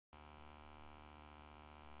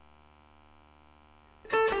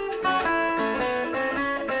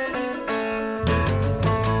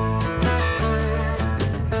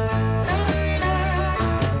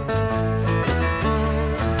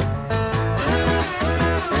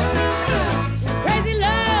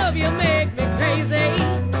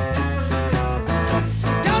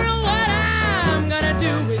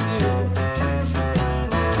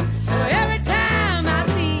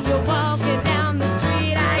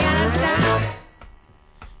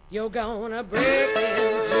you're gonna break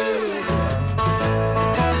into.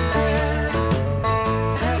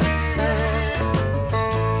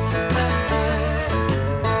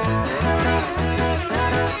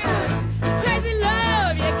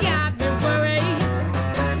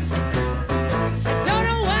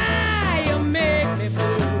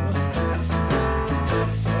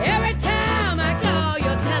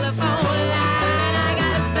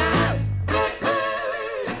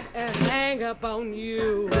 On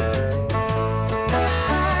you.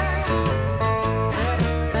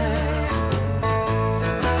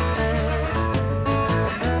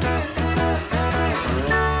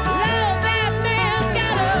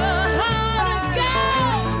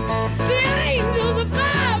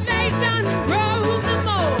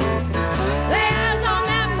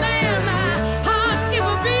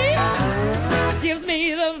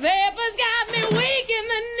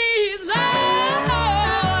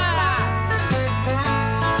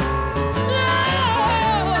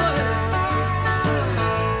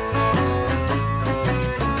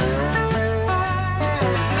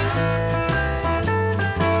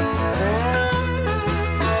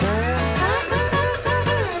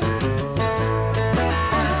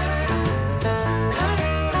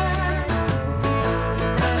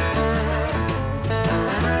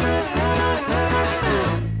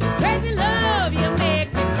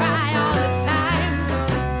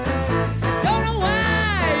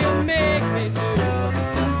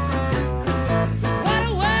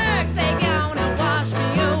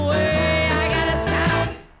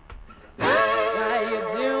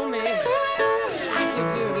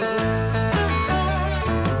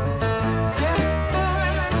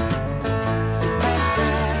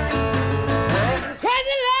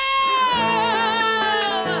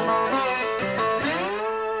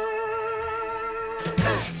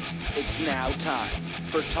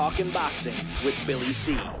 Talking Boxing with Billy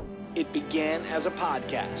C. It began as a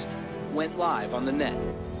podcast, went live on the net,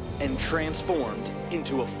 and transformed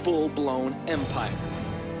into a full-blown empire.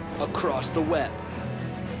 Across the web,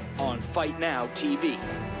 on Fight Now TV,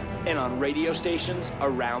 and on radio stations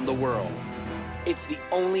around the world. It's the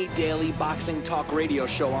only daily boxing talk radio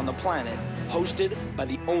show on the planet, hosted by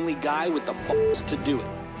the only guy with the balls to do it.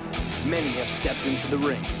 Many have stepped into the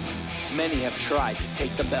ring. Many have tried to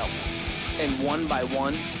take the belt. And one by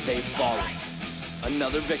one, they've fallen.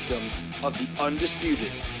 Another victim of the undisputed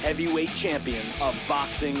heavyweight champion of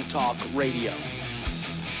boxing talk radio.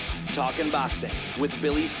 Talking Boxing with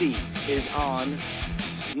Billy C is on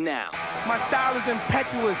now. My style is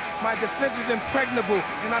impetuous, my defense is impregnable,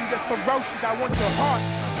 and I'm just ferocious. I want your heart.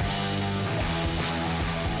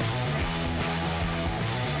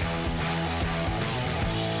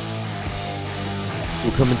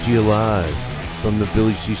 We're coming to you live from the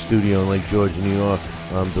Billy C studio in Lake George, New York.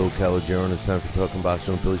 I'm Bill Calogero, and it's time for Talking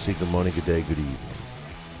Boxing with Billy C. Good morning, good day, good evening.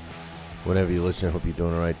 Whenever you listen, I hope you're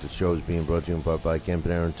doing all right. The show is being brought to you in part by Kemp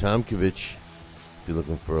and Aaron Tomkovich. If you're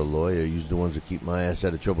looking for a lawyer, use the ones that keep my ass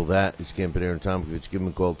out of trouble. That is Kemp and Aaron Tomkovich. Give them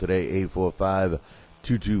a call today,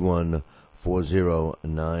 845-221-4099.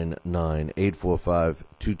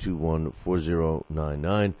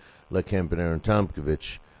 845-221-4099. Let Kemp and Aaron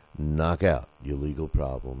Tomkovich knock out your legal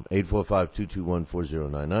problem.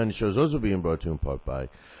 845-221-4099. The show is also being brought to you in part by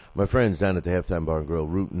my friends down at the Halftime Bar and Grill,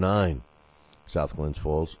 Route 9, South Glens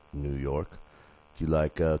Falls, New York. If you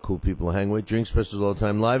like cool people to hang with, drink specials all the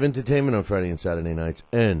time, live entertainment on Friday and Saturday nights,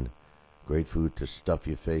 and great food to stuff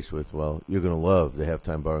your face with, well, you're going to love the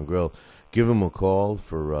Halftime Bar and Grill. Give them a call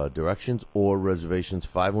for directions or reservations,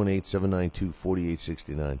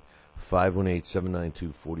 518-792-4869.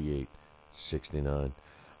 518-792-4869.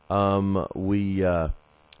 I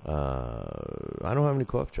don't have any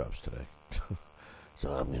cough drops today, so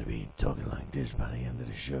I'm going to be talking like this by the end of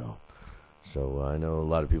the show. So I know a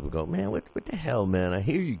lot of people go, man, what the hell, man? I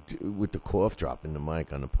hear you with the cough drop in the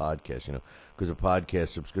mic on the podcast, you know, because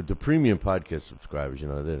the premium podcast subscribers, you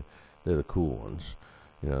know, they're the cool ones.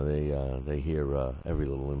 You know, they hear every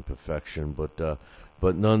little imperfection, but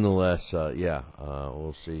nonetheless,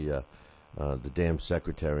 we'll see. The damn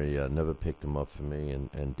secretary never picked him up for me,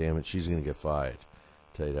 and damn it, she's gonna get fired.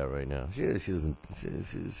 I'll tell you that right now. She's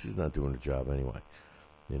not doing the job anyway,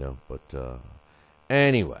 you know. But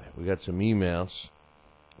anyway, we got some emails,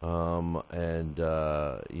 and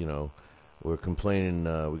you know, we're complaining.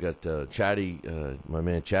 We got Chatty, my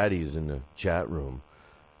man Chatty is in the chat room,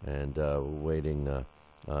 and we're waiting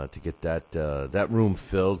to get that room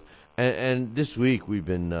filled. And this week we've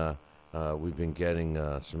been getting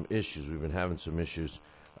some issues. We've been having some issues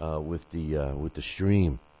with the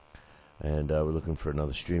stream, and we're looking for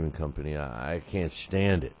another streaming company. I can't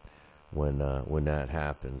stand it when that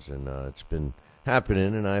happens, and it's been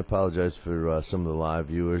happening, and I apologize for some of the live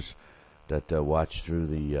viewers that watch through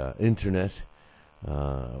the internet.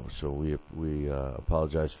 So we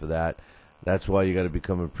apologize for that. That's why you got to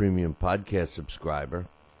become a premium podcast subscriber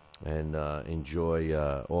and enjoy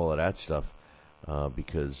all of that stuff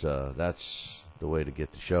because that's the way to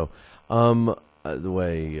get the show. The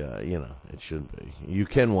way, it should be. You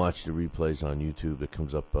can watch the replays on YouTube. It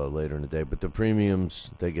comes up later in the day, but the premiums,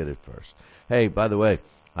 they get it first. Hey, by the way,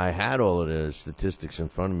 I had all of the statistics in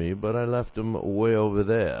front of me, but I left them way over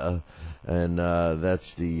there. And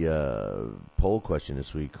that's the poll question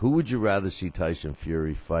this week. Who would you rather see Tyson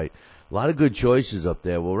Fury fight? A lot of good choices up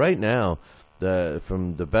there. Well, right now,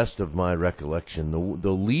 from the best of my recollection,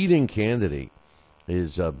 the leading candidate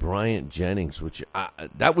is Bryant Jennings, which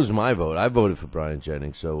that was my vote. I voted for Bryant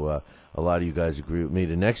Jennings, so a lot of you guys agree with me.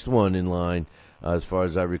 The next one in line, as far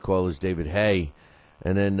as I recall, is David Hay.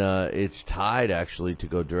 And then it's tied, actually, to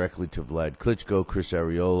go directly to Vlad Klitschko, Chris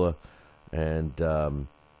Arreola, and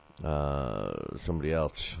somebody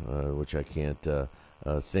else, which I can't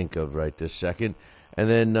think of right this second. And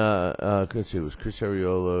then, let's see, it was Chris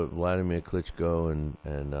Arreola, Vladimir Klitschko,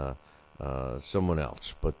 and someone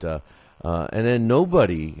else. But and then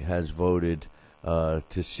nobody has voted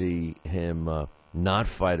to see him not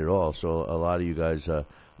fight at all. So a lot of you guys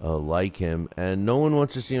like him, and no one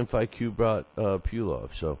wants to see him fight Kubrat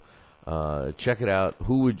Pulev. So check it out.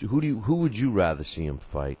 Who would you rather see him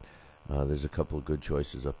fight? There's a couple of good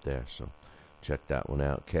choices up there, so check that one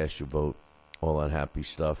out. Cast your vote. All that happy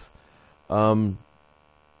stuff.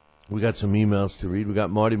 We got some emails to read. We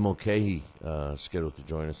got Marty Mulcahy scheduled to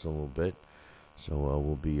join us in a little bit, so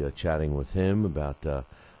we'll be chatting with him about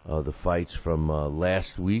the fights from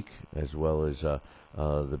last week, as well as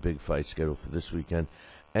the big fight scheduled for this weekend.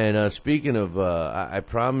 And speaking of, I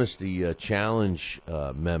promised the challenge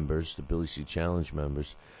members, the Billy C Challenge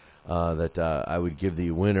members, that I would give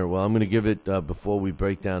the winner. Well, I'm going to give it before we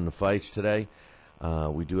break down the fights today.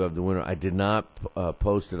 We do have the winner. I did not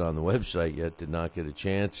post it on the website yet, did not get a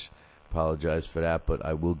chance. Apologize for that, but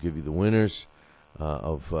I will give you the winners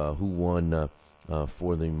of who won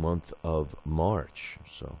for the month of March.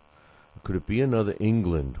 So could it be another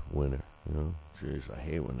England winner? Jeez, I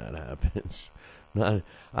hate when that happens.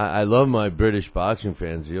 I love my British boxing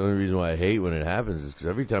fans. The only reason why I hate when it happens is because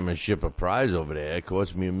every time I ship a prize over there, it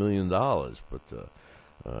costs me $1 million. But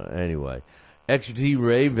anyway, XD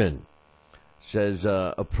Raven says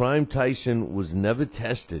a prime Tyson was never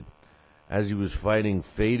tested as he was fighting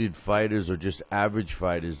faded fighters or just average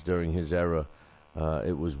fighters during his era.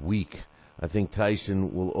 It was weak. I think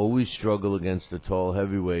Tyson will always struggle against the tall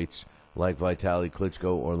heavyweights like Vitaly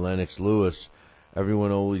Klitschko or Lennox Lewis.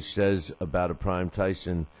 Everyone always says about a prime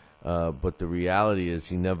Tyson, but the reality is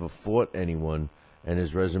he never fought anyone, and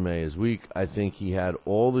his resume is weak. I think he had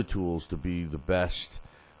all the tools to be the best,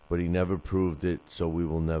 but he never proved it, so we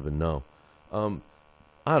will never know.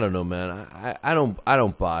 I don't know, man. I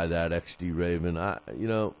don't buy that, XD Raven. I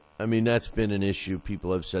mean, that's been an issue.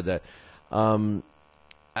 People have said that.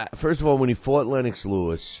 First of all, when he fought Lennox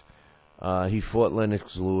Lewis,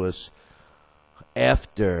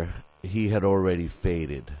 after he had already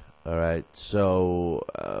faded. All right, so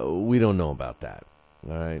we don't know about that.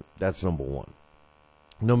 All right, that's number one.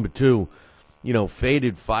 Number two,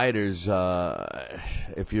 faded fighters.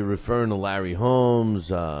 If you're referring to Larry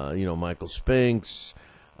Holmes, Michael Spinks,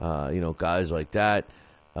 guys like that.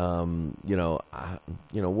 What are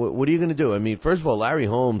you going to do? I mean, first of all, Larry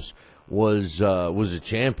Holmes was a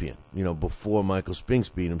champion, before Michael Spinks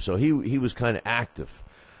beat him, so he was kind of active.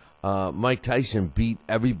 Mike Tyson beat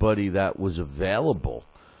everybody that was available.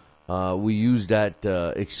 We used that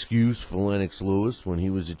excuse for Lennox Lewis when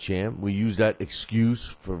he was a champ. We use that excuse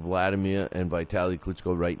for Vladimir and Vitaly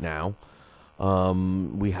Klitschko right now.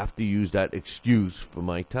 We have to use that excuse for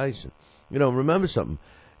Mike Tyson. Remember something.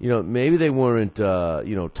 Maybe they weren't,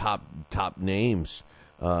 top names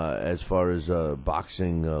as far as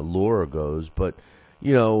boxing lore goes, but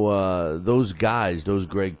those guys, those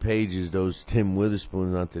Greg Pages, those Tim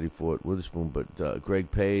Witherspoon, not that he fought Witherspoon, but Greg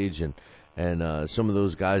Page and some of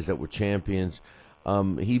those guys that were champions,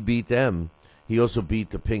 he beat them. He also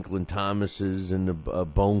beat the Pinklin Thomases and the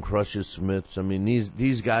Bone Crusher Smiths. I mean,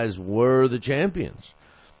 these guys were the champions.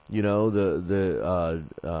 The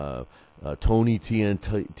Tony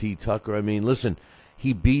TNT Tucker. I mean, listen,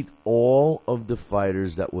 he beat all of the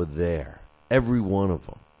fighters that were there, every one of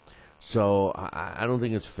them. So I don't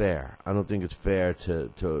think it's fair. I don't think it's fair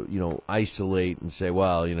to isolate and say,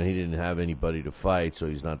 well, he didn't have anybody to fight, so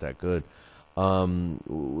he's not that good.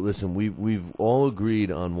 Listen, we've all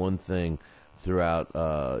agreed on one thing. throughout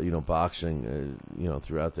boxing,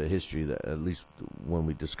 throughout the history, that at least when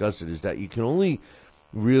we discuss it, is that you can only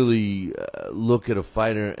really look at a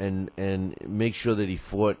fighter and make sure that he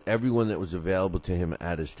fought everyone that was available to him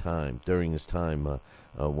at his time, during his time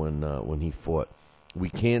when he fought. We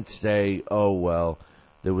can't say, oh, well,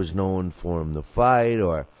 there was no one for him to fight,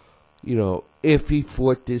 or, if he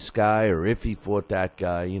fought this guy or if he fought that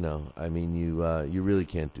guy, I mean, you really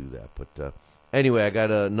can't do that. But anyway, I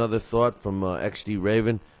got another thought from XD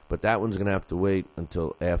Raven, but that one's going to have to wait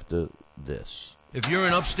until after this. If you're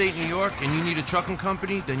in upstate New York and you need a trucking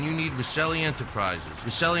company, then you need Roselli Enterprises.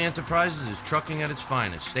 Roselli Enterprises is trucking at its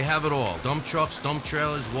finest. They have it all. Dump trucks, dump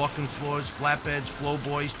trailers, walk-in floors, flatbeds,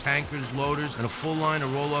 flowboys, tankers, loaders, and a full line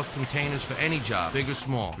of roll-off containers for any job, big or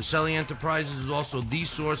small. Roselli Enterprises is also the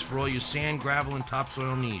source for all your sand, gravel, and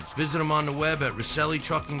topsoil needs. Visit them on the web at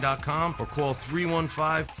RoselliTrucking.com or call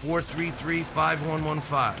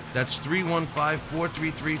 315-433-5115. That's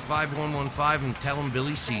 315-433-5115 and tell them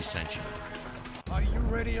Billy C sent you. Are you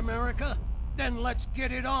ready, America? Then let's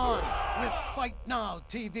get it on with Fight Now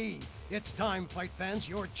TV. It's time, fight fans.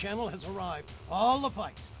 Your channel has arrived. All the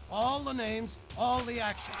fights, all the names, all the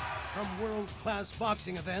action. From world-class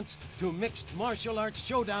boxing events to mixed martial arts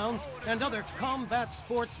showdowns and other combat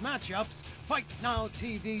sports matchups, Fight Now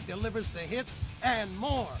TV delivers the hits and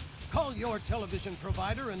more. Call your television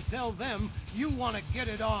provider and tell them you want to get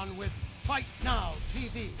it on with Fight Now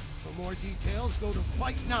TV. For more details, go to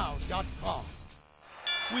fightnow.com.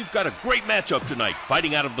 We've got a great matchup tonight.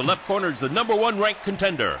 Fighting out of the left corner is the #1 ranked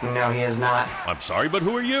contender. No, he is not. I'm sorry, but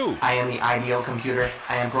who are you? I am the IBO computer.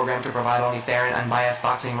 I am programmed to provide only fair and unbiased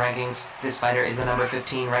boxing rankings. This fighter is the number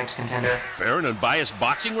 15 ranked contender. Fair and unbiased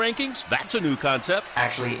boxing rankings? That's a new concept.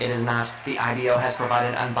 Actually, it is not. The IBO has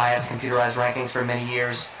provided unbiased computerized rankings for many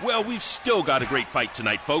years. Well, we've still got a great fight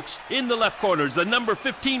tonight, folks. In the left corner is the number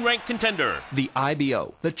 15 ranked contender. The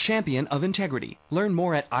IBO, the champion of integrity. Learn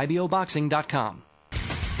more at IBOBoxing.com.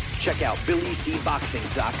 Check out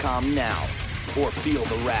BillyCBoxing.com now, or feel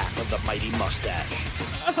the wrath of the mighty mustache.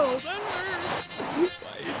 Oh, that hurts.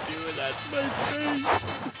 Why are you doing that to my face?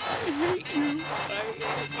 I hate you. I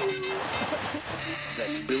hate you.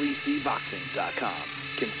 That's BillyCBoxing.com.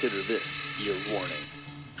 Consider this your warning.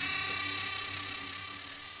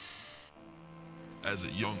 As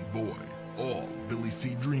a young boy, all Billy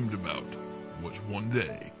C dreamed about was one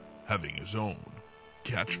day having his own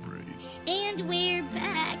catchphrase. And we're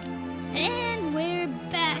back. And we're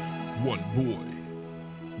back. One boy,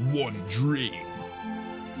 one dream,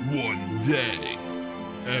 one day,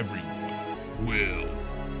 everyone will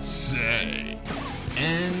say.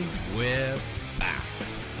 And we're back.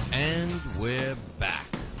 And we're back.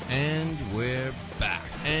 And we're back.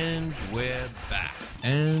 And we're back.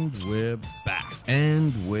 And we're back.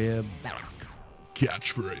 And we're back.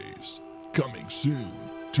 Catchphrase coming soon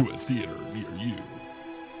to a theater near you.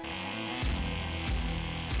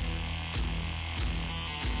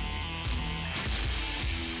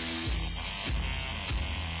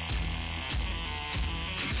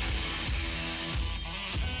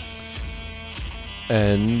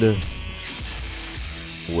 And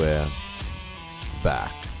we're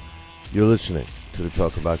back. You're listening to the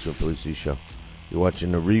Talk About Boxing with Billy C show. You're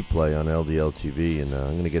watching the replay on LDL TV, and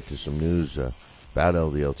I'm going to get to some news about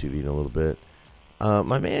LDL TV in a little bit.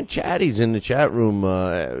 My man Chatty's in the chat room.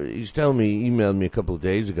 He's telling me, he emailed me a couple of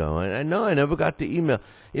days ago. I know I never got the email.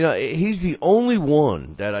 He's the only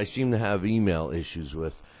one that I seem to have email issues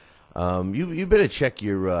with. You better check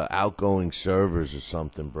your outgoing servers or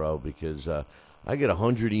something, bro, because I get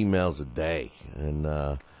 100 emails a day, and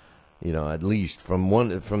at least from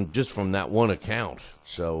that one account.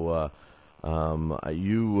 So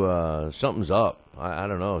something's up. I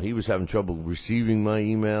don't know. He was having trouble receiving my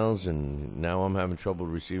emails, and now I'm having trouble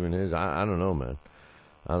receiving his. I don't know, man.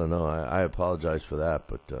 I don't know. I apologize for that,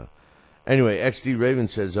 but anyway, XD Raven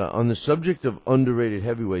says on the subject of underrated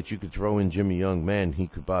heavyweights, you could throw in Jimmy Young. Man, he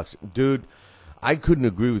could box, dude. I couldn't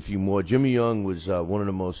agree with you more. Jimmy Young was one of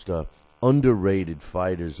the most underrated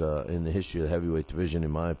fighters in the history of the heavyweight division,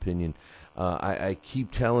 in my opinion. I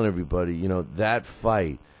keep telling everybody, that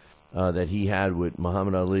fight that he had with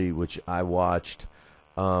Muhammad Ali, which I watched,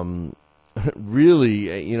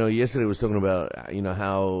 really, yesterday I was talking about,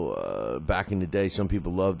 how back in the day some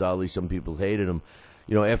people loved Ali, some people hated him.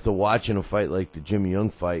 After watching a fight like the Jimmy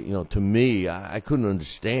Young fight, to me, I couldn't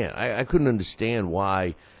understand. I couldn't understand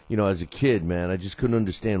why, as a kid, man, I just couldn't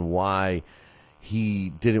understand why he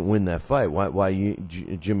didn't win that fight. Why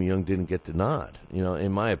Jimmy Young didn't get the nod?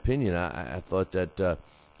 In my opinion, I thought that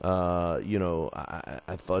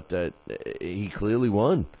I thought that he clearly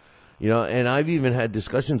won. And I've even had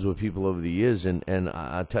discussions with people over the years, and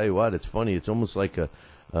I'll tell you what, it's funny. It's almost like a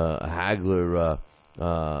Hagler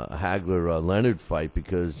Leonard fight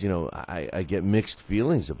because I get mixed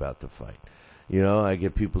feelings about the fight. I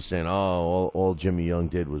get people saying, "Oh, all Jimmy Young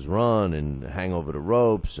did was run and hang over the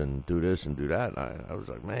ropes and do this and do that." I was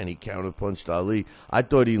like, "Man, he counterpunched Ali." I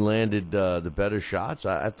thought he landed the better shots.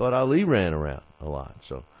 I thought Ali ran around a lot.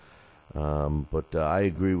 So, but I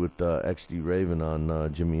agree with XD Raven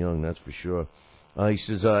on Jimmy Young. That's for sure. He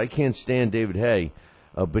says, "I can't stand David Haye,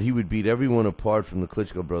 but he would beat everyone apart from the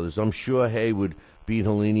Klitschko brothers. I'm sure Haye would beat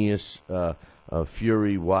Helenius,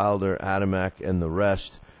 Fury, Wilder, Adamek, and the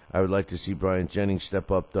rest. I would like to see Brian Jennings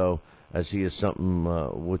step up, though, as he has something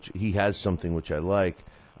which I like.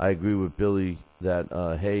 I agree with Billy that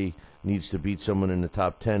Haye needs to beat someone in the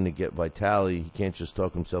top 10 to get vitality. He can't just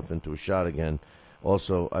talk himself into a shot again.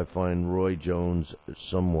 Also, I find Roy Jones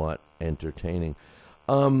somewhat entertaining.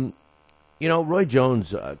 Roy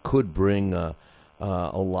Jones could bring a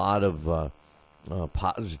lot of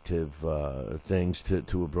positive things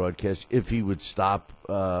to a broadcast if he would stop,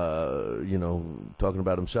 talking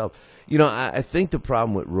about himself. I think the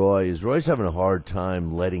problem with Roy is Roy's having a hard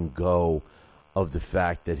time letting go of the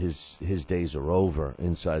fact that his days are over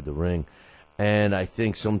inside the ring, and I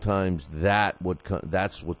think sometimes that's what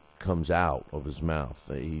comes out of his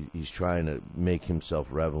mouth. He's trying to make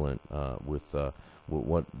himself relevant with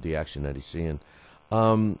what the action that he's seeing.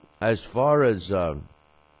 As far as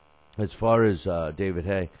David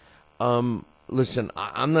Haye, listen,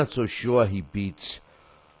 I'm not so sure he beats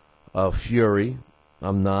Fury.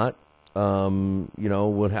 I'm not.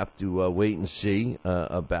 We'll have to wait and see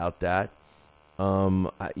about that. I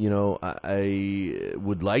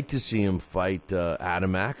would like to see him fight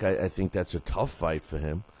Adamek. I think that's a tough fight for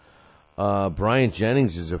him. Brian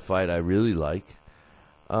Jennings is a fight I really like.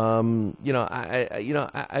 I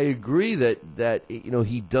agree that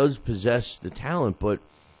he does possess the talent, but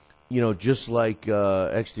just like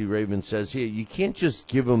XD Raven says here, you can't just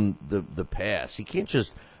give him the pass. He can't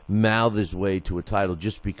just mouth his way to a title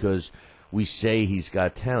just because we say he's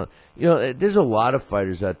got talent. There's a lot of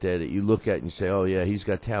fighters out there that you look at and you say, "Oh yeah, he's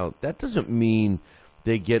got talent." That doesn't mean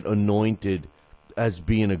they get anointed as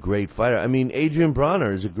being a great fighter. I mean, Adrian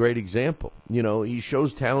Bronner is a great example. He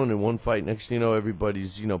shows talent in one fight. Next thing you know,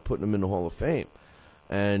 everybody's putting him in the Hall of Fame,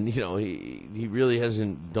 and he really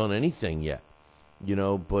hasn't done anything yet.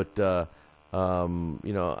 But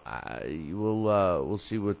we'll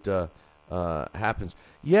see what happens.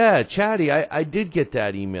 Yeah, Chatty, I did get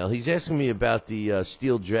that email. He's asking me about the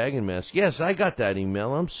Steel Dragon mask. Yes, I got that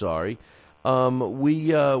email. I'm sorry.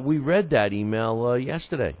 We read that email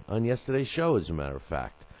yesterday on yesterday's show, as a matter of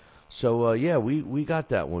fact. So we got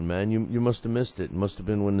that one, man. You must have missed it. It must have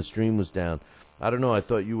been when the stream was down. I don't know. I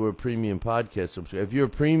thought you were a premium podcast subscriber. If you're a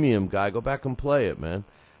premium guy, go back and play it, man.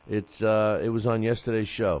 It was on yesterday's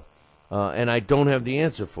show, and I don't have the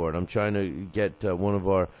answer for it. I'm trying to get one of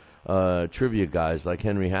our trivia guys like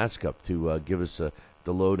Henry Hatscup to give us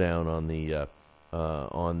the lowdown on the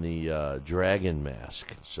dragon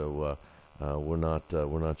mask. So we're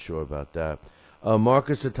not sure about that.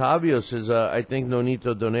 Marcus Ottavio says, I think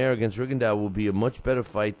Nonito Donaire against Rigondeaux will be a much better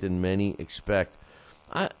fight than many expect.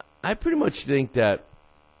 I pretty much think that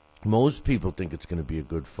most people think it's going to be a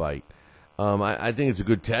good fight. I think it's a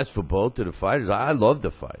good test for both of the fighters. I love the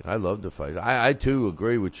fight. I too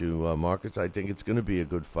agree with you, Marcus. I think it's going to be a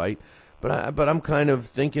good fight. But I'm kind of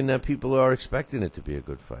thinking that people are expecting it to be a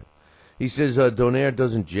good fight. He says Donaire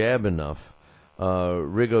doesn't jab enough.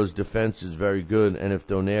 Rigo's defense is very good, and if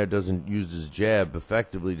Donaire doesn't use his jab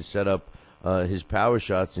effectively to set up his power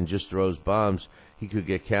shots and just throws bombs, he could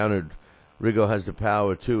get countered. Rigo has the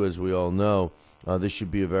power too, as we all know. This should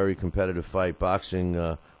be a very competitive fight.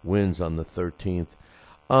 Boxing wins on the 13th.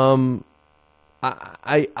 I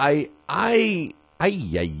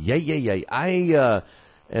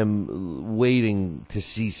am waiting to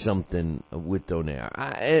see something with Donaire.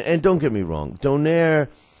 And don't get me wrong, Donaire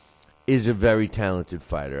is a very talented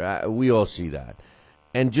fighter. We all see that.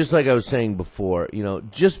 And just like I was saying before,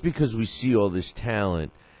 just because we see all this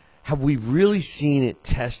talent, have we really seen it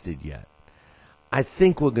tested yet? I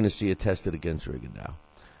think we're going to see it tested against Rigondeaux.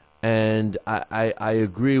 And I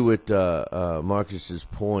agree with Marcus's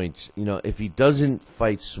points. If he doesn't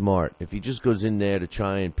fight smart, if he just goes in there to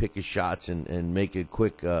try and pick his shots and make a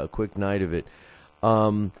quick night of it,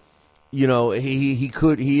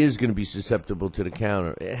 he is going to be susceptible to the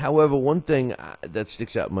counter. However, one thing that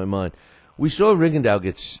sticks out in my mind, we saw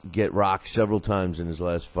Rigondeaux get rocked several times in his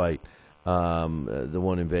last fight, the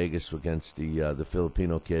one in Vegas against the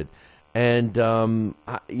Filipino kid. And,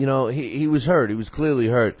 he was hurt. He was clearly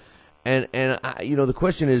hurt. And the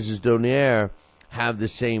question is Donaire have the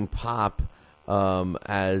same pop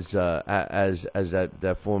as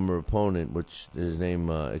that former opponent, which his name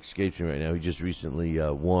escapes me right now. He just recently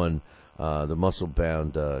won, the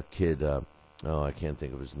muscle-bound kid. I can't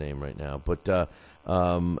think of his name right now. But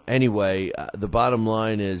anyway, the bottom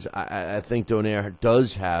line is I think Donaire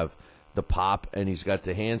does have the pop, and he's got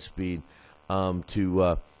the hand speed to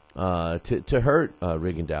hurt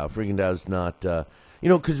Rigondeaux. If Rigondeaux's not,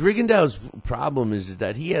 because Rigondeaux's problem is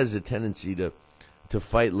that he has a tendency to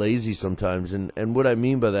fight lazy sometimes, and what I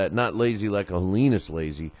mean by that, not lazy like a Helenas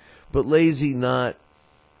lazy, but lazy not,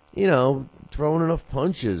 throwing enough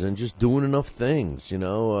punches and just doing enough things, I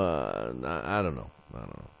don't know.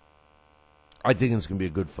 I think it's going to be a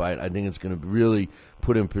good fight. I think it's going to really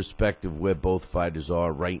put in perspective where both fighters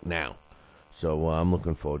are right now. So I'm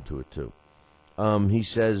looking forward to it, too. He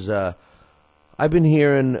says, I've been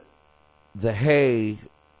hearing the Hay,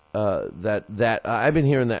 I've been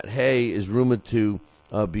hearing that Hay is rumored to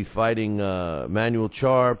be fighting Manuel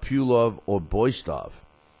Char, Pulov, or Boistov.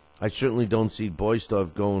 I certainly don't see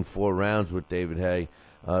Boistov going 4 rounds with David Hay,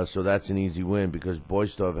 so that's an easy win because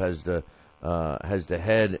Boistov has the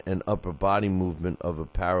head and upper body movement of a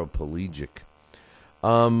paraplegic.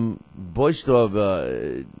 Boistov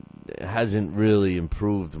hasn't really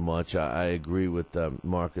improved much. I agree with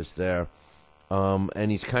Marcus there,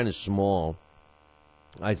 and he's kind of small.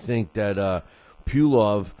 I think that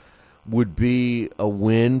Pulov would be a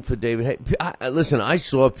win for David Hay. Listen, I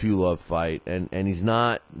saw Pulov fight, and he's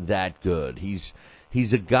not that good. He's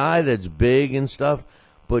a guy that's big and stuff,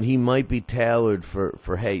 but he might be tailored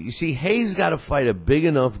for Hay. You see, Hay's got to fight a big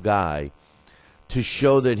enough guy to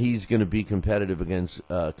show that he's going to be competitive against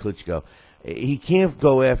Klitschko. He can't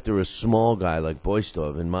go after a small guy like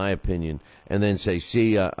Boistov, in my opinion, and then say,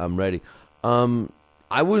 see, I'm ready.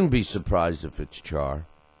 I wouldn't be surprised if it's Char.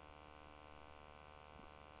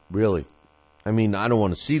 Really. I mean, I don't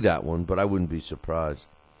want to see that one, but I wouldn't be surprised.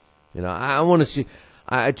 I want to see.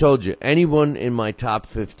 I told you, anyone in my top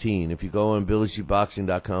 15, if you go on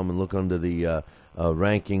BillyCBoxing.com and look under the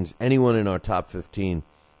rankings, anyone in our top 15,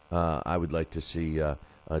 I would like to see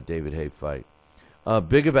David Hay fight.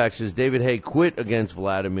 Biggerback says David Hay quit against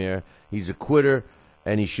Vladimir. He's a quitter,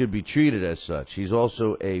 and he should be treated as such. He's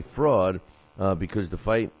also a fraud because the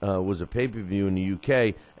fight was a pay-per-view in the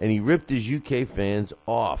UK, and he ripped his UK fans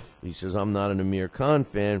off. He says, I'm not an Amir Khan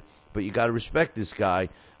fan, but you got to respect this guy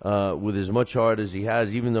with as much heart as he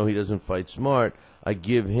has, even though he doesn't fight smart. I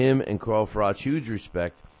give him and Carl Froch huge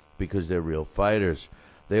respect because they're real fighters.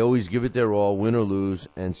 They always give it their all, win or lose,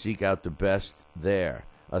 and seek out the best there.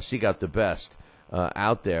 Out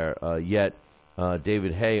there. Yet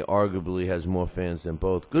David Hay arguably has more fans than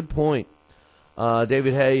both. Good point.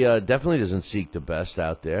 David Hay definitely doesn't seek the best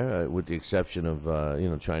out there, with the exception of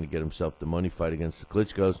trying to get himself the money fight against the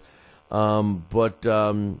Klitschkos.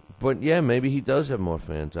 But yeah, maybe he does have more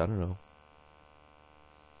fans. I don't know.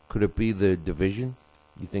 Could it be the division?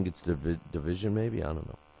 You think it's the division? Maybe, I don't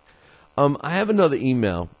know. I have another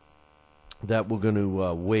email that we're going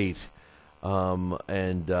to wait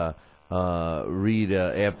and read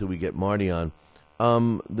after we get Marty on.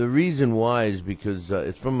 The reason why is because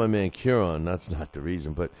it's from my man Kieran. That's not the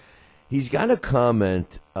reason, but he's got a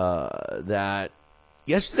comment that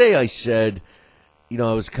yesterday I said,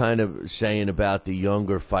 I was kind of saying about the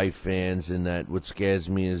younger fight fans, and that what scares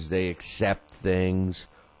me is they accept things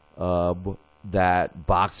that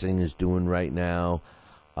boxing is doing right now.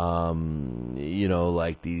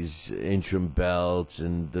 Like these interim belts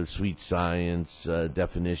and the sweet science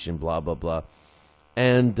definition, blah, blah, blah.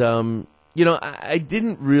 And, I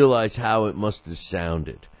didn't realize how it must have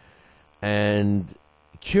sounded. And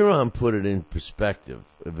Kieran put it in perspective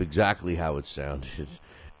of exactly how it sounded.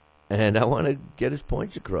 And I want to get his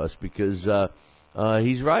points across because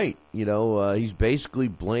he's right. He's basically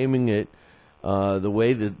blaming it the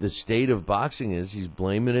way that the state of boxing is. He's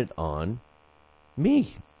blaming it on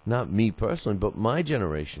me. Not me personally, but my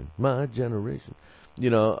generation. My generation.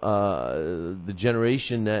 The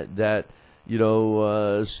generation that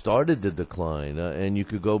started the decline. And you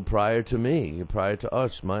could go prior to me, prior to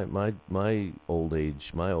us, my old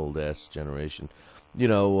age, my old ass generation.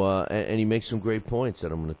 And he makes some great points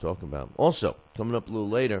that I'm going to talk about. Also, coming up a little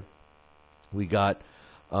later, we got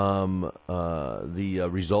the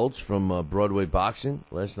results from Broadway Boxing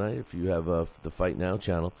last night. If you have the Fight Now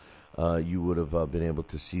channel, you would have been able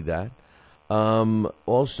to see that.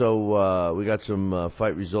 Also, we got some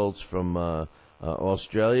fight results from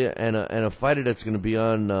Australia and a fighter that's going to be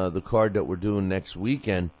on the card that we're doing next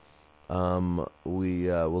weekend. We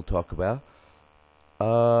will talk about.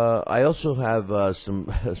 I also have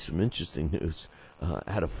some interesting news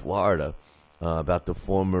out of Florida about the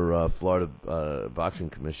former Florida boxing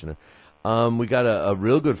commissioner. We got a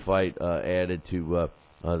real good fight added to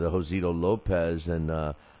the Josito Lopez and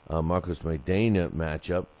Marcos Maidana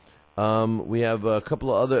matchup. We have a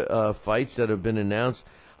couple of other fights that have been announced.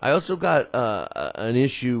 I also got an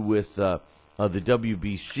issue with the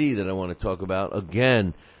WBC that I want to talk about.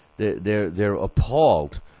 Again, they're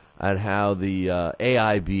appalled at how the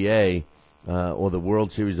AIBA or the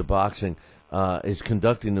World Series of Boxing is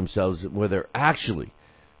conducting themselves, where they're actually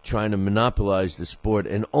trying to monopolize the sport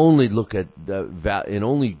and only look at and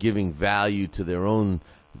only giving value to their own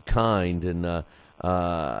kind. And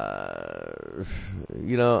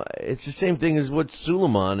you know, it's the same thing as what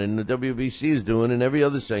Suleiman and the WBC is doing, and every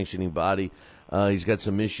other sanctioning body. He's got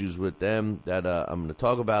some issues with them that I'm going to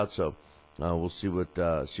talk about. So we'll see what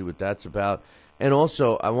that's about. And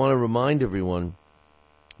also, I want to remind everyone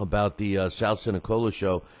about the South Sinicola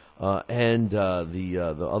show. And the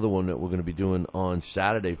other one that we're going to be doing on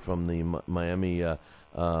Saturday from the Miami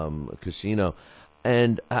casino.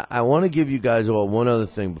 And I want to give you guys all one other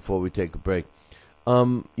thing before we take a break.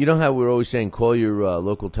 You know how we're always saying call your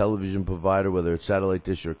local television provider, whether it's satellite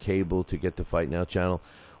dish or cable, to get the Fight Now channel?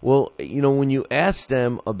 Well, you know, when you ask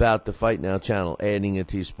them about the Fight Now channel, adding it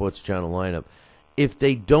to your sports channel lineup, if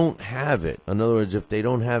they don't have it, in other words, if they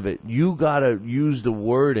don't have it, you got to use the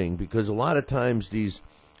wording, because a lot of times these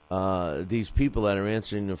people that are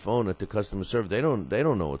answering the phone at the customer service, they don't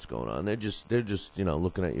know what's going on. They're just you know,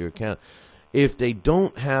 looking at your account. If they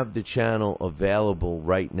don't have the channel available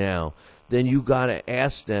right now, then you got to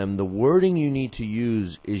ask them. The wording you need to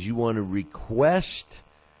use is you want to request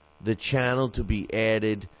the channel to be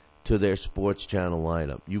added to their sports channel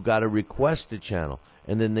lineup. You got to request the channel,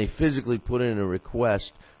 and then they physically put in a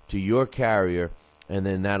request to your carrier, and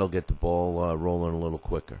then that'll get the ball rolling a little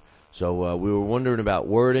quicker. So we were wondering about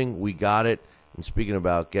wording. We got it. And speaking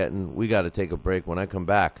about getting, we got to take a break. When I come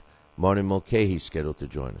back, Martin Mulcahy's scheduled to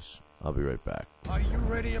join us. I'll be right back. Are you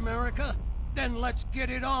ready, America? Then let's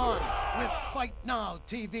get it on with Fight Now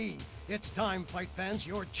TV. It's time, fight fans.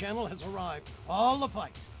 Your channel has arrived. All the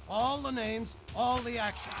fights, all the names, all the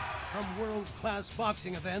action. From world-class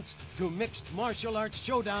boxing events to mixed martial arts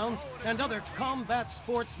showdowns and other combat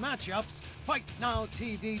sports matchups, Fight Now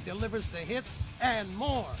TV delivers the hits and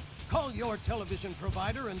more. Call your television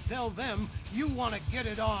provider and tell them you want to get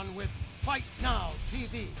it on with Fight Now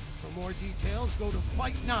TV. For more details, go to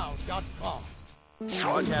fightnow.com.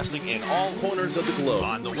 Broadcasting in all corners of the globe,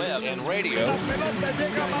 on the web and radio.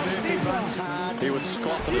 He would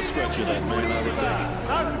scoff at a stretcher, that man, I would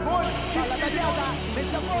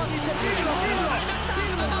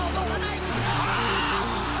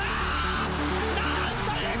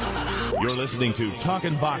think. You're listening to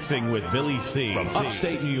Talkin' Boxing with Billy C. From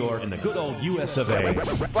upstate New York in the good old US of A.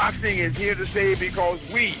 Boxing is here to stay because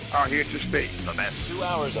we are here to stay. The best 2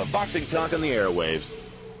 hours of boxing talk on the airwaves.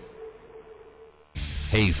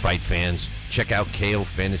 Hey, fight fans, check out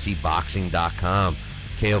KOFantasyBoxing.com.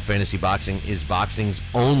 KO Fantasy Boxing is boxing's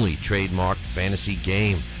only trademarked fantasy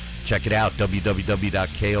game. Check it out,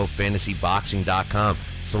 www.KOFantasyBoxing.com.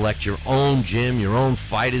 Select your own gym, your own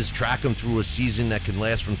fighters, track them through a season that can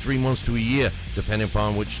last from 3 months to a year, depending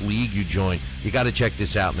upon which league you join. You got to check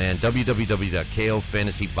this out, man.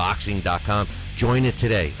 www.KOFantasyBoxing.com. Join it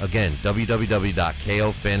today. Again,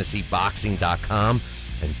 www.KOFantasyBoxing.com.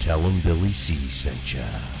 And tell them Billy C sent ya.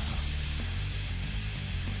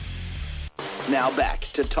 Now back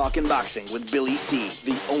to Talkin' Boxing with Billy C,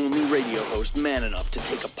 the only radio host man enough to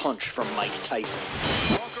take a punch from Mike Tyson.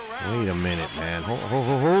 Wait a minute, man.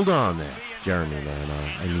 Hold on there. Jeremy, man,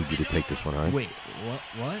 I need you to take this one, all right? Wait, what?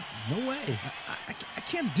 No way. I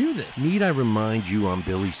can't do this. Need I remind you I'm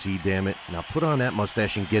Billy C, damn it? Now put on that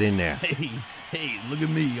mustache and get in there. Hey, look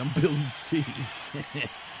at me. I'm Billy C.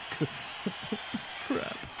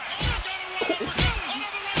 Crap.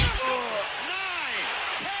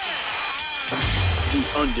 The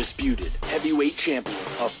undisputed heavyweight champion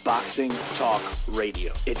of Boxing Talk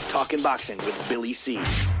Radio. It's Talkin' Boxing with Billy C.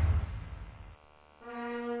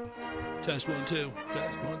 Test 1 2.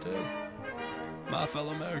 Test 1 2. My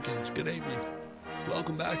fellow Americans, good evening.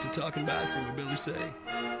 Welcome back to Talkin' Boxing with Billy C.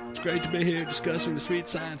 It's great to be here discussing the sweet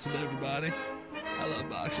science with everybody. I love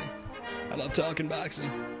boxing. I love talking boxing.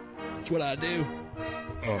 It's what I do.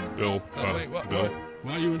 Bill. Wait, what? Bill.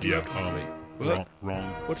 Why are you interrupting me? Yeah, What?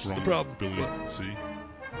 Wrong. What's wrong, the problem? Billy What? C.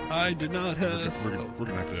 I did not have... We're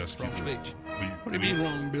gonna have to ask you. Wrong speech. Leave, What do you mean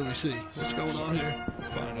wrong, Billy C? What's going on here?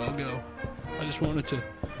 Fine, I'll go. I just wanted to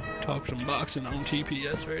talk some boxing on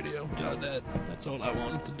TPSradio.net. That's all I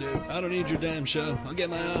wanted to do. I don't need your damn show. I'll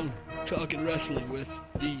get my own talking wrestling with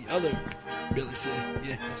the other Billy C.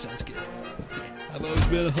 Yeah, that sounds good. Yeah. I've always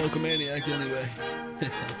been a Hulkamaniac anyway.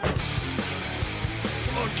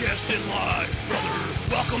 Broadcasting live, brother.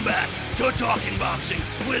 Welcome back to Talking Boxing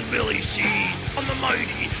with Billy C. on the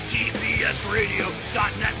mighty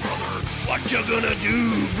TPSradio.net, brother. What you gonna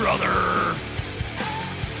do, brother?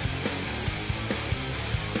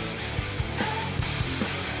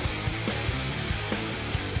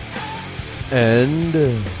 And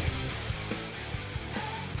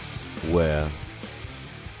we're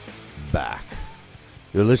back.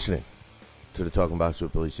 You're listening to the Talking Boxing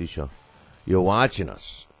with Billy C show. You're watching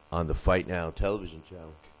us on the Fight Now television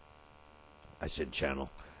channel. I said channel.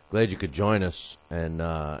 Glad you could join us. And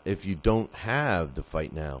if you don't have the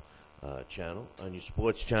Fight Now channel on your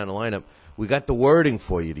sports channel lineup, we got the wording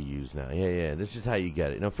for you to use now. Yeah. This is how you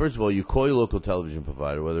get it. Now, first of all, you call your local television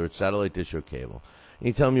provider, whether it's satellite dish or cable, and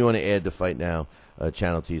you tell them you want to add the Fight Now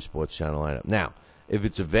channel to your sports channel lineup. Now, if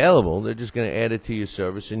it's available, they're just going to add it to your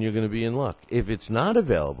service, and you're going to be in luck. If it's not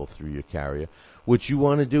available through your carrier, what you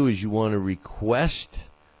want to do is you want to request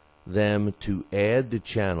them to add the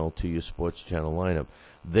channel to your sports channel lineup.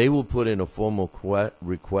 They will put in a formal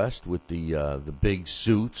request with the big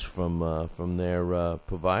suits from their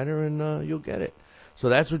provider, and you'll get it. So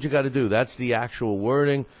that's what you got to do. That's the actual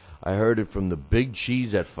wording. I heard it from the big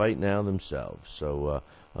cheese at Fight Now themselves. So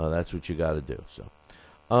that's what you got to do. So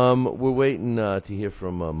we're waiting to hear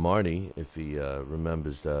from Marty if he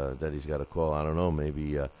remembers that he's got a call. I don't know.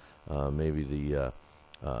 Maybe the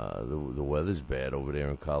weather's bad over there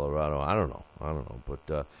in Colorado. I don't know.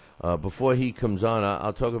 But before he comes on,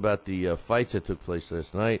 I'll talk about the fights that took place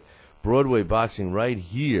last night. Broadway boxing right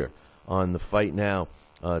here on the Fight Now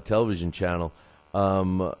television channel.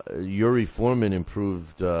 Yuri Foreman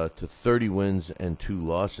improved to 30 wins and 2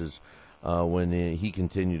 losses when he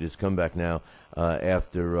continued his comeback now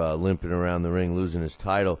after limping around the ring, losing his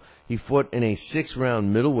title. He fought in a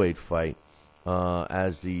 6-round middleweight fight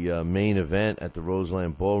as the main event at the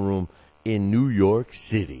Roseland Ballroom in New York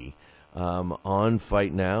City on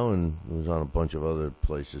Fight Now, and it was on a bunch of other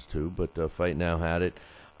places too, but Fight Now had it.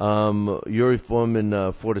 Yuri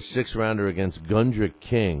Foreman fought a 6-rounder against Gundrick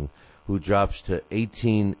King, who drops to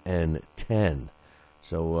 18-10.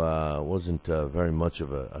 So it wasn't very much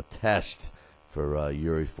of a test for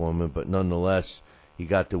Yuri Foreman, but nonetheless, he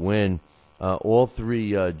got the win. All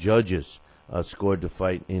 3 judges scored the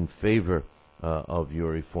fight in favor of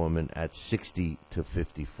Yuri Foreman at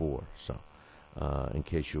 60-54. So, in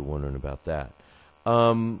case you're wondering about that,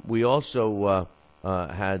 we also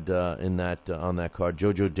had in that on that card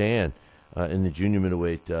Jojo Dan in the junior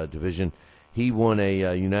middleweight division. He won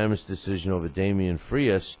a unanimous decision over Damian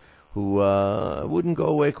Frias, who wouldn't go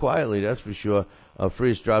away quietly, that's for sure.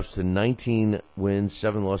 Frias drops to 19 wins,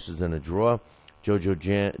 7 losses, and a draw. Jojo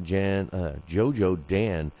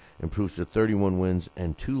Dan improves to 31 wins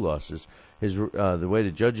and 2 losses. His the way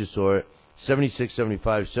the judges saw it, 76-75,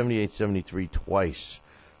 78-73 twice.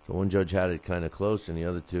 So one judge had it kind of close, and the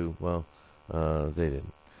other two, well, they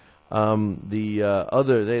didn't.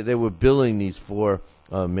 They were billing these 4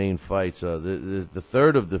 main fights. The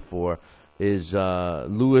third of the 4 is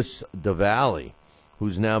Louis Davalle,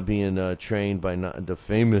 who's now being trained by the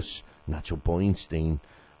famous Nacho Boinstein.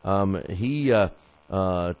 He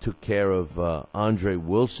took care of Andre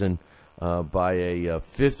Wilson by a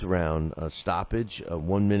 5th round stoppage.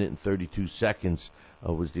 1 minute and 32 seconds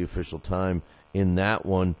was the official time in that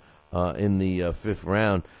one in the 5th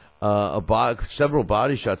round. Several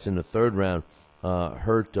body shots in the 3rd round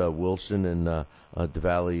hurt Wilson, and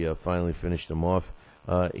Davalle finally finished him off.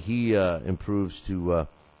 He improves to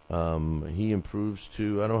I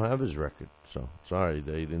don't have his record, so sorry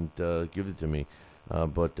they didn't give it to me.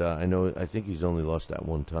 But I think he's only lost that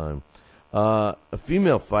one time. A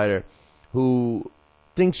female fighter who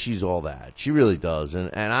thinks she's all that. She really does,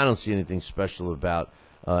 and I don't see anything special about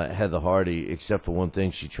Heather Hardy except for one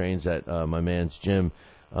thing. She trains at my man's gym,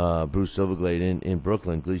 Bruce Silverglade in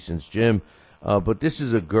Brooklyn, Gleason's gym. But this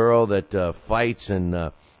is a girl that fights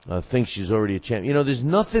and thinks she's already a champ. You know, there's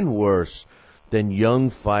nothing worse than young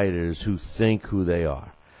fighters who think who they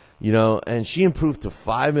are. You know, and she improved to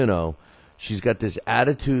 5-0. She's got this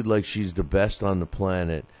attitude like she's the best on the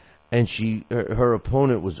planet, and her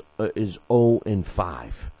opponent is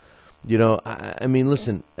 0-5. You know, I mean,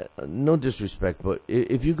 listen, no disrespect, but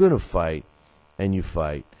if you're gonna fight and you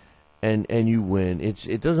fight and you win,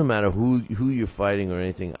 it doesn't matter who you're fighting or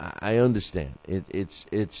anything. I understand it's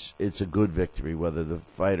a good victory whether the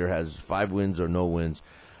fighter has 5 wins or no wins,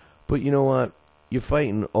 but you know what? you're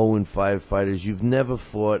fighting 0-5 fighters. You've never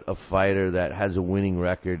fought a fighter that has a winning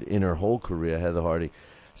record in her whole career, Heather Hardy.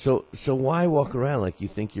 So why walk around like you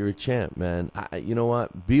think you're a champ, man? You know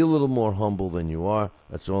what? Be a little more humble than you are.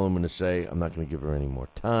 That's all I'm going to say. I'm not going to give her any more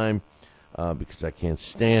time because I can't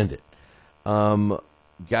stand it.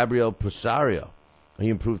 Gabriel Pesario, he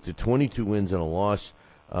improved to 22 wins and a loss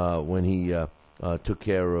when he took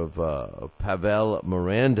care of Pavel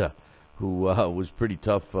Miranda, who was pretty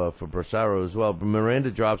tough for Pesario as well. But Miranda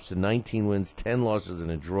drops to 19 wins, 10 losses and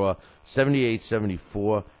a draw,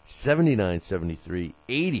 78-74, 79-73,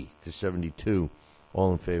 80-72,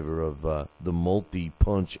 all in favor of the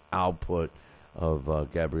multi-punch output of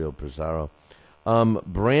Gabriel Pesario.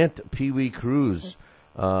 Brant Pee Wee Cruz,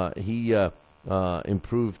 he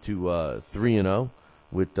improved to 3-0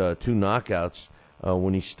 with 2 knockouts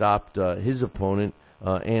when he stopped his opponent,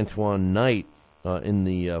 Antoine Knight, in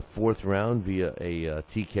the 4th round via a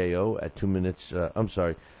TKO at 2 minutes. At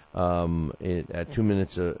 2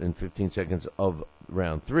 minutes and 15 seconds of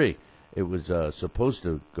round 3. It was supposed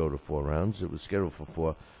to go to 4 rounds. It was scheduled for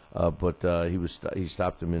 4, but he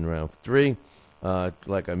stopped him in round 3.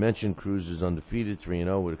 Like I mentioned, Cruz is undefeated,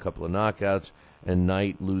 3-0 with a couple of knockouts, and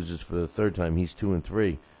Knight loses for the 3rd time. He's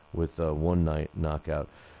 2-3 with 1 knockout.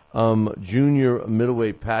 Junior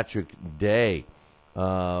middleweight Patrick Day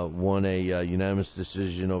won a unanimous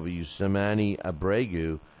decision over Yosemite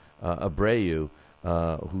Abreu,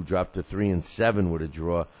 who dropped to 3-7 with a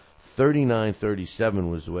draw.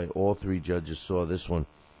 39-37 was the way all 3 judges saw this one,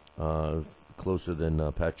 closer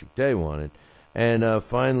than Patrick Day wanted. And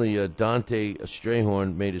finally, Dante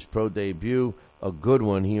Strayhorn made his pro debut, a good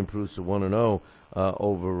one. He improves to 1-0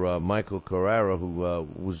 over Michael Carrera, who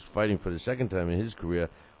was fighting for the 2nd time in his career,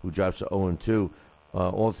 who drops to 0-2.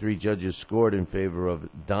 All 3 judges scored in favor of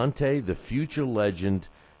Dante, the future legend,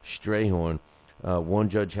 Strayhorn. One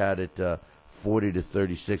judge had it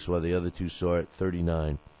 40-36, while the other 2 saw it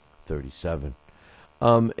 39-37.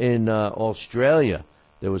 In Australia,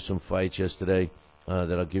 there was some fights yesterday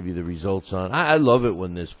that I'll give you the results on. I love it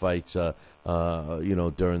when there's fights, during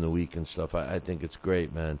the week and stuff. I think it's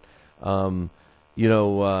great, man.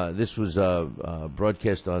 This was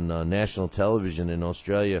broadcast on national television in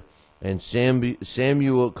Australia, and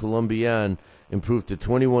Samuel Colombian improved to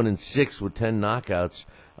 21-6 with 10 knockouts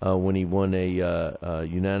when he won a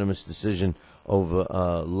unanimous decision over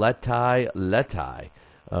Letai,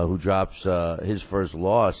 who drops his first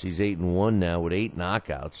loss. He's 8-1 now with 8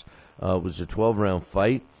 knockouts. It was a 12-round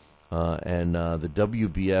fight, and the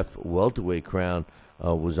WBF welterweight crown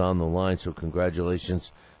was on the line, so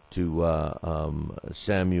congratulations to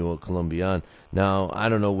Samuel Colombian. Now, I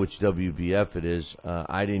don't know which WBF it is.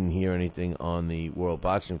 I didn't hear anything on the World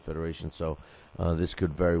Boxing Federation, so this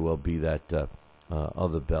could very well be that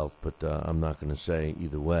other belt, but I'm not going to say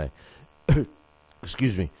either way.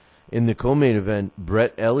 Excuse me. In the co-main event,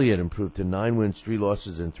 Brett Elliott improved to 9 wins, 3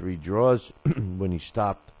 losses, and 3 draws when he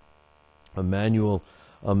stopped Emmanuel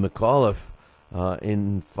McAuliffe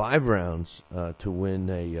in 5 rounds to win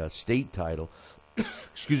a state title.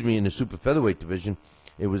 Excuse me, in the super featherweight division.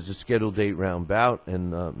 It was a scheduled 8-round bout,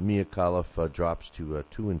 and McAuliffe drops to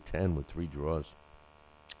 2-10 with 3 draws.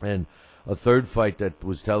 And a third fight that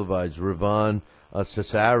was televised, Ravon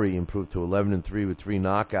Cesari improved to 11-3 with 3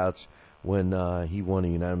 knockouts when he won a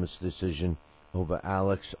unanimous decision over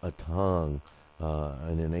Alex Atong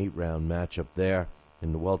in an 8-round matchup there.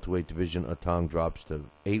 In the welterweight division, Atong drops to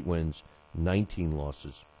 8 wins, 19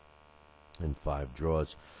 losses, and 5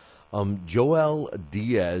 draws. Joel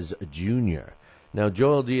Diaz Jr. Now,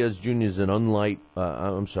 Joel Diaz Jr. is an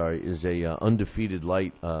undefeated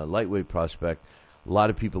lightweight prospect. A lot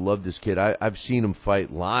of people love this kid. I've seen him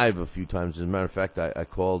fight live a few times. As a matter of fact, I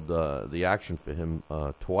called the action for him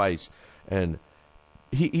twice, and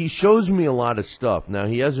he shows me a lot of stuff. Now,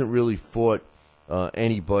 he hasn't really fought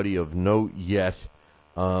anybody of note yet,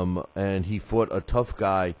 and he fought a tough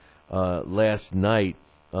guy last night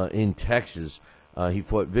in Texas. He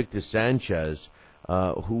fought Victor Sanchez,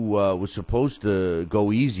 who was supposed to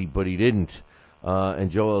go easy, but he didn't.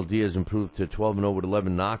 And Joel Diaz improved to 12-0 with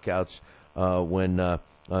 11 knockouts when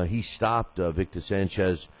he stopped Victor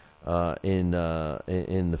Sanchez in the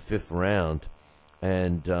 5th round.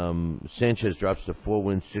 And Sanchez drops to 4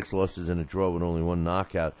 wins, 6 losses, and a draw with only 1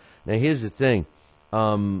 knockout. Now, here's the thing.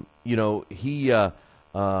 Joel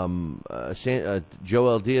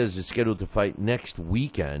Diaz is scheduled to fight next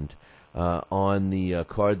weekend on the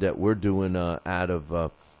card that we're doing out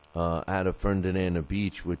of Ferdinand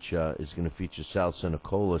Beach, which is going to feature Sal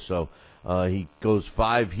Senecola. So he goes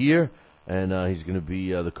 5 here, and he's going to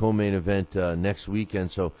be the co-main event next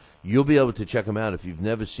weekend. So you'll be able to check him out if you've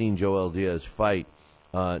never seen Joel Diaz fight.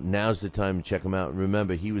 now's the time to check him out.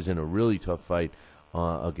 Remember, he was in a really tough fight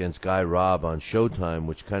against Guy Robb on Showtime,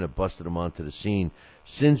 which kind of busted him onto the scene.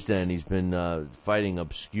 Since then, he's been fighting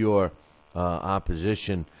obscure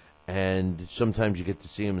opposition, and sometimes you get to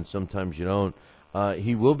see him and sometimes you don't.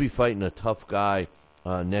 He will be fighting a tough guy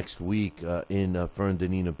next week in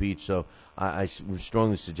Fernandina Beach, so I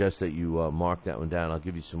strongly suggest that you mark that one down. I'll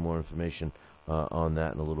give you some more information on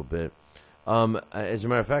that in a little bit. As a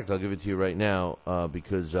matter of fact, I'll give it to you right now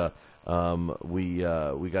because we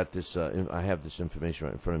got this. I have this information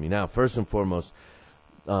right in front of me now. First and foremost,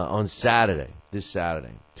 on this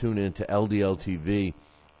Saturday, tune in to LDL TV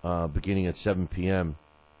beginning at 7 p.m.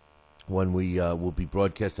 when we will be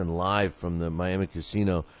broadcasting live from the Miami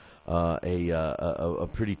Casino. A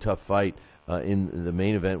pretty tough fight. In the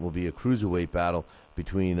main event will be a cruiserweight battle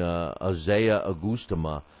between Isaiah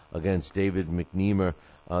Agustama against David McNeamer.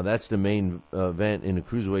 That's the main event in the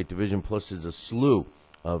cruiserweight division, plus there's a slew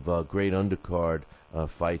of great undercard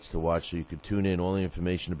fights to watch, so you can tune in. All the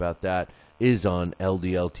information about that is on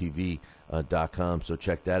ldltv.com, so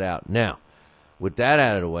check that out. Now, with that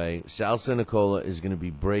out of the way, Sal Sinicola is going to be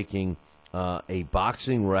breaking a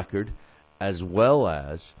boxing record as well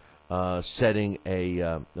as setting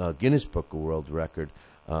a Guinness Book of World Record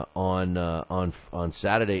on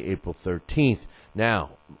Saturday, April 13th.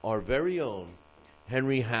 Now, our very own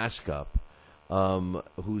Henry Haskup,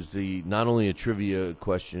 who's not only a trivia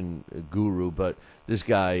question guru, but this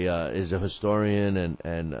guy is a historian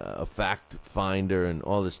and a fact finder and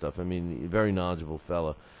all this stuff. I mean, very knowledgeable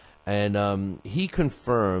fellow. And he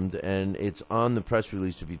confirmed, and it's on the press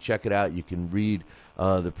release. If you check it out, you can read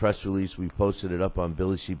the press release. We posted it up on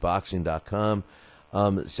BillyCBoxing.com.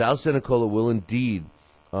 Sal Sinicola will indeed,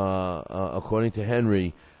 according to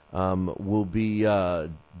Henry, will be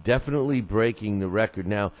definitely breaking the record.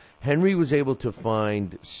 Now, Henry was able to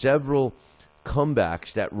find several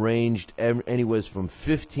comebacks that ranged anywhere from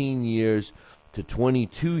 15 years to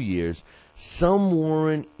 22 years. Some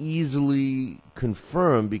weren't easily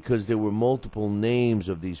confirmed because there were multiple names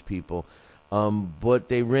of these people, but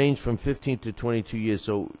they ranged from 15 to 22 years.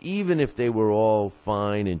 So even if they were all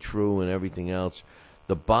fine and true and everything else,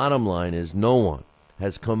 the bottom line is no one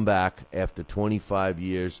has come back after 25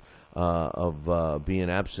 years of being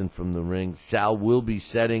absent from the ring. Sal will be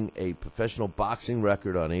setting a professional boxing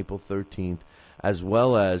record on April 13th, as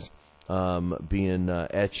well as being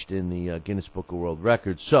etched in the Guinness Book of World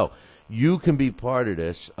Records. So you can be part of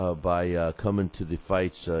this by coming to the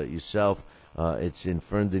fights yourself. It's in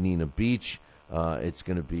Fernandina Beach. It's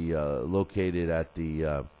going to be located at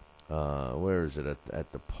the where is it?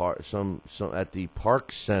 At the park, at the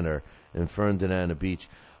Park Center in Fernandina Beach.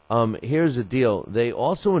 Here's the deal. They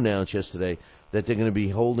also announced yesterday that they're going to be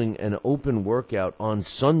holding an open workout on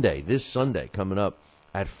Sunday, this Sunday coming up,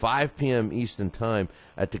 at 5 p.m. Eastern Time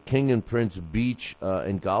at the King and Prince Beach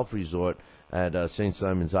and Golf Resort at St.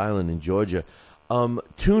 Simon's Island in Georgia.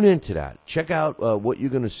 Tune into that. Check out what you're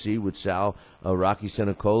going to see with Sal Rocky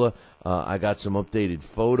Sinicola. I got some updated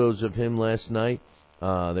photos of him last night.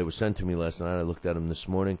 They were sent to me last night. I looked at him this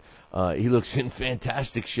morning. He looks in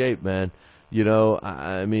fantastic shape, man. You know,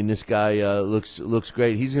 I mean, this guy looks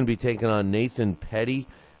great. He's going to be taking on Nathan Petty,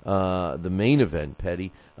 the main event,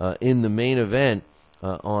 in the main event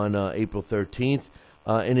on April 13th.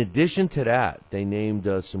 In addition to that, they named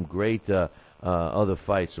some great other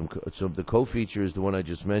fights. So the co-feature is the one I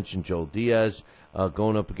just mentioned, Joel Diaz,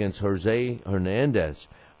 going up against Jose Hernandez,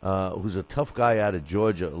 who's a tough guy out of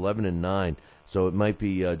Georgia, 11-9. So it might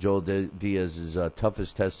be Joel Diaz's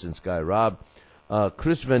toughest test since Guy Robb.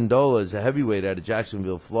 Chris Vendola is a heavyweight out of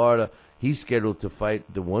Jacksonville, Florida. He's scheduled to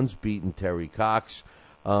fight the once-beaten Terry Cox.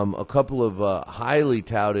 A couple of highly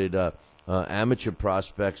touted amateur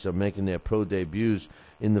prospects are making their pro debuts.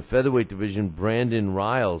 In the featherweight division, Brandon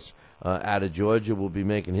Riles out of Georgia will be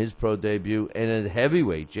making his pro debut. And at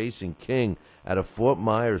heavyweight, Jason King out of Fort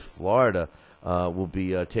Myers, Florida, will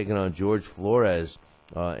be taking on George Flores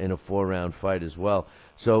in a 4-round fight as well.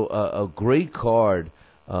 So a great card.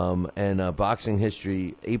 And boxing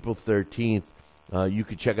history, April 13th. You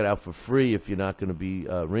could check it out for free if you're not going to be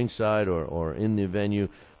ringside or in the venue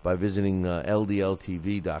by visiting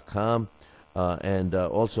ldltv.com. And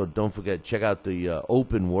also, don't forget, check out the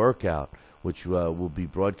open workout, which will be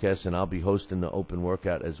broadcast, and I'll be hosting the open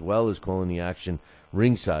workout as well as calling the action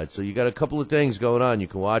ringside. So you got a couple of things going on. You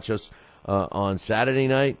can watch us on Saturday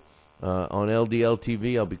night on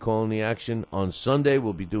LDL-TV. I'll be calling the action. On Sunday,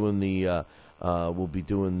 we'll be doing this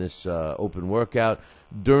open workout.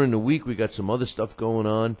 During the week, we got some other stuff going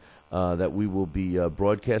on that we will be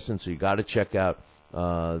broadcasting, so you got to check out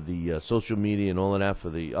the social media and all of that for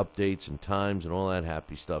the updates and times and all that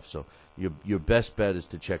happy stuff. So your best bet is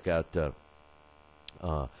to check out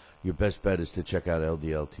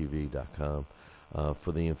LDLTV.com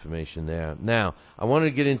for the information there. Now, I wanted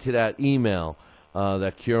to get into that email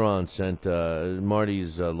that Curon sent.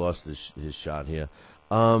 Marty's lost his shot here.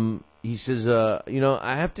 He says, I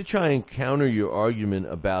have to try and counter your argument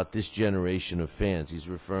about this generation of fans. He's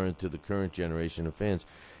referring to the current generation of fans.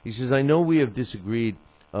 He says, I know we have disagreed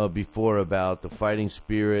before about the fighting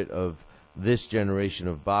spirit of this generation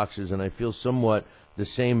of boxers, and I feel somewhat the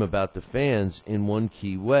same about the fans in one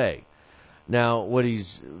key way. Now, what he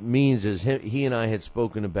means is he and I had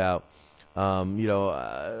spoken about, a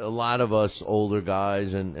lot of us older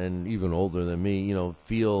guys and even older than me,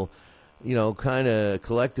 feel, kind of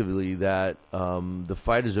collectively that the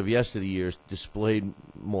fighters of yesteryear displayed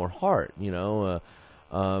more heart,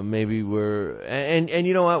 maybe and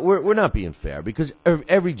you know what, we're not being fair because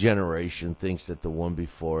every generation thinks that the one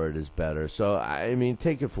before it is better. So, I mean,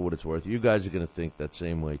 take it for what it's worth. You guys are going to think that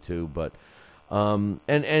same way too, but Curon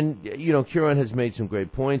has made some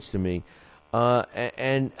great points to me.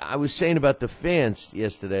 And I was saying about the fans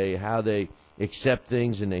yesterday, how they accept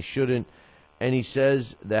things and they shouldn't. And he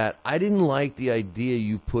says that I didn't like the idea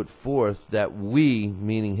you put forth that we,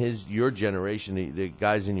 meaning your generation, the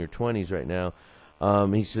guys in your 20s right now,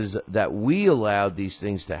 he says that we allowed these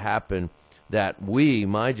things to happen that we,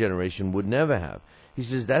 my generation, would never have. He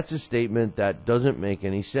says that's a statement that doesn't make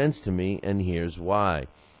any sense to me, and here's why.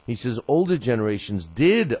 He says older generations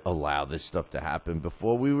did allow this stuff to happen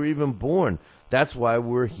before we were even born. That's why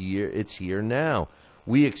we're here. It's here now.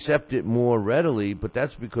 We accept it more readily, but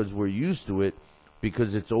that's because we're used to it,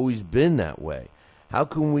 because it's always been that way. How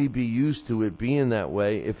can we be used to it being that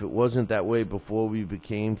way if it wasn't that way before we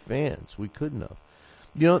became fans? We couldn't have.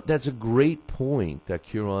 That's a great point that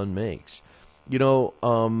Curon makes.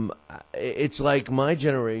 It's like my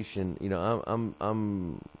generation,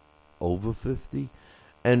 I'm over 50.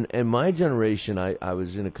 And my generation, I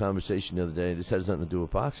was in a conversation the other day, this has nothing to do with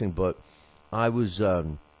boxing, but I was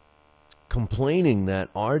complaining that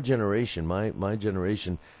our generation, my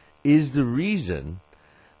generation, is the reason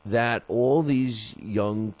that all these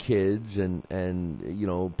young kids and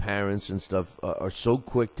parents and stuff are so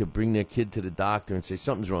quick to bring their kid to the doctor and say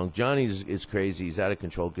something's wrong. Johnny is crazy. He's out of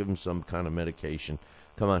control. Give him some kind of medication.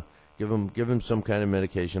 Come on. Give him some kind of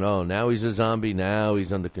medication. Oh, now he's a zombie. Now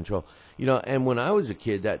he's under control. And when I was a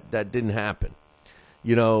kid, that didn't happen.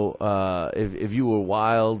 If you were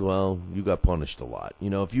wild, well, you got punished a lot.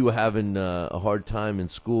 If you were having a hard time in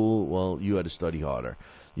school, well, you had to study harder.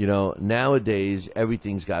 Nowadays,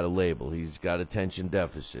 everything's got a label. He's got attention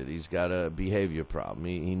deficit. He's got a behavior problem.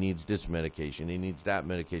 He needs this medication. He needs that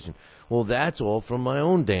medication. Well, that's all from my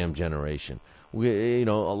own damn generation. A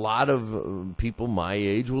lot of people my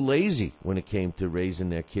age were lazy when it came to raising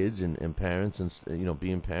their kids and parents and,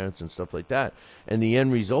 being parents and stuff like that. And the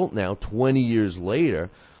end result now, 20 years later,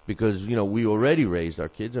 because, we already raised our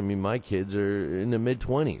kids. I mean, my kids are in their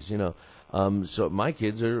mid-20s, so my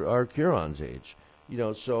kids are Curon's age.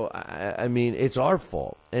 So, I mean, it's our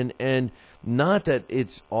fault. And not that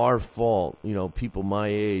it's our fault, people my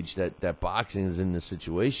age, that boxing is in the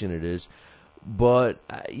situation it is. But,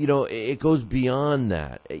 it goes beyond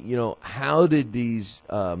that. How did these,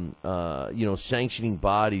 sanctioning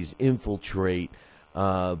bodies infiltrate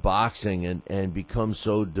boxing and become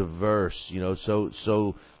so diverse,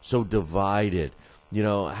 so divided?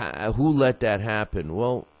 Who let that happen?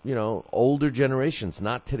 Well, older generations,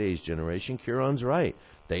 not today's generation. Curon's right.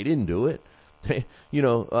 They didn't do it.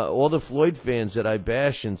 All the Floyd fans that I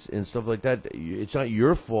bash and stuff like that, it's not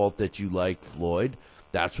your fault that you like Floyd.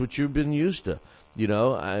 That's what you've been used to.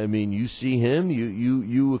 I mean, you see him,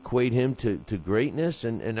 you equate him to greatness,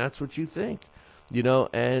 and that's what you think.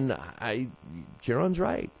 And Curon's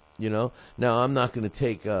right. Now I'm not going to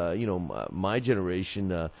take, my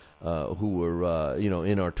generation, who were,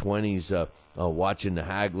 in our 20s, watching the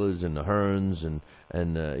Haglers and the Hearns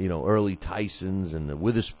and early Tysons and the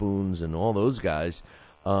Witherspoons and all those guys.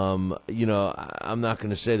 I'm not going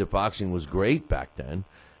to say that boxing was great back then.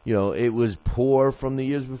 It was poor from the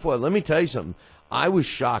years before. Let me tell you something. I was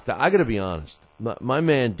shocked. I got to be honest. My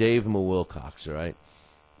man Dave Wilcox, all right?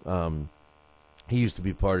 He used to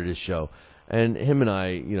be part of this show. And him and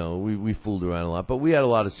I, we fooled around a lot, but we had a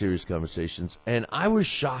lot of serious conversations. And I was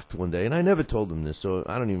shocked one day, and I never told him this, so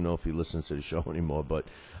I don't even know if he listens to the show anymore, but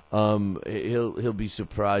he'll be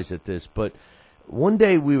surprised at this. But one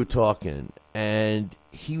day we were talking, and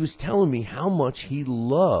he was telling me how much he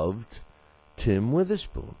loved Tim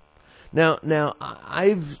Witherspoon. Now,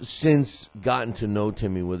 I've since gotten to know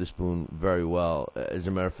Timmy Witherspoon very well. As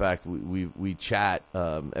a matter of fact, we chat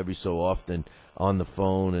every so often on the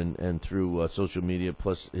phone and through social media.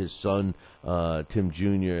 Plus, his son Tim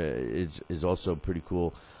Jr. is also pretty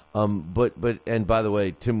cool. But and by the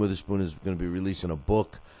way, Tim Witherspoon is going to be releasing a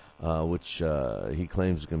book, which he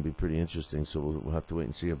claims is going to be pretty interesting. So we'll have to wait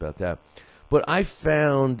and see about that. But I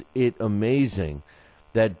found it amazing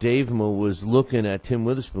that Dave Mo was looking at Tim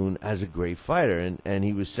Witherspoon as a great fighter, and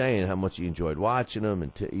he was saying how much he enjoyed watching him,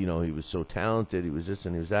 and he was so talented, he was this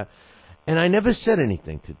and he was that. And I never said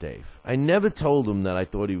anything to Dave. I never told him that I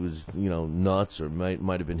thought he was, nuts or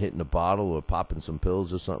might have been hitting a bottle or popping some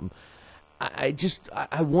pills or something. I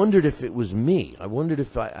wondered if it was me. I wondered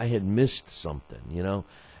if I had missed something,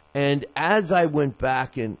 And as I went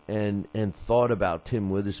back and thought about Tim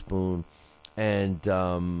Witherspoon and,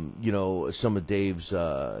 some of Dave's,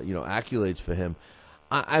 accolades for him,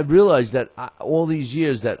 I realized that all these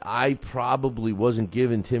years that I probably wasn't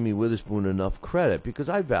giving Timmy Witherspoon enough credit because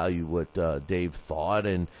I value what Dave thought,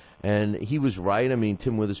 and he was right. I mean,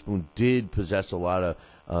 Tim Witherspoon did possess a lot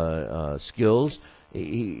of skills.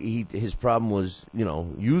 His problem was,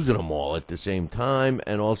 using them all at the same time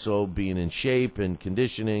and also being in shape and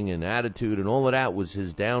conditioning and attitude and all of that was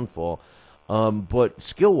his downfall. But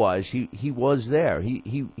skill-wise, he was there.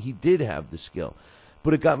 He did have the skill.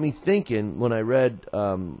 But it got me thinking when I read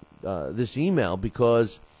this email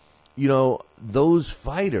because, those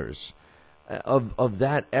fighters of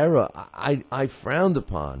that era, I frowned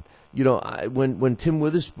upon. When Tim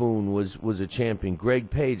Witherspoon was a champion, Greg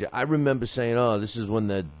Page, I remember saying, oh, this is when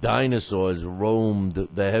the dinosaurs roamed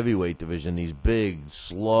the heavyweight division, these big,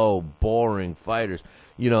 slow, boring fighters.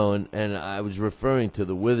 And I was referring to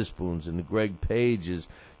the Witherspoons and the Greg Pages,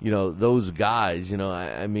 those guys,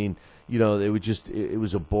 I mean, they were it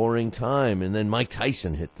was a boring time. And then Mike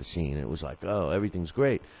Tyson hit the scene. It was like, oh, everything's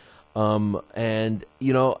great. During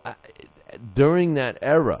that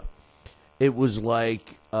era, it was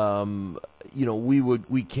like,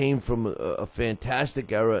 we came from a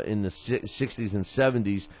fantastic era in the 60s and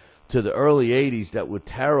 70s to the early 80s that were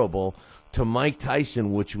terrible, to Mike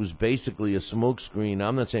Tyson, which was basically a smokescreen.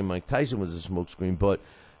 I'm not saying Mike Tyson was a smokescreen, but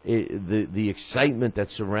the excitement that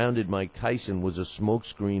surrounded Mike Tyson was a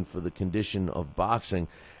smokescreen for the condition of boxing.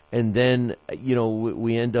 And then,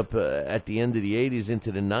 we end up at the end of the 80s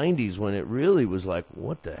into the 90s when it really was like,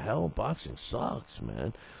 what the hell? Boxing sucks,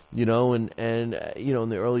 man. In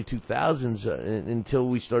the early 2000s until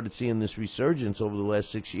we started seeing this resurgence over the last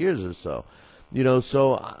 6 years or so.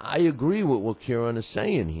 So I agree with what Kieran is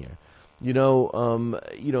saying here.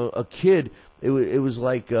 A kid, it was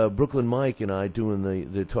like Brooklyn Mike and I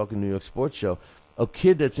doing the Talking New York Sports Show. A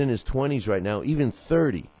kid that's in his 20s right now, even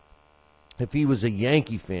 30, if he was a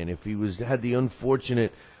Yankee fan, if he had the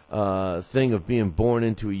unfortunate thing of being born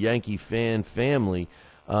into a Yankee fan family,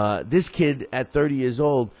 this kid at 30 years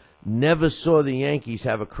old never saw the Yankees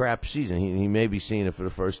have a crap season. He may be seeing it for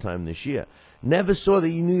the first time this year. Never saw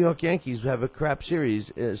the New York Yankees have a crap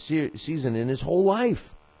season in his whole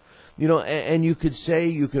life. And you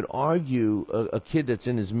could argue a kid that's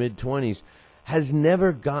in his mid-20s has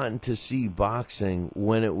never gotten to see boxing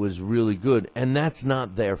when it was really good, and that's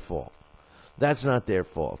not their fault. That's not their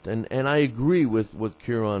fault. And I agree with what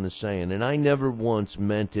Kieran is saying, and I never once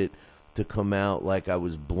meant it to come out like I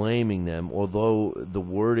was blaming them, although the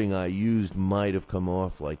wording I used might have come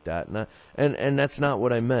off like that. And that's not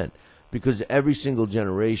what I meant, because every single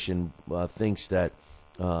generation thinks that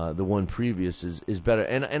the one previous is better.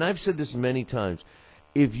 And I've said this many times.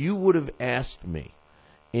 If you would have asked me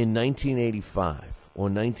in 1985 or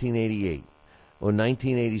 1988 or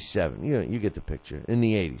 1987, you get the picture, in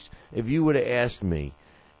the 80s, if you would have asked me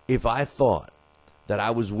if I thought that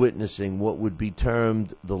I was witnessing what would be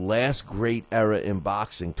termed the last great era in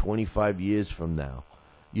boxing 25 years from now,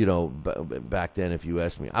 back then, if you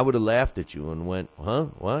asked me, I would have laughed at you and went, huh?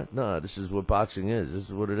 What? No, this is what boxing is. This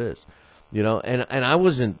is what it is. And I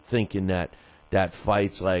wasn't thinking that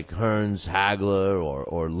fights like Hearns Hagler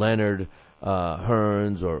or Leonard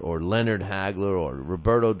Hearns or Leonard Hagler or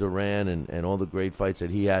Roberto Duran and all the great fights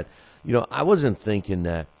that he had, I wasn't thinking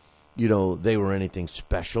that, they were anything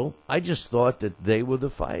special. I just thought that they were the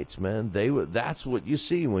fights, man. That's what you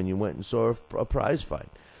see when you went and saw a prize fight.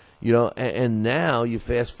 And now you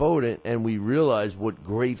fast forward it and we realize what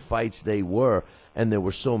great fights they were, and there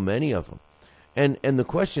were so many of them. And the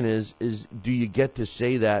question is do you get to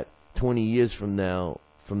say that 20 years from now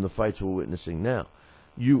from the fights we're witnessing now?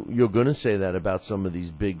 You're going to say that about some of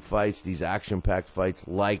these big fights, these action-packed fights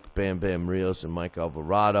like Bam Bam Rios and Mike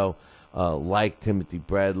Alvarado, like Timothy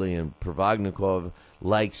Bradley and Provodnikov,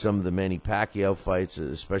 like some of the Manny Pacquiao fights,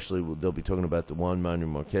 especially they'll be talking about the Juan Manuel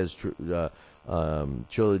Marquez trilogy.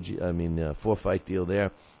 I mean, 4-fight deal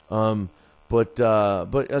there. But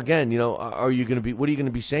again, are you going to be? What are you going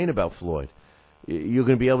to be saying about Floyd? You're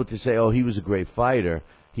going to be able to say, oh, he was a great fighter.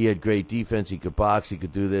 He had great defense. He could box. He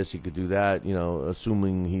could do this. He could do that.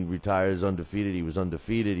 Assuming he retires undefeated, he was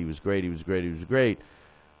undefeated. He was great. He was great. He was great.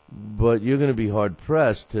 But you're going to be hard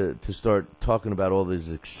pressed to start talking about all these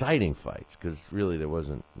exciting fights because really there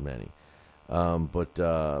wasn't many.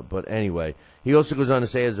 But anyway, he also goes on to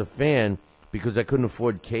say, as a fan, because I couldn't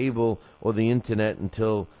afford cable or the internet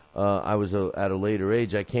until I was at a later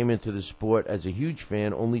age, I came into the sport as a huge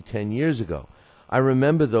fan only 10 years ago. I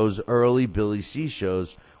remember those early Billy C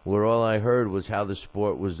shows where all I heard was how the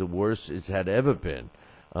sport was the worst it had ever been.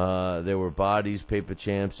 There were bodies, paper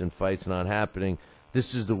champs, and fights not happening.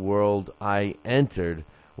 This is the world I entered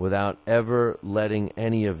without ever letting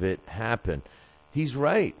any of it happen. He's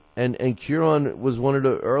right. And Curon was one of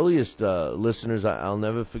the earliest listeners. I'll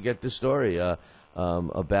never forget the story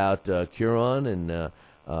about Curon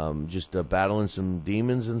and just battling some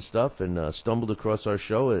demons and stuff, and stumbled across our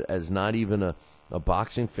show as not even a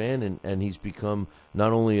boxing fan, and he's become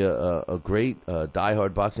not only a great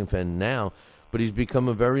diehard boxing fan now, but he's become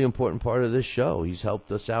a very important part of this show. He's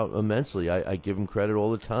helped us out immensely. I give him credit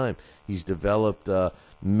all the time. He's developed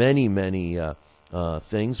many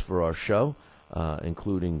things for our show,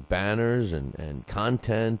 including banners and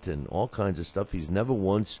content and all kinds of stuff. He's never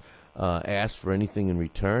once asked for anything in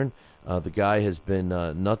return. The guy has been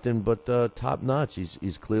nothing but top-notch.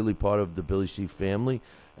 He's clearly part of the Billy C family.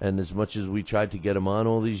 And as much as we tried to get him on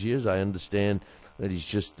all these years, I understand that he's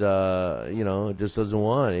just, just doesn't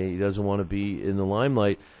want it. He doesn't want to be in the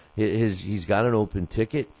limelight. He's got an open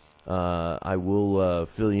ticket. I will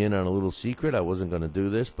fill you in on a little secret. I wasn't going to do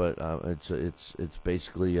this, but it's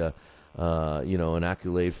basically an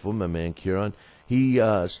accolade for my man Curon. He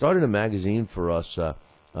started a magazine for us a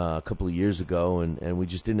couple of years ago, and we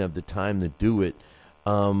just didn't have the time to do it.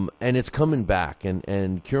 And it's coming back,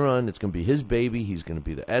 and Curon, it's going to be his baby. He's going to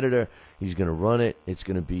be the editor. He's going to run it. It's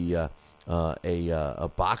going to be a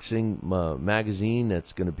boxing magazine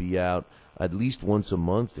that's going to be out at least once a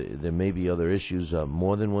month. There may be other issues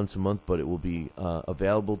more than once a month, but it will be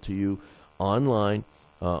available to you online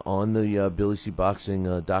on the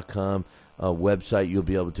BillyCBoxing.com website. You'll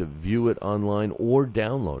be able to view it online or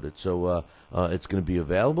download it. So it's going to be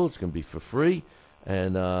available. It's going to be for free.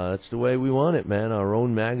 And that's the way we want it, man. Our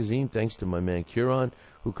own magazine, thanks to my man Curon,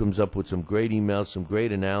 who comes up with some great emails, some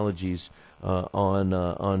great analogies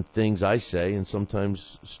on things I say, and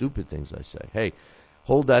sometimes stupid things I say. Hey,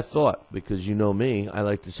 hold that thought, because you know me. I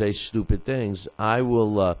like to say stupid things. I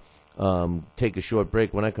will take a short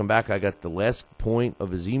break. When I come back, I got the last point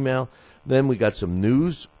of his email. Then we got some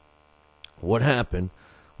news. What happened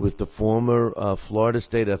with the former Florida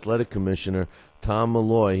State Athletic Commissioner, Tom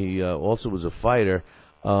Malloy? He also was a fighter.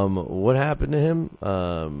 What happened to him?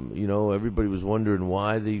 Everybody was wondering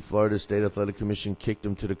why the Florida State Athletic Commission kicked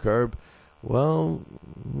him to the curb. Well,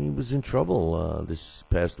 he was in trouble this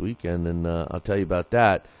past weekend, and I'll tell you about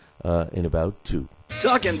that in about 2.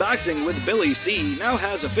 Talkin' Boxing with Billy C now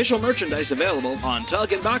has official merchandise available on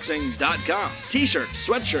TalkinBoxing.com. T-shirts,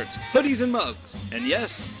 sweatshirts, hoodies, and mugs. And yes,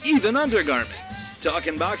 even undergarments.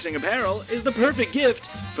 Talkin' Boxing apparel is the perfect gift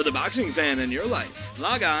for the boxing fan in your life.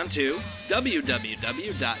 Log on to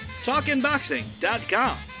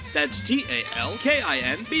www.talkinboxing.com. That's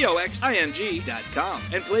TalkinBoxing.com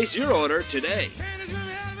and place your order today.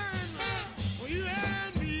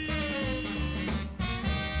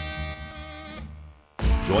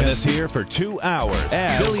 Join us here for 2 hours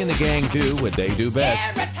as Billy and the gang do what they do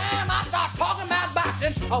best. Every time I start talking about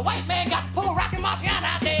boxing, a white man got to pull Rocky Marciano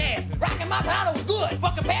out their ass. Rocky Marciano was good,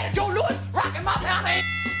 but compared to Joe Louis, Rocky Marciano ain't.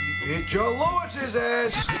 Hit Joe Louis's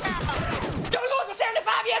ass. Joe Louis was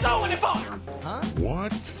 75 years old when he fought. Huh?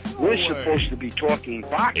 What? We're supposed to be talking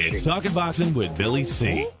boxing. It's Talking Boxing with Billy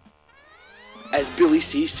C. As Billy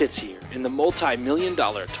C sits here in the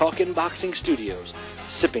multi-million-dollar Talkin' Boxing studios,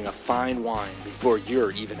 sipping a fine wine before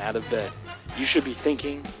you're even out of bed, you should be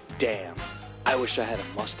thinking, damn, I wish I had a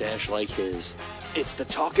mustache like his. It's the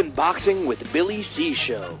Talkin' Boxing with Billy C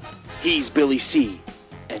show. He's Billy C,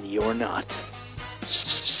 and you're not.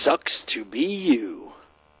 Sucks to be you.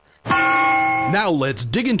 Now let's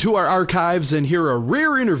dig into our archives and hear a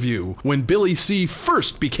rare interview when Billy C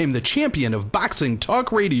first became the champion of boxing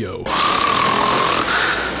talk radio.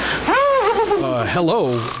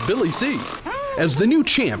 Hello, Billy C. As the new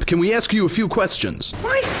champ, can we ask you a few questions?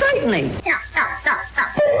 Why, certainly.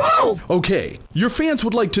 Okay, your fans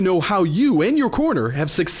would like to know how you and your corner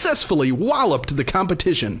have successfully walloped the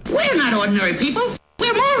competition. We're not ordinary people.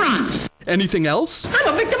 We're morons. Anything else?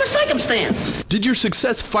 I'm a victim of circumstance. Did your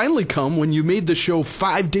success finally come when you made the show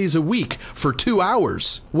 5 days a week for 2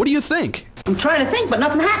 hours? What do you think? I'm trying to think, but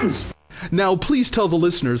nothing happens. Now, please tell the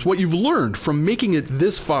listeners what you've learned from making it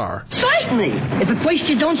this far. Certainly. If at first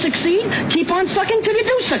you don't succeed, keep on sucking till you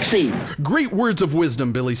do succeed. Great words of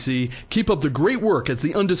wisdom, Billy C. Keep up the great work as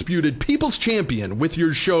the undisputed People's Champion with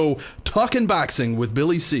your show, Talkin' Boxing with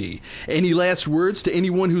Billy C. Any last words to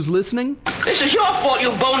anyone who's listening? This is your fault,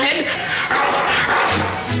 you bonehead.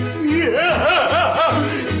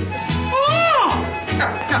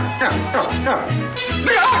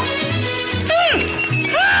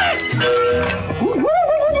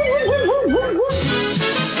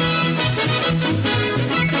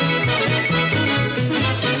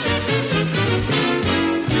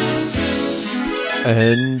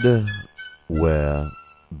 And we're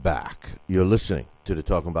back. You're listening to the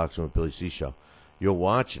Talking Boxing with Billy C show. You're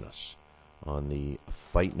watching us on the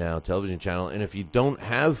Fight Now television channel. And if you don't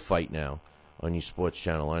have Fight Now on your sports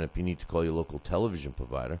channel lineup, you need to call your local television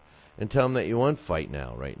provider and tell them that you want Fight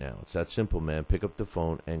Now right now. It's that simple, man. Pick up the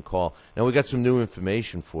phone and call. Now, we got some new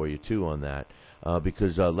information for you, too, on that.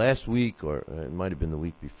 Because last week, or it might have been the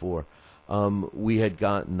week before, we had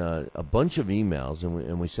gotten a bunch of emails,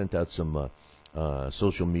 and we sent out some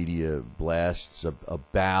social media blasts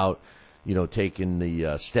about, taking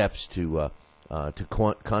the steps to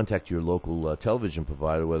contact your local television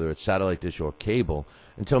provider, whether it's satellite dish or cable,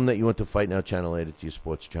 and tell them that you want the Fight Now channel added to your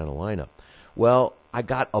sports channel lineup. Well, I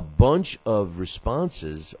got a bunch of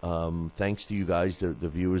responses, thanks to you guys, the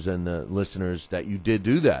viewers and the listeners, that you did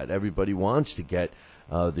do that. Everybody wants to get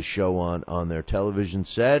the show on their television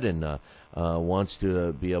set and wants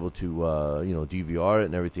to be able to, DVR it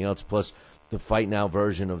and everything else. Plus, the Fight Now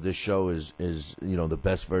version of this show is the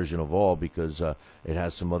best version of all because it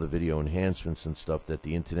has some other video enhancements and stuff that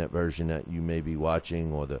the internet version that you may be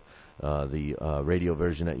watching or the radio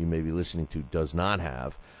version that you may be listening to does not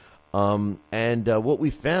have. And what we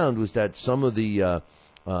found was that some of the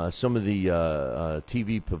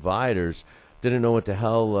TV providers didn't know what the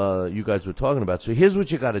hell you guys were talking about. So here's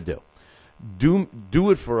what you got to do. Do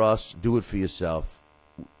it for us. Do it for yourself.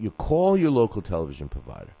 You call your local television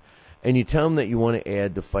provider, and you tell them that you want to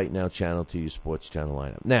add the Fight Now channel to your sports channel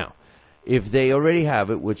lineup. Now, if they already have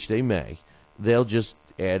it, which they may, they'll just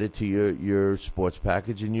add it to your sports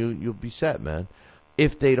package, and you'll be set, man.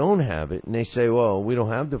 If they don't have it, and they say, well, we don't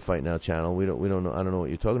have the Fight Now channel, we don't know, I don't know what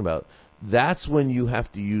you're talking about, that's when you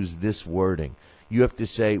have to use this wording. You have to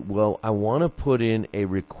say, well, I want to put in a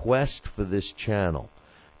request for this channel.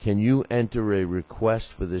 Can you enter a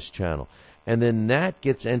request for this channel? And then that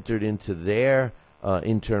gets entered into their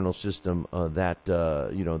internal system that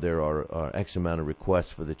there are X amount of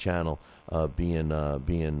requests for the channel being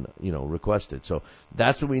requested. So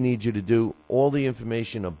that's what we need you to do. All the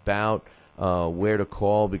information about where to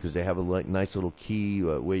call, because they have a nice little key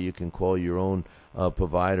where you can call your own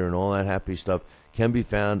provider and all that happy stuff, can be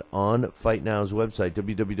found on Fight Now's website,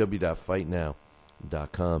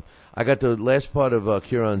 www.fightnow.com. I got the last part of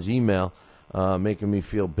Kieran's email making me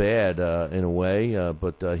feel bad in a way,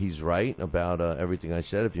 but he's right about everything I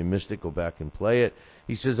said. If you missed it, go back and play it.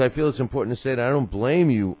 He says, I feel it's important to say that I don't blame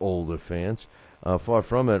you older fans. Far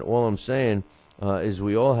from it. All I'm saying is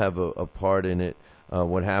we all have a part in it,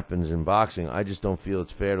 what happens in boxing. I just don't feel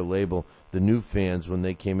it's fair to label the new fans when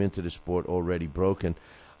they came into the sport already broken.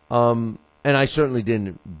 And I certainly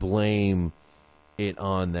didn't blame it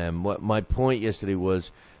on them. What my point yesterday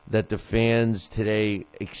was that the fans today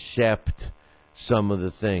accept some of the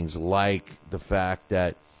things, like the fact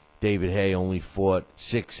that David Haye only fought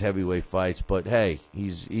 6 heavyweight fights, but hey,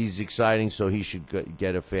 he's exciting, so he should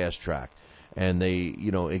get a fast track. And they,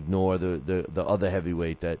 ignore the other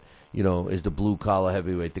heavyweight that, is the blue-collar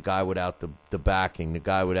heavyweight, the guy without the backing, the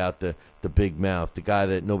guy without the big mouth, the guy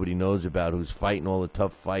that nobody knows about, who's fighting all the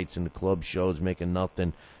tough fights in the club shows, making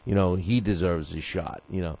nothing. He deserves a shot.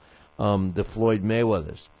 The Floyd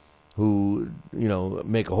Mayweathers, who,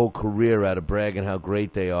 make a whole career out of bragging how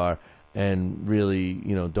great they are and really,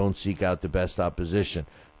 don't seek out the best opposition.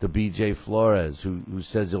 The B.J. Flores, who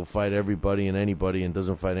says he'll fight everybody and anybody and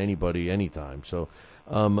doesn't fight anybody anytime. So,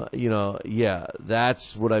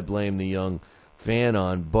 that's what I blame the young fan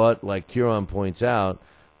on. But like Kieran points out,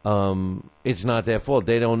 it's not their fault.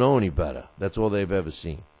 They don't know any better. That's all they've ever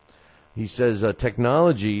seen. He says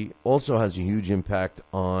technology also has a huge impact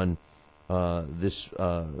on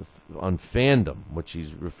on fandom, which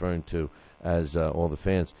he's referring to as all the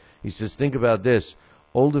fans. He says, think about this.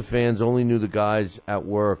 Older fans only knew the guys at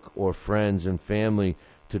work or friends and family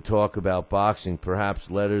to talk about boxing,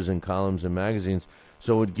 perhaps letters and columns in magazines,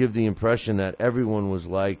 so it would give the impression that everyone was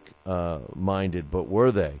like-minded, but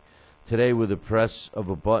were they? Today, with the press of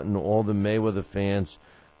a button, all the Mayweather fans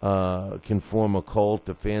can form a cult.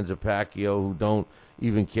 The fans of Pacquiao who don't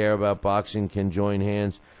even care about boxing can join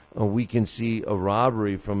hands. We can see a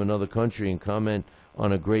robbery from another country and comment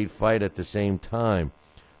on a great fight at the same time.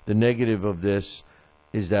 The negative of this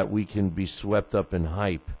is that we can be swept up in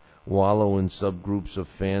hype, wallow in subgroups of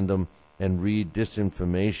fandom, and read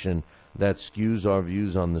disinformation that skews our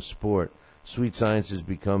views on the sport. Sweet science is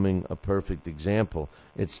becoming a perfect example.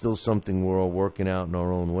 It's still something we're all working out in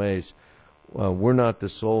our own ways. We're not the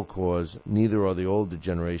sole cause, neither are the older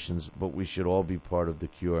generations, but we should all be part of the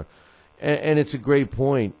cure. And it's a great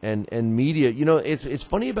point. And media, you know, it's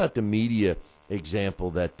funny about the media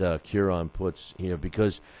example that Curon puts here,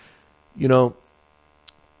 because, you know,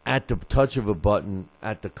 at the touch of a button,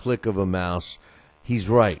 at the click of a mouse, he's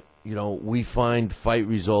right. You know, we find fight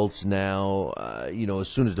results now. You know, as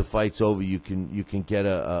soon as the fight's over, you can get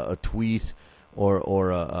a tweet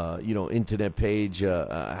or a internet page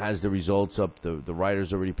has the results up. The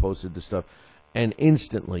writers already posted the stuff, and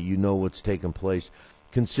instantly you know what's taken place.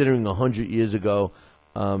 Considering 100 years ago,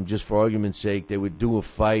 just for argument's sake, they would do a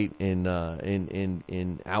fight in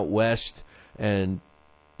out west, and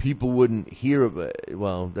people wouldn't hear about.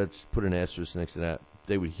 Well, let's put an asterisk next to that.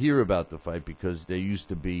 They would hear about the fight because there used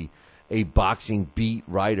to be a boxing beat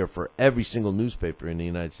writer for every single newspaper in the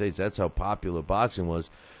United States. That's how popular boxing was.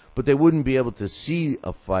 But they wouldn't be able to see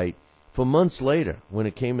a fight for months later when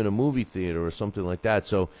it came in a movie theater or something like that.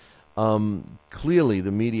 So clearly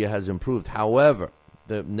the media has improved. However,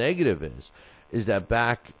 the negative is that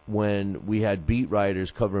back when we had beat writers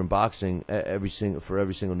covering boxing for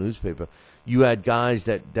every single newspaper, you had guys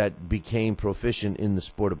that became proficient in the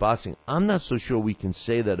sport of boxing. I'm not so sure we can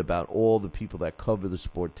say that about all the people that cover the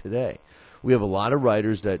sport today. We have a lot of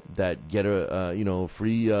writers that get a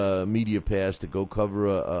free media pass to go cover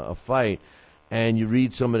a fight, and you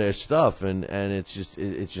read some of their stuff, and it's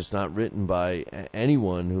just not written by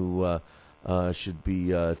anyone who should be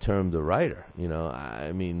termed a writer. You know,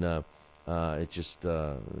 I mean, it's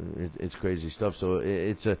crazy stuff. So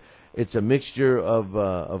it's a mixture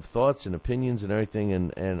of thoughts and opinions and everything.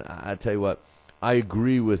 And I tell you what, I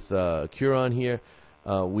agree with Curon here.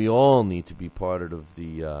 We all need to be part of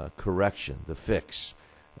the correction, the fix.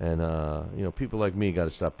 And, people like me got to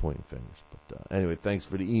stop pointing fingers. But anyway, thanks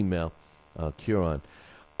for the email, Curon.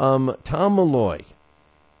 Tom Malloy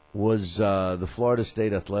was the Florida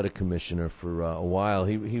State Athletic Commissioner for a while.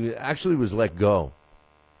 He actually was let go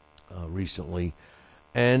recently.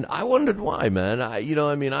 And I wondered why, man.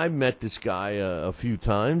 I met this guy a few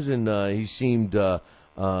times, and he seemed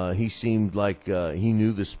like he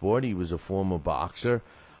knew the sport. He was a former boxer.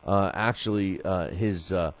 Actually,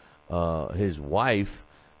 his wife,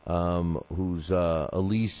 who's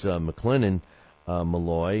Elise McLennan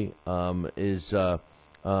Malloy, is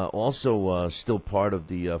also still part of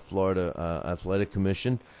the Florida Athletic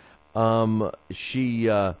Commission. She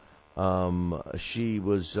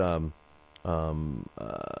was.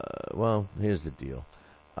 Well, here's the deal.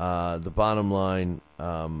 The bottom line,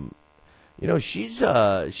 she's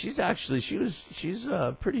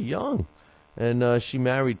pretty young, and she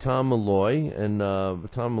married Tom Malloy, and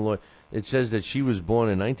Tom Malloy. It says that she was born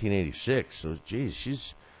in 1986. So,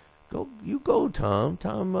 geez, go, Tom.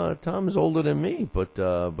 Tom is older than me, but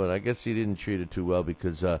I guess he didn't treat her too well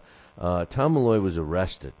because Tom Malloy was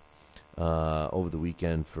arrested over the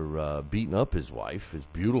weekend for beating up his wife, his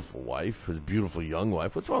beautiful young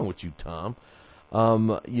wife. What's wrong with you, Tom?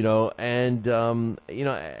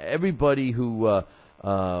 Everybody who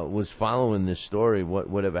was following this story,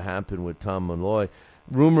 whatever happened with Tom Malloy,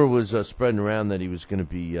 rumor was spreading around that he was going to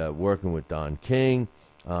be working with Don King,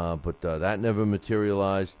 but that never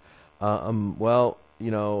materialized. He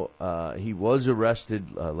was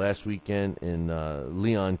arrested last weekend in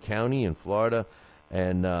Leon County in Florida,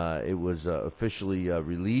 and it was officially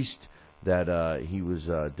released that he was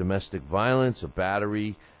domestic violence, a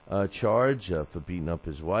battery charge for beating up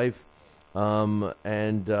his wife. People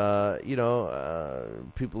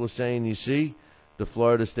are saying, you see, the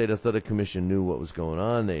Florida State Athletic Commission knew what was going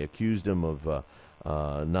on. They accused him of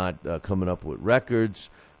not coming up with records,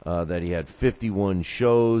 that he had 51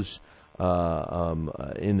 shows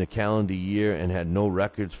in the calendar year and had no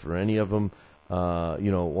records for any of them,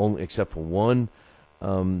 only except for one.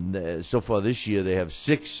 So far this year, they have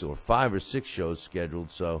 5 or 6 shows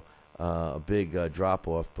scheduled, so a big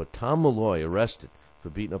drop-off. But Tom Malloy arrested for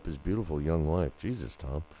beating up his beautiful young wife. Jesus,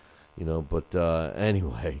 Tom.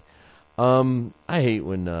 Anyway, I hate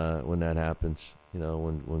when that happens,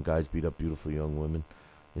 when guys beat up beautiful young women.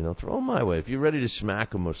 throw them my way. If you're ready to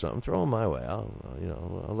smack them or something, throw them my way. I'll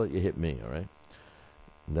let you hit me, all right?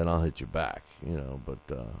 And then I'll hit you back, But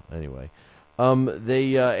anyway,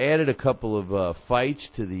 they added a couple of fights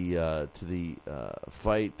to the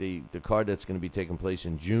fight, the card that's going to be taking place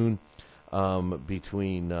in June,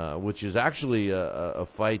 between which is actually a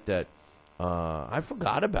fight that I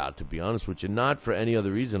forgot about, to be honest with you, not for any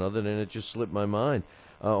other reason other than it just slipped my mind.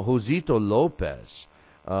 Josito Lopez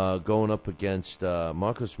going up against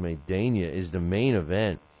Marcos Maidana is the main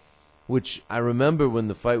event, which I remember when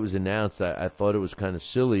the fight was announced, I thought it was kind of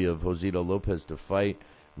silly of Josito Lopez to fight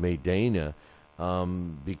Maidana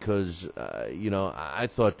because, I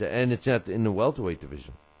thought that, and it's in the welterweight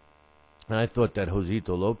division, and I thought that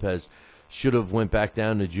Josito Lopez should have went back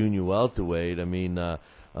down to junior welterweight. I mean,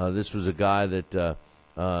 this was a guy that,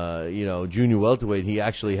 junior welterweight, he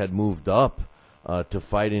actually had moved up to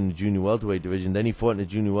fight in the junior welterweight division. Then he fought in the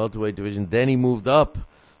junior welterweight division. Then he moved up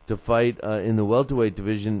to fight in the welterweight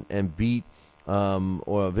division and beat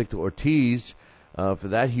Victor Ortiz for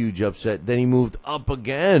that huge upset. Then he moved up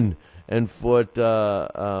again and fought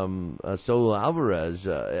Saul Alvarez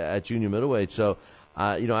at junior middleweight. So,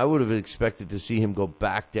 I would have expected to see him go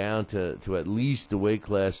back down to at least the weight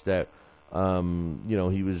class that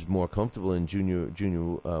he was more comfortable in junior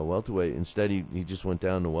welterweight. Instead, he just went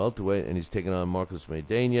down to welterweight, and he's taking on Marcos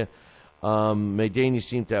Maidana. Maidana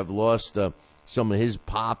seemed to have lost some of his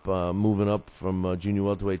pop moving up from junior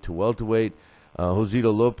welterweight to welterweight.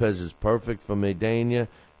 Josito Lopez is perfect for Maidana.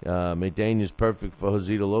 Maidana is perfect for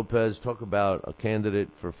Josito Lopez. Talk about a candidate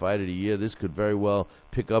for Fight of the Year. This could very well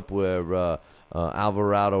pick up where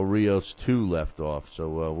Alvarado Rios 2 left off. So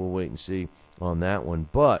we'll wait and see on that one.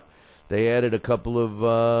 But they added a couple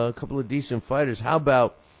of decent fighters. How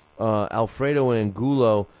about Alfredo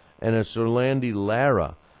Angulo and Sorlandi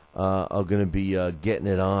Lara are going to be getting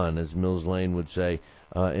it on, as Mills Lane would say,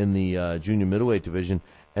 in the junior middleweight division.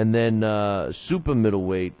 And then super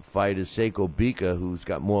middleweight fighter Seiko Bika, who's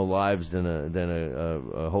got more lives than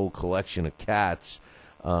a whole collection of cats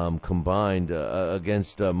combined,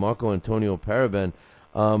 against Marco Antonio Paraben.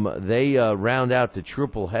 They round out the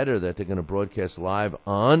triple header that they're going to broadcast live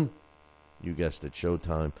on, you guessed it,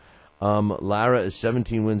 Showtime. Lara is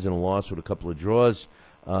 17 wins and a loss with a couple of draws.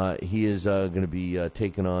 He is going to be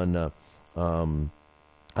taking on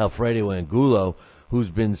Alfredo Angulo, who's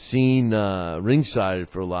been seen ringside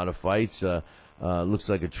for a lot of fights. Looks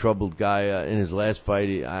like a troubled guy. In his last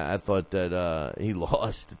fight, I thought that he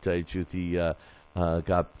lost, to tell you the truth. He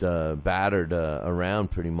got battered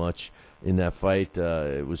around pretty much in that fight.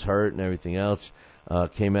 It was hurt and everything else.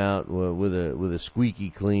 Came out with a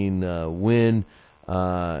squeaky clean win.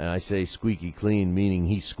 And I say squeaky clean, meaning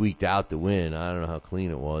he squeaked out the win. I don't know how clean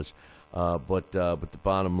it was. But the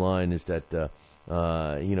bottom line is that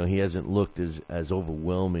he hasn't looked as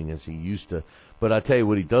overwhelming as he used to. But I'll tell you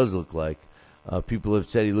what he does look like. People have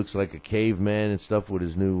said he looks like a caveman and stuff with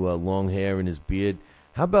his new long hair and his beard.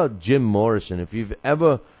 How about Jim Morrison? If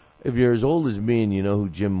you're as old as me and you know who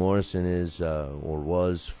Jim Morrison is or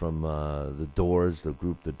was from the Doors, the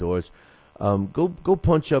group The Doors, go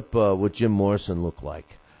punch up what Jim Morrison looked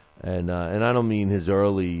like. And I don't mean his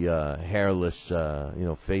early hairless,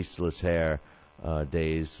 faceless hair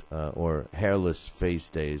days or hairless face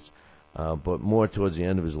days, but more towards the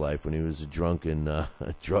end of his life when he was a drunken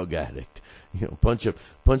drug addict. Punch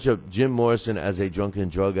up Jim Morrison as a drunken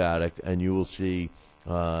drug addict, and you will see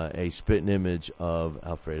a spitting image of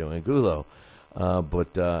Alfredo Angulo.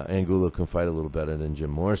 But Angulo can fight a little better than Jim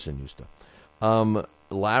Morrison used to.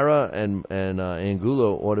 Lara and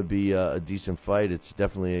Angulo ought to be a decent fight. It's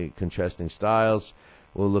definitely contrasting styles.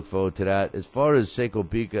 We'll look forward to that. As far as Seiko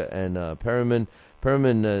Bika and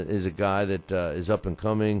Perriman is a guy that is up and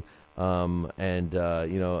coming, and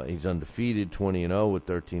he's undefeated, 20-0 with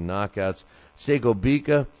 13 knockouts. Seiko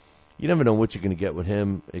Bika, you never know what you're going to get with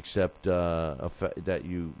him, except that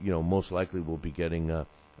you most likely will be getting a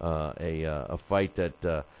fight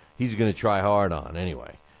that he's going to try hard on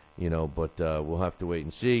anyway. But we'll have to wait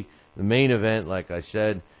and see. The main event, like I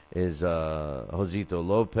said, is Josito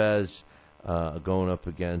Lopez going up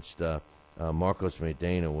against Marcos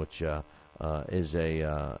Maidana, which is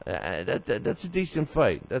that's a decent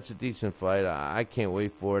fight. That's a decent fight. I can't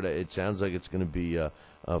wait for it. It sounds like it's going to be a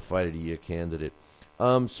Fight of the Year candidate.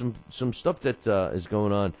 Some stuff that is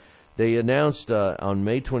going on. They announced on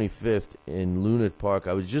May 25th in Luna Park.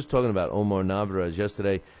 I was just talking about Omar Navarez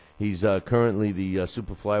yesterday. He's currently the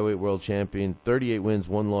super flyweight world champion. 38 wins,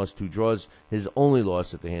 1 loss, 2 draws. His only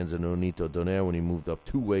loss at the hands of Nonito Donaire when he moved up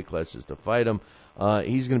 2 weight classes to fight him.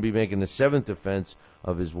 He's going to be making the 7th defense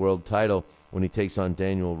of his world title when he takes on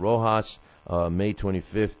Daniel Rojas. May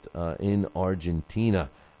 25th in Argentina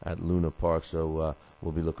at Luna Park. So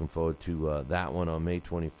we'll be looking forward to that one on May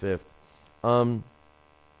 25th.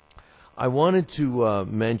 I wanted to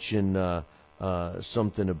mention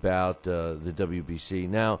something about the WBC.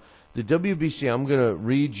 Now, the WBC, I'm going to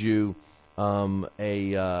read you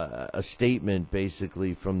a statement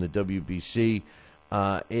basically from the WBC.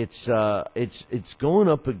 It's going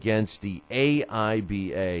up against the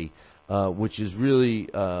AIBA, which is really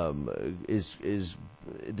is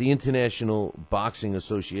the International Boxing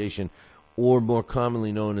Association, or more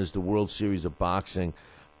commonly known as the World Series of Boxing.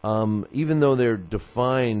 Even though they're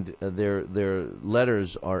defined, their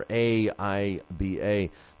letters are AIBA.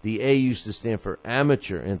 The A used to stand for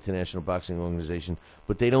Amateur International Boxing Organization,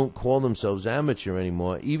 but they don't call themselves amateur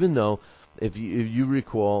anymore, even though, if you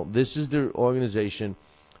recall, this is the organization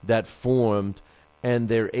that formed, and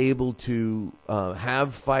they're able to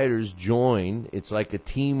have fighters join. It's like a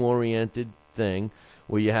team-oriented thing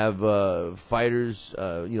where you have fighters,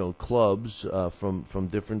 clubs from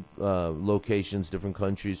different locations, different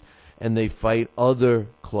countries, and they fight other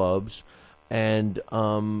clubs, and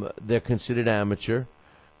they're considered amateur,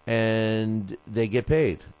 and they get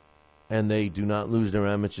paid. And they do not lose their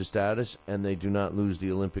amateur status, and they do not lose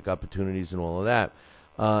the Olympic opportunities and all of that.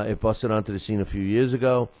 It busted onto the scene a few years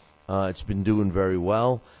ago. It's been doing very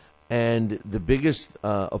well. And the biggest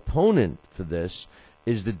opponent for this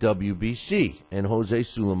is the WBC. And Jose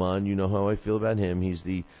Suleiman, you know how I feel about him. He's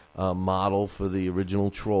the model for the original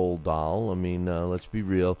Troll doll. I mean, let's be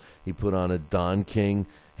real. He put on a Don King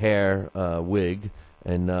hair wig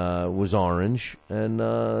and was orange, and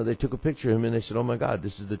they took a picture of him, and they said, "Oh my God,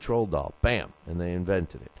 this is the Troll doll!" Bam, and they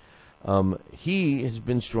invented it. He has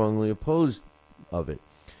been strongly opposed of it.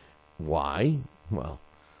 Why? Well,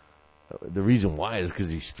 the reason why is because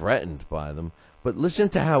he's threatened by them. But listen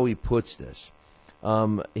to how he puts this.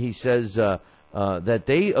 He says that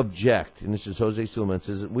they object, and this is Jose Suleiman,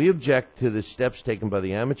 says that we object to the steps taken by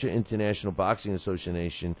the Amateur International Boxing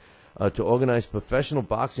Association to organize professional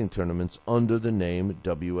boxing tournaments under the name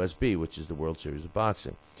WSB, which is the World Series of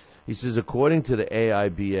Boxing. He says, according to the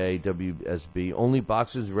AIBA WSB, only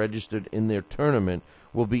boxers registered in their tournament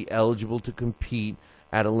will be eligible to compete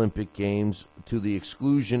at Olympic Games, to the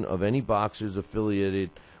exclusion of any boxers affiliated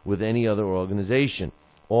with any other organization.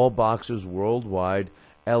 All boxers worldwide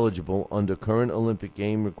eligible under current Olympic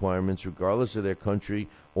game requirements, regardless of their country,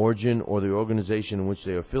 origin, or the organization in which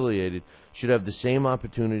they are affiliated, should have the same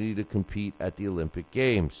opportunity to compete at the Olympic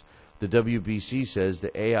Games. The WBC says the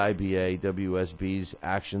AIBA WSB's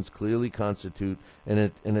actions clearly constitute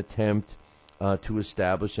an attempt to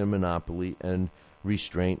establish a monopoly and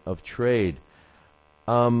restraint of trade.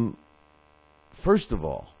 First of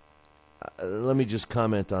all, let me just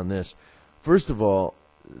comment on this. First of all,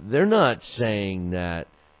 they're not saying that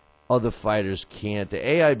other fighters can't. The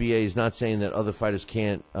AIBA is not saying that other fighters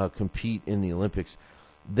can't compete in the Olympics.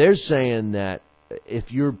 They're saying that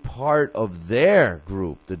if you're part of their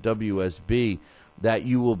group, the WSB, that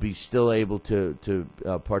you will be still able to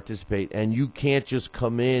participate, and you can't just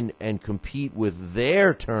come in and compete with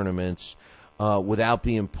their tournaments without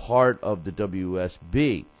being part of the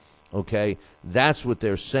WSB. Okay? That's what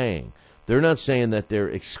they're saying. They're not saying that they're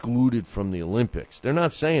excluded from the Olympics. They're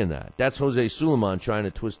not saying that. That's Jose Suleiman trying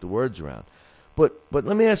to twist the words around. But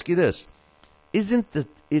let me ask you this. Isn't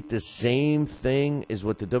it the same thing as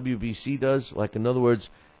what the WBC does? Like, in other words,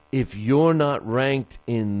 if you're not ranked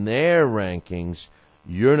in their rankings,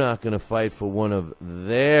 you're not going to fight for one of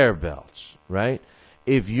their belts, right?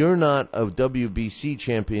 If you're not a WBC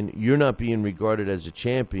champion, you're not being regarded as a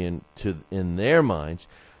champion in their minds.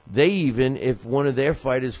 They even, if one of their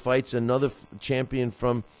fighters fights another champion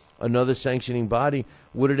from another sanctioning body,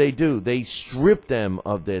 what do? They strip them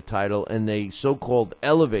of their title, and they so-called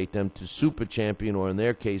elevate them to super champion, or in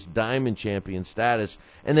their case, diamond champion status,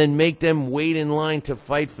 and then make them wait in line to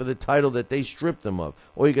fight for the title that they stripped them of.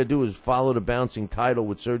 All you got to do is follow the bouncing title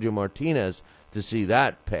with Sergio Martinez to see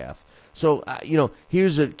that path. So,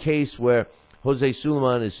 here's a case where Jose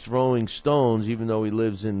Suleiman is throwing stones even though he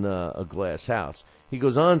lives in a glass house. He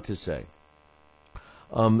goes on to say,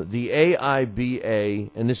 the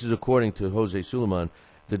AIBA, and this is according to Jose Suleiman,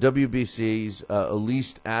 the WBC's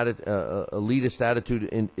elitist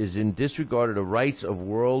attitude is in disregard of the rights of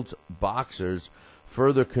world boxers,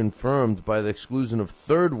 further confirmed by the exclusion of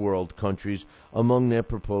third world countries among their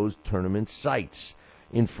proposed tournament sites.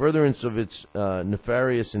 In furtherance of its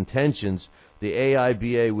nefarious intentions, the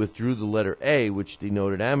AIBA withdrew the letter A, which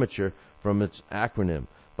denoted amateur, from its acronym.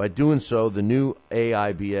 By doing so, the new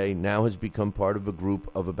AIBA now has become part of a group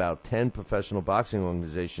of about 10 professional boxing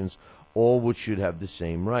organizations, all which should have the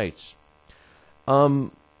same rights.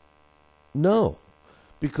 No,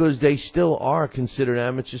 because they still are considered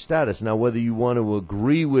amateur status. Now, whether you want to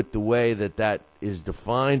agree with the way that is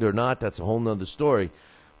defined or not, that's a whole nother story.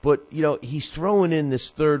 But, he's throwing in this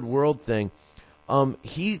third world thing.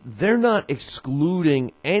 They're not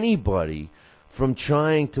excluding anybody from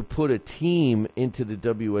trying to put a team into the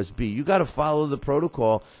WSB. You got to follow the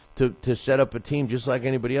protocol to set up a team just like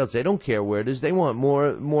anybody else. They don't care where it is. They want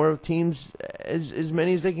more teams, as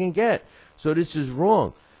many as they can get. So this is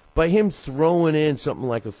wrong. By him throwing in something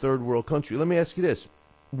like a third world country, let me ask you this.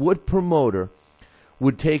 What promoter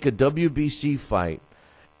would take a WBC fight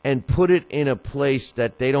and put it in a place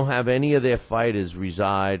that they don't have any of their fighters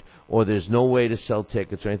reside, or there's no way to sell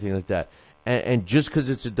tickets or anything like that? And just because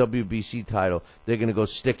it's a WBC title, they're going to go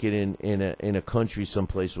stick it in a country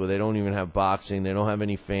someplace where they don't even have boxing, they don't have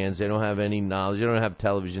any fans, they don't have any knowledge, they don't have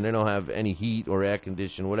television, they don't have any heat or air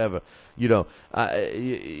conditioning, whatever. You're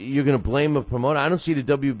going to blame a promoter? I don't see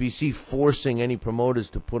the WBC forcing any promoters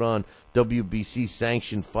to put on WBC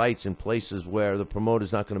sanctioned fights in places where the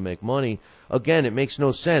promoter's not going to make money. Again, it makes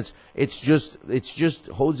no sense. It's just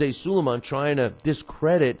Jose Suleiman trying to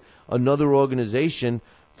discredit another organization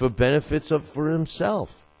for benefits for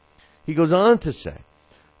himself. He goes on to say,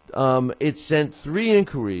 it sent 3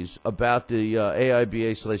 inquiries about the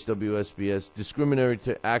AIBA/WSBS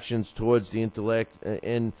discriminatory actions towards the intellect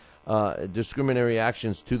and discriminatory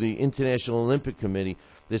actions to the International Olympic Committee.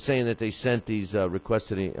 They're saying that they sent these requests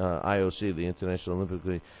to the IOC, the International Olympic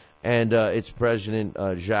Committee, and its president,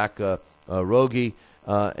 Jacques Rogi.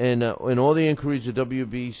 And in all the inquiries, the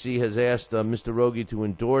WBC has asked Mr. Rogi to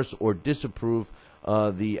endorse or disapprove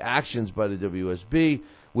the actions by the WSB,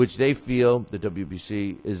 which they feel, the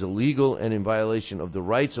WBC, is illegal and in violation of the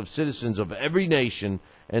rights of citizens of every nation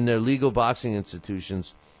and their legal boxing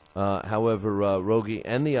institutions. However, Rogi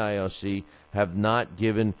and the IOC have not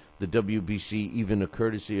given the WBC even a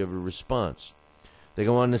courtesy of a response. They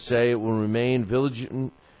go on to say it will remain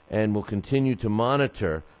vigilant and will continue to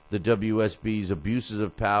monitor the WSB's abuses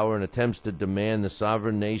of power and attempts to demand the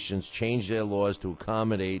sovereign nations change their laws to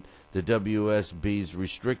accommodate the WSB's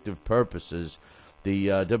restrictive purposes. The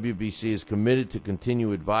WBC is committed to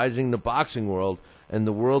continue advising the boxing world and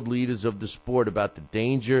the world leaders of the sport about the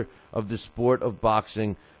danger of the sport of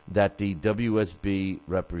boxing that the WSB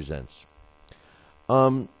represents.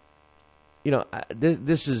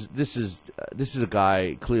 This is a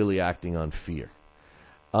guy clearly acting on fear.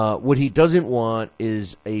 What he doesn't want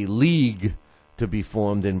is a league to be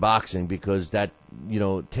formed in boxing, because that,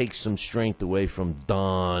 takes some strength away from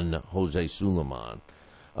Don Jose Suleiman.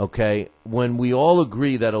 Okay? When we all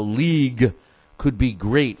agree that a league could be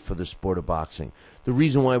great for the sport of boxing. The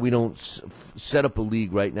reason why we don't set up a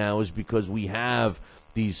league right now is because we have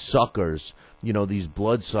these suckers, these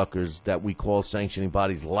bloodsuckers that we call sanctioning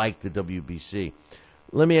bodies like the WBC.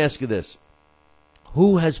 Let me ask you this.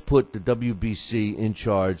 Who has put the WBC in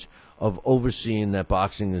charge of overseeing that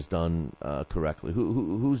boxing is done correctly?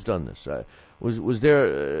 Who's done this? Was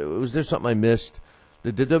there something I missed?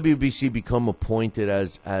 Did the WBC become appointed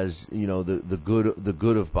as the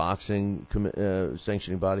good of boxing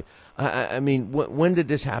sanctioning body? I mean, when did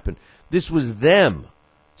this happen? This was them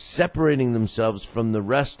separating themselves from the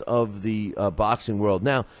rest of the boxing world.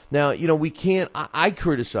 Now we can't. I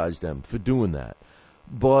criticize them for doing that.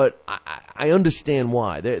 But I understand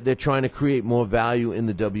why. They're trying to create more value in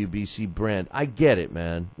the WBC brand. I get it,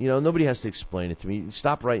 man. Nobody has to explain it to me.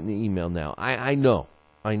 Stop writing the email now. I know.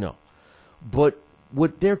 But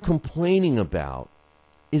what they're complaining about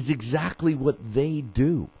is exactly what they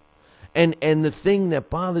do. And the thing that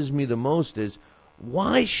bothers me the most is,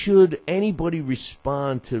 why should anybody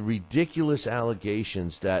respond to ridiculous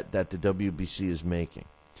allegations that the WBC is making?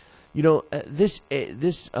 This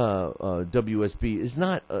WSB is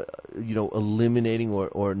not, eliminating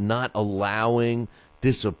or not allowing,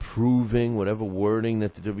 disapproving, whatever wording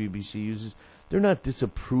that the WBC uses. They're not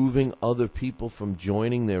disapproving other people from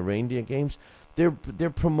joining their reindeer games. They're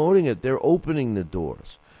promoting it. They're opening the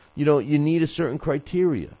doors. You need a certain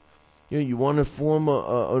criteria. You want to form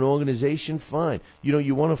an organization, fine.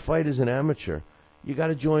 You want to fight as an amateur, you got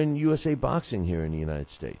to join USA Boxing here in the United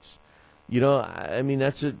States. I mean,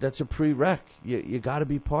 that's a prereq. You got to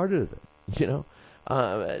be part of it.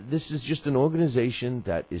 This is just an organization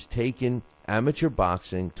that is taking amateur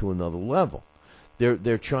boxing to another level.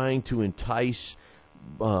 They're trying to entice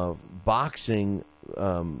boxing.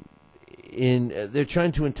 They're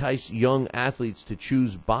trying to entice young athletes to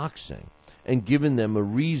choose boxing and giving them a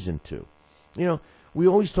reason to. We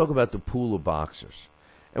always talk about the pool of boxers.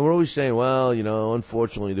 And we're always saying, well,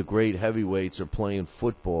 unfortunately, the great heavyweights are playing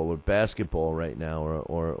football or basketball right now,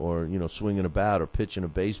 or swinging a bat or pitching a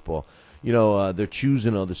baseball. They're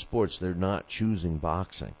choosing other sports. They're not choosing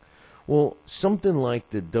boxing. Well, something like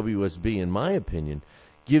the WSB, in my opinion,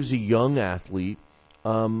 gives a young athlete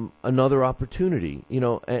another opportunity.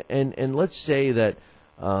 And let's say that,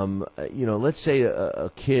 let's say a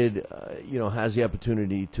kid, has the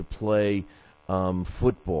opportunity to play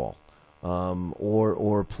football.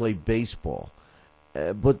 Or play baseball,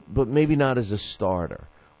 but maybe not as a starter,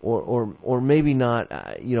 or maybe not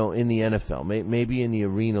in the NFL, maybe in the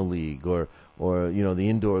Arena League or the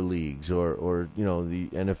indoor leagues or the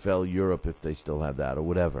NFL Europe if they still have that or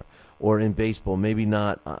whatever, or in baseball maybe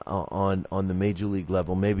not on the major league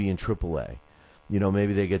level, maybe in AAA,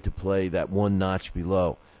 maybe they get to play that one notch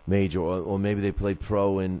below major, or maybe they play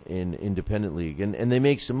pro in independent league and they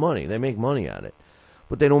make some money, they make money at it.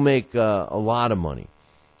 But they don't make a lot of money,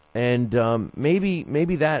 and maybe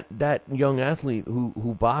that young athlete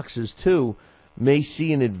who boxes too may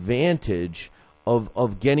see an advantage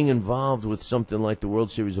of getting involved with something like the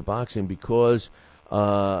World Series of Boxing because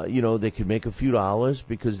they could make a few dollars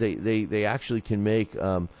because they actually can make.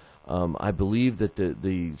 I believe that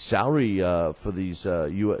the salary for these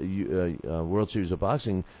World Series of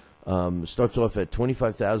Boxing starts off at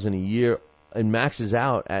 $25,000 a year and maxes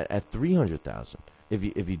out at $300,000.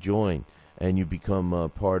 If you join and you become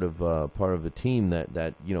part of a team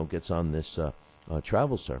that gets on this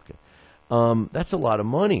travel circuit, that's a lot of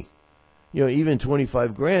money. Even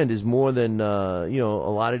 $25,000 is more than a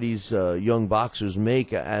lot of these young boxers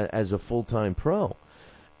make as a full-time pro,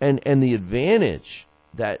 and the advantage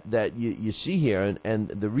that you see here, and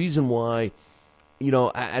the reason why.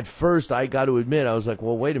 At first I got to admit, I was like,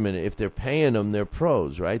 well, wait a minute. If they're paying them, they're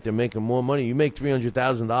pros, right? They're making more money. You make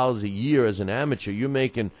 $300,000 a year as an amateur. You're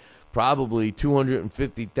making probably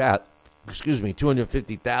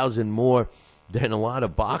 $250,000 more than a lot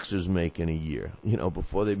of boxers make in a year,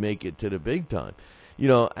 before they make it to the big time.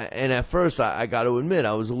 And at first I got to admit,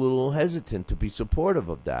 I was a little hesitant to be supportive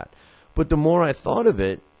of that. But the more I thought of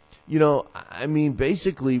it,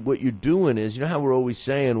 basically what you're doing is, how we're always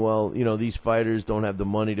saying, well, these fighters don't have the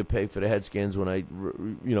money to pay for the head scans when I,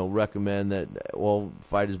 recommend that all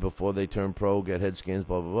fighters before they turn pro get head scans,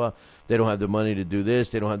 blah, blah, blah. They don't have the money to do this.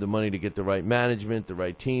 They don't have the money to get the right management, the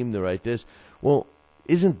right team, the right this. Well,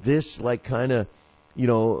 isn't this like kind of,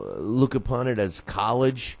 look upon it as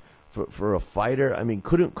college for a fighter? I mean,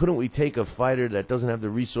 couldn't we take a fighter that doesn't have the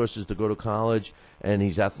resources to go to college and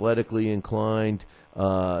he's athletically inclined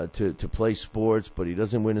to play sports, but he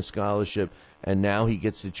doesn't win a scholarship, and now he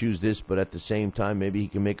gets to choose this, but at the same time, maybe he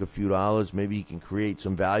can make a few dollars, maybe he can create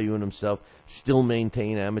some value in himself, still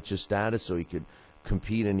maintain amateur status so he could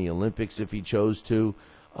compete in the Olympics if he chose to,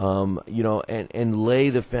 and lay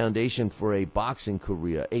the foundation for a boxing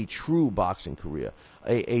career, a true boxing career,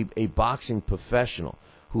 a boxing professional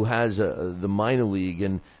who has the minor league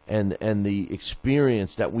and the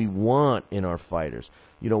experience that we want in our fighters.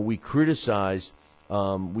 We criticize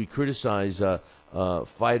fighters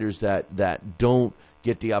that don't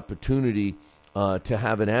get the opportunity to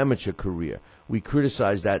have an amateur career. We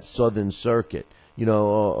criticize that Southern Circuit. A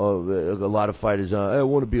lot of fighters, I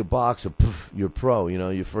want to be a boxer. Poof, you're pro.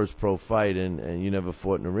 Your first pro fight, and you never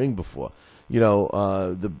fought in a ring before.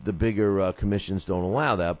 The bigger commissions don't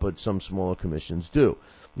allow that, but some smaller commissions do.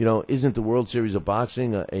 Isn't the World Series of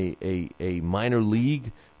Boxing a minor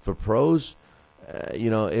league for pros?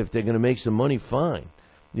 If they're going to make some money, fine.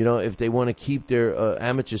 If they want to keep their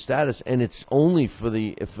amateur status, and it's only for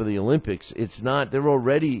the Olympics, it's not. They're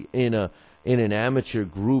already in an amateur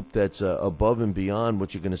group that's above and beyond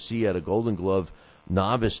what you're going to see at a Golden Glove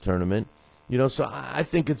novice tournament. So I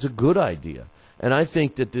think it's a good idea, and I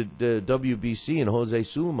think that the WBC and Jose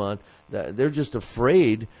Suleiman, they're just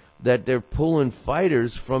afraid that they're pulling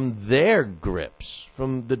fighters from their grips,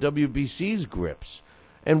 from the WBC's grips.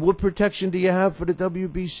 And what protection do you have for the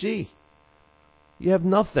WBC? You have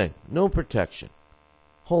nothing. No protection.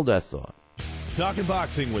 Hold that thought. Talking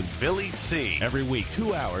Boxing with Billy C. Every week,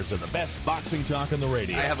 2 hours of the best boxing talk on the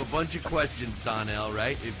radio. I have a bunch of questions, Donnell,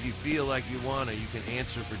 right? If you feel like you want to, you can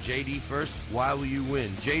answer for JD first. Why will you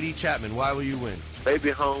win? JD Chapman, why will you win?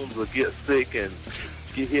 Maybe Holmes will get sick and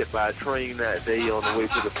get hit by a train that day on the way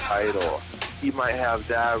to the fight, or he might have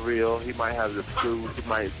diarrhea, he might have the flu, he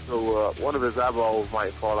might throw up. One of his eyeballs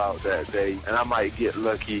might fall out that day, and I might get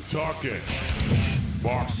lucky. Talking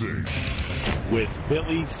Boxing with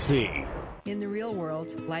Billy C. In the real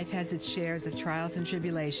world, life has its shares of trials and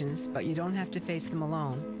tribulations, but you don't have to face them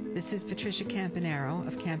alone. This is Patricia Campanaro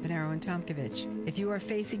of Campanaro and Tomkovich. If you are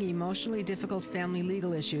facing emotionally difficult family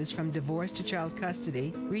legal issues from divorce to child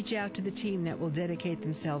custody, reach out to the team that will dedicate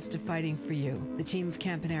themselves to fighting for you. The team of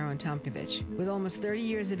Campanaro and Tomkovich. With almost 30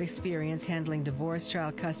 years of experience handling divorce,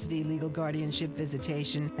 child custody, legal guardianship,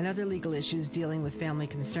 visitation, and other legal issues dealing with family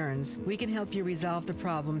concerns, we can help you resolve the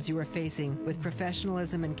problems you are facing with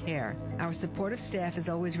professionalism and care. Our supportive staff is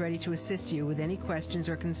always ready to assist you with any questions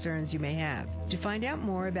or concerns you may have. To find out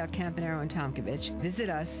more about Campanaro and Tomkovich, visit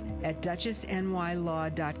us at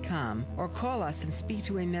duchessnylaw.com or call us and speak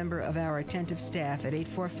to a member of our attentive staff at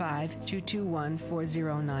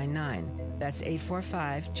 845-221-4099. That's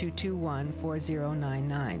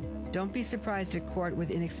 845-221-4099. Don't be surprised at court with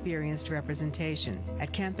inexperienced representation.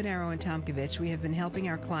 At Campanaro and Tomkovich, we have been helping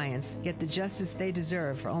our clients get the justice they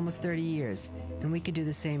deserve for almost 30 years, and we could do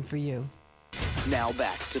the same for you. Now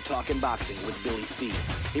back to Talkin' Boxing with Billy C.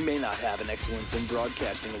 He may not have an excellence in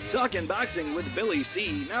broadcasting award. Talkin' Boxing with Billy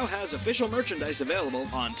C. now has official merchandise available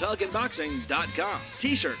on TalkinBoxing.com.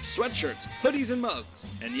 T-shirts, sweatshirts, hoodies, and mugs.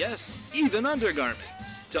 And yes, even undergarments.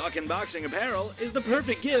 Talkin' Boxing apparel is the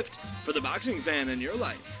perfect gift for the boxing fan in your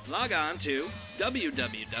life. Log on to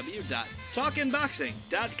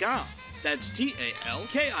www.talkinboxing.com. That's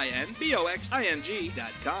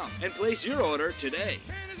TalkinBoxing.com and place your order today.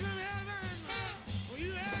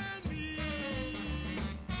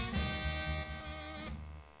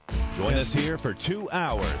 Join us here for 2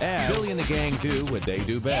 hours as Billy and the gang do what they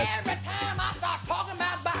do best. Every time I start talking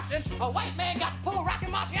about boxing, a white man got to pull Rocky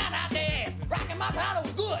Marciano out their ass. Rocky Marciano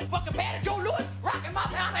was good, but compared to Joe Louis, Rocky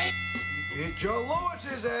Marciano ain't. Hit Joe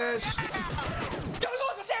Louis's ass. Joe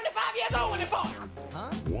Louis was 75 years old when he fought. Huh?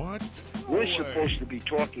 What? We're supposed to be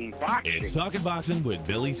talking boxing. It's Talking Boxing with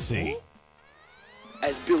Billy C.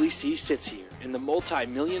 As Billy C sits here in the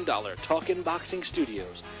multi-million-dollar Talkin' Boxing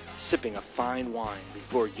studios, sipping a fine wine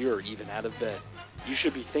before you're even out of bed, you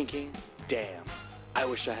should be thinking, damn, I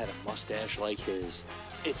wish I had a mustache like his.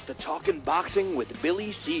 It's the Talkin' Boxing with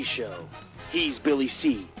Billy C show. He's Billy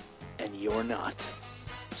C, and you're not.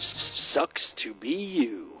 Sucks to be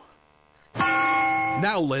you.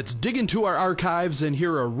 Now let's dig into our archives and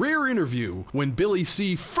hear a rare interview when Billy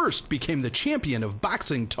C first became the champion of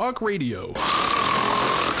boxing talk radio.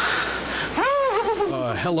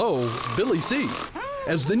 Hello, Billy C.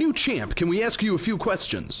 As the new champ, can we ask you a few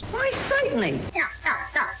questions? Why, certainly.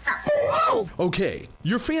 Okay,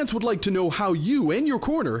 your fans would like to know how you and your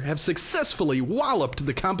corner have successfully walloped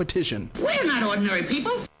the competition. We're not ordinary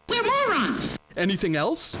people. We're morons. Anything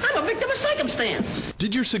else? I'm a victim of circumstance.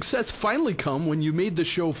 Did your success finally come when you made the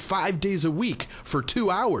show 5 days a week for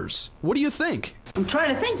 2 hours? What do you think? I'm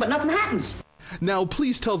trying to think, but nothing happens. Now,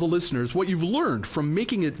 please tell the listeners what you've learned from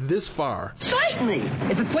making it this far. Certainly.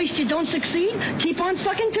 If at first you don't succeed, keep on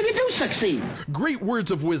sucking till you do succeed. Great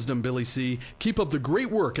words of wisdom, Billy C. Keep up the great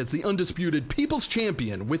work as the undisputed people's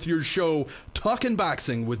champion with your show, Talkin'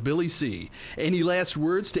 Boxing with Billy C. Any last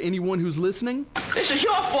words to anyone who's listening? This is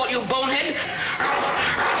your fault, you bonehead.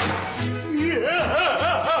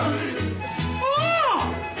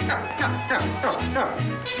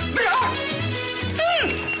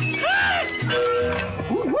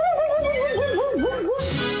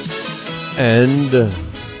 And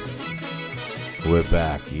we're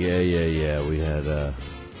back. Yeah. We had an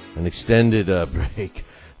extended break.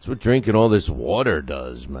 That's what drinking all this water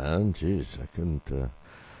does, man. Jeez, I couldn't.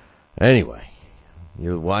 Anyway,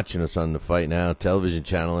 you're watching us on the Fight Now television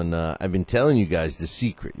channel, and I've been telling you guys the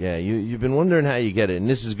secret. Yeah, you've been wondering how you get it, and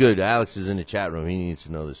this is good. Alex is in the chat room. He needs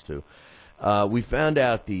to know this, too. We found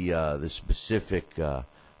out the specific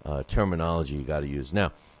terminology you got to use.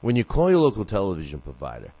 Now, when you call your local television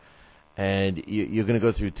provider, and you're going to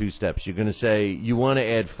go through 2 steps. You're going to say you want to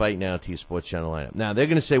add Fight Now to your sports channel lineup. Now, they're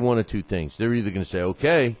going to say one of 2 things. They're either going to say,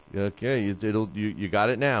 okay, you got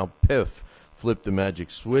it now, piff, flip the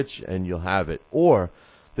magic switch, and you'll have it. Or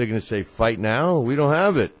they're going to say, Fight Now, we don't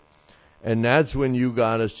have it. And that's when you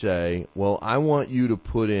got to say, well, I want you to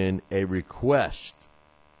put in a request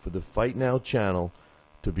for the Fight Now channel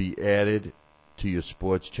to be added to your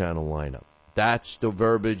sports channel lineup. That's the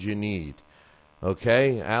verbiage you need.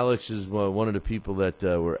 Okay, Alex is one of the people that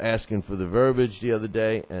were asking for the verbiage the other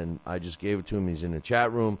day, and I just gave it to him. He's in the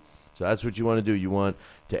chat room. So that's what you want to do. You want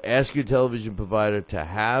to ask your television provider to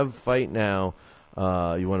have Fight Now.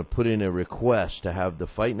 You want to put in a request to have the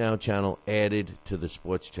Fight Now channel added to the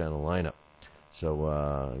sports channel lineup. So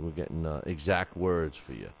we're getting exact words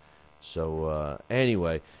for you. So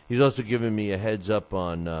anyway, he's also giving me a heads up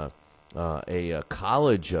on a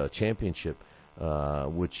college championship,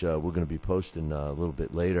 which we're going to be posting a little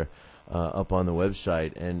bit later. up on the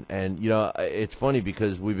website. And you know, it's funny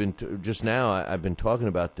because we've been just now. I've been talking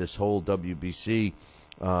about this whole WBC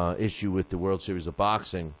issue with the World Series of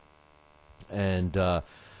Boxing, and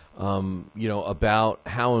you know, about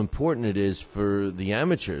how important it is for the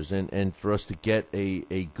amateurs and for us to get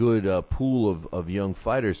a good pool of young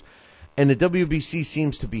fighters. And the WBC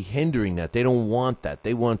seems to be hindering that. They don't want that.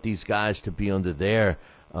 They want these guys to be under their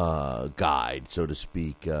guide, so to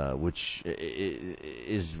speak, which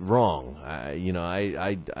is wrong. You know,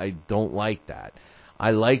 I don't like that.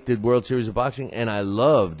 I like the World Series of Boxing, and I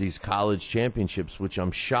love these college championships, which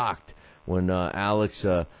I'm shocked when Alex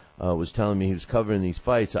was telling me he was covering these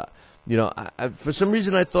fights. You know, for some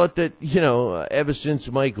reason I thought that, you know, ever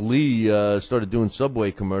since Mike Lee started doing Subway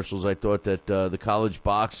commercials, I thought that the college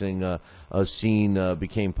boxing scene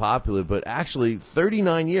became popular. But actually,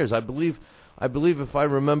 39 years, I believe if I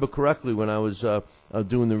remember correctly, when I was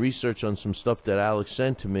doing the research on some stuff that Alex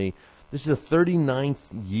sent to me, this is the 39th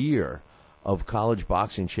year of college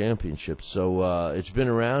boxing championships. So it's been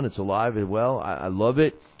around. It's alive and well. I love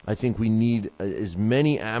it. I think we need as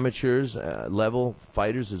many amateurs level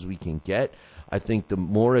fighters as we can get. I think the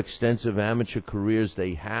more extensive amateur careers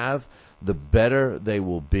they have, the better they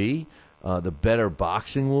will be, the better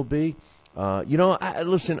boxing will be. You know,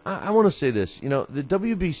 listen, I want to say this. You know, the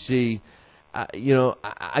WBC, you know,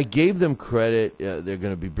 I gave them credit. They're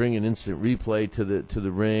going to be bringing instant replay to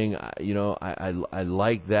the ring. You know, I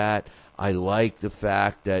like that. I like the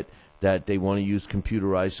fact that they want to use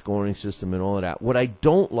computerized scoring system and all of that. What I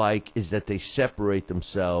don't like is that they separate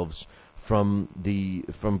themselves from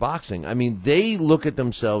boxing. I mean, they look at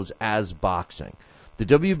themselves as boxing. The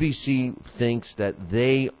WBC thinks that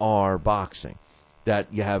they are boxing, that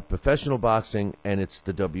you have professional boxing and it's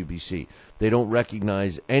the WBC. They don't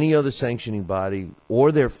recognize any other sanctioning body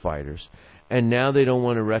or their fighters, and now they don't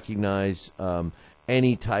want to recognize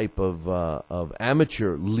any type of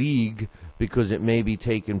amateur league, because it may be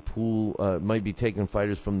taking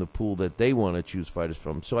fighters from the pool that they want to choose fighters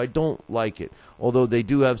from. So I don't like it. Although they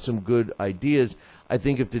do have some good ideas, I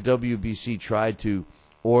think if the WBC tried to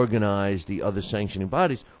organize the other sanctioning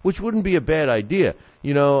bodies, which wouldn't be a bad idea.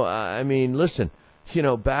 You know, I mean, listen, you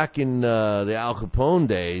know, back in the Al Capone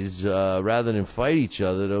days, rather than fight each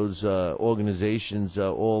other, those organizations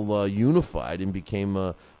all unified and became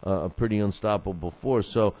a pretty unstoppable force.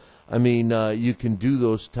 So, I mean, you can do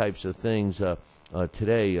those types of things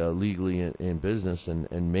today legally in business,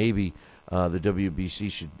 and maybe the WBC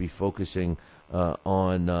should be focusing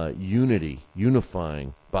on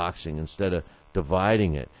unifying boxing instead of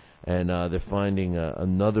dividing it. And they're finding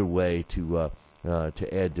another way to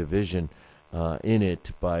add division in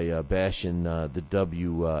it by bashing the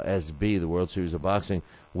WSB, the World Series of Boxing,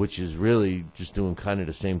 which is really just doing kind of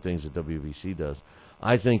the same things that WBC does.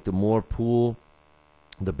 I think the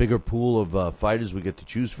bigger pool of fighters we get to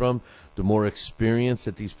choose from, the more experience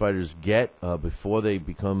that these fighters get before they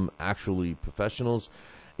become actually professionals,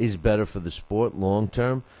 is better for the sport long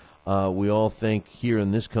term. We all think here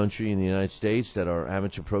in this country, in the United States, that our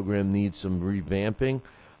amateur program needs some revamping.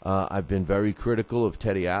 I've been very critical of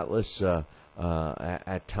Teddy Atlas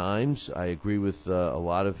at times. I agree with a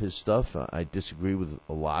lot of his stuff. I disagree with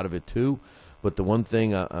a lot of it too. But the one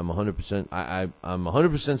thing I'm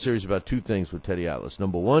 100% serious about, two things with Teddy Atlas.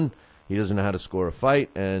 Number one, he doesn't know how to score a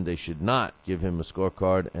fight, and they should not give him a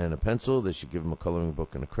scorecard and a pencil. They should give him a coloring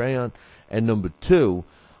book and a crayon. And number two,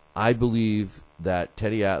 I believe that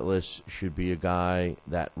Teddy Atlas should be a guy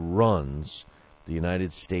that runs the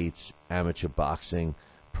United States amateur boxing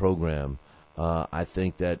program. I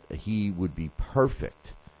think that he would be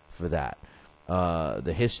perfect for that.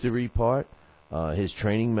 The history part, his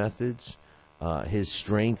training methods, his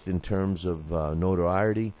strength in terms of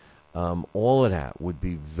notoriety, all of that would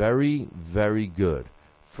be very, very good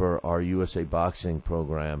for our USA Boxing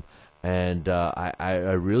program. And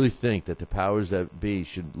I really think that the powers that be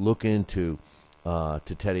should look into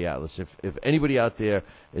to Teddy Atlas. If anybody out there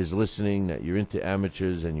is listening that you're into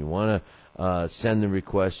amateurs and you want to send the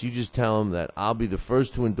request, you just tell them that I'll be the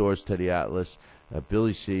first to endorse Teddy Atlas.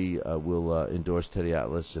 Billy C will endorse Teddy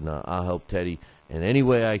Atlas, and I'll help Teddy in any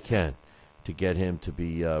way I can to get him to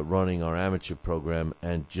be running our amateur program.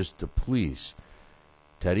 And just to please,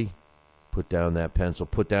 Teddy, put down that pencil,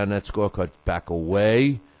 put down that scorecard, back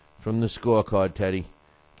away from the scorecard, Teddy.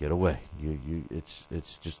 Get away. It's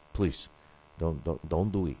just, please, don't do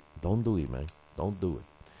it. Don't do it, man. Don't do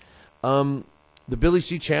it. The Billy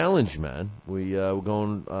C Challenge, man. We're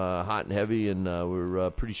going hot and heavy, and we're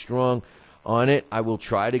pretty strong on it. I will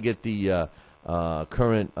try to get the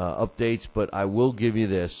current updates, but I will give you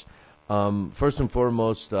this. First and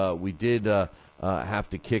foremost, we did have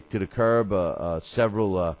to kick to the curb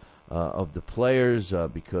several of the players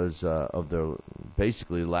because of their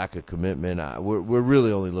basically lack of commitment. We're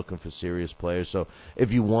really only looking for serious players. So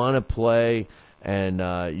if you want to play and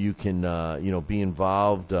you can be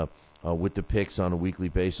involved with the picks on a weekly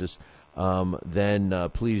basis, then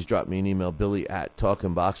please drop me an email, Billy at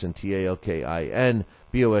talkinboxing,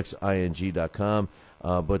 TalkinBoxing.com.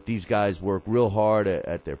 But these guys work real hard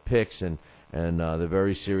at their picks, and they're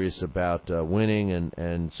very serious about winning,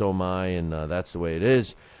 and so am I, and that's the way it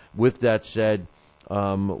is. With that said,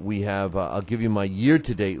 we have, I'll give you my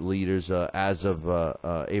year-to-date leaders as of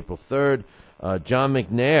April 3rd. John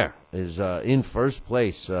McNair is in first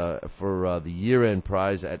place for the year-end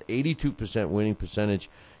prize at 82% winning percentage.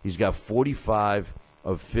 He's got 45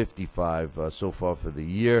 of 55 so far for the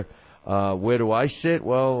year. Where do I sit?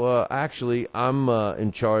 Well, actually, I'm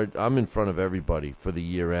in charge. I'm in front of everybody for the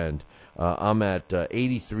year-end. I'm at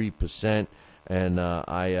 83%, and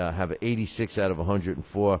I have 86 out of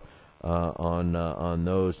 104 on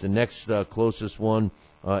those. The next closest one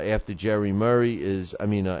after Jerry Murray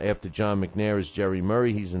after John McNair is Jerry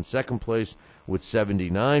Murray. He's in second place with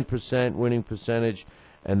 79% winning percentage.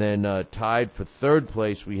 And then tied for third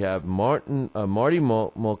place, we have Marty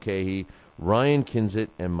Mulcahy, Ryan Kinzit,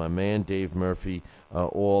 and my man Dave Murphy,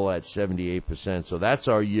 all at 78%. So that's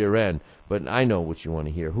our year end. But I know what you want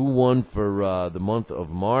to hear. Who won for the month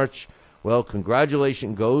of March? Well,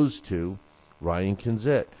 congratulations goes to Ryan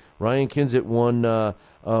Kinzit. Ryan Kinzit won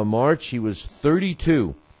March. He was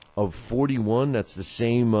 32 of 41. That's the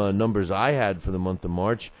same numbers I had for the month of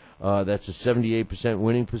March. That's a 78%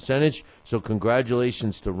 winning percentage. So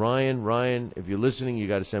congratulations to Ryan. Ryan, if you're listening, you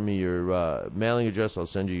got to send me your mailing address. I'll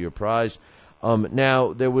send you your prize.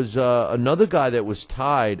 Now, there was another guy that was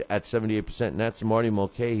tied at 78%, and that's Marty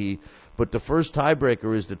Mulcahy. But the first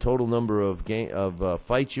tiebreaker is the total number of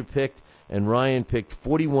fights you picked, and Ryan picked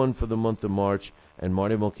 41 for the month of March, and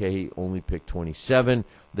Marty Mulcahy only picked 27.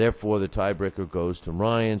 Therefore, the tiebreaker goes to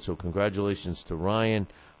Ryan. So congratulations to Ryan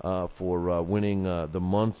for winning the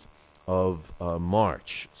month of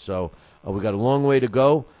March. So we got a long way to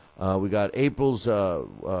go. We got April's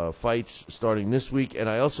fights starting this week, and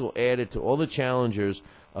I also added to all the challengers.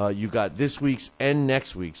 You got this week's and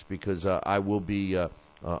next week's because I will be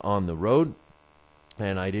on the road,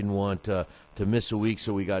 and I didn't want to miss a week.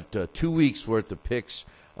 So we got 2 weeks worth of picks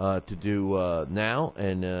to do now,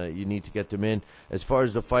 and you need to get them in. As far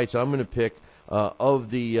as the fights, I'm going to pick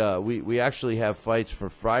we actually have fights for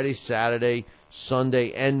Friday, Saturday,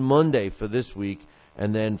 Sunday, and Monday for this week,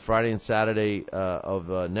 and then Friday and Saturday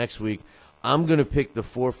of next week. I'm going to pick the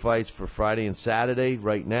 4 fights for Friday and Saturday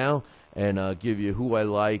right now, and give you who I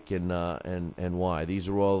like and why. These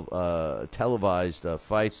are all televised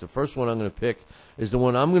fights. The first one I'm going to pick is the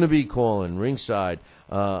one I'm going to be calling ringside.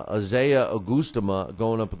 Isaiah Augustama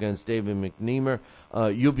going up against David McNeamer.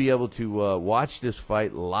 You'll be able to watch this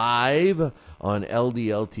fight live on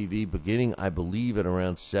LDL TV beginning, I believe, at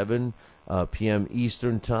around 7 p.m.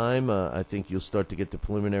 Eastern Time. I think you'll start to get the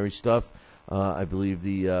preliminary stuff. I believe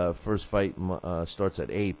the first fight starts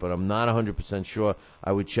at 8, but I'm not 100% sure.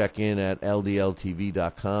 I would check in at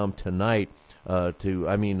ldltv.com tonight,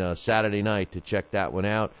 Saturday night to check that one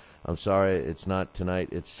out. I'm sorry, it's not tonight.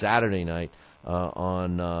 It's Saturday night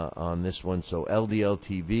on this one. So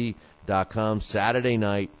ldltv.com, Saturday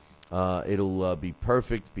night. It'll be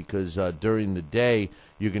perfect because during the day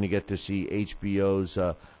you're going to get to see HBO's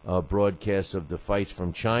broadcast of the fights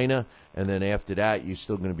from China, and then after that you're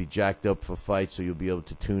still going to be jacked up for fights, so you'll be able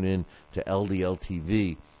to tune in to LDL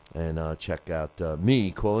TV and check out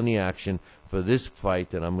me calling the action for this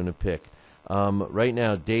fight that I'm going to pick. Right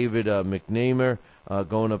now, David McNeamer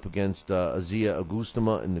going up against Isaiah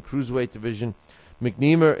Augustama in the cruiserweight division.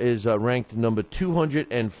 McNeamer is ranked number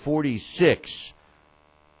 246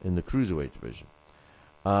 in the cruiserweight division.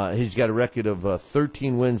 He's got a record of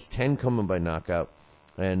 13 wins, 10 coming by knockout,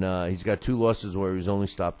 and he's got 2 losses where he's only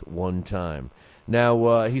stopped 1 time.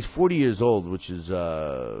 Now, he's 40 years old, which is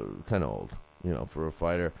kind of old, for a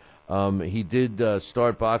fighter. He did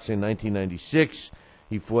start boxing in 1996.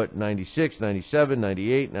 He fought 96, 97,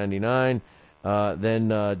 98, 99, then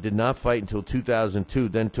did not fight until 2002,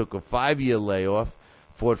 then took a 5-year layoff,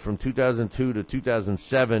 fought from 2002 to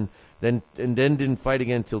 2007, then didn't fight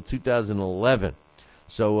again until 2011.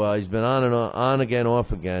 So he's been on again,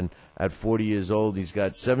 off again at 40 years old. He's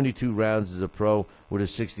got 72 rounds as a pro with a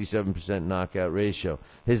 67% knockout ratio.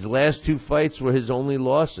 His last 2 fights were his only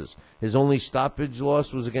losses. His only stoppage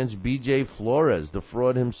loss was against B.J. Flores, the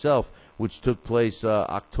fraud himself, which took place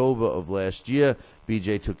October of last year.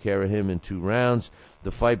 BJ took care of him in 2 rounds.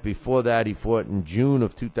 The fight before that, he fought in June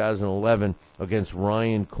of 2011 against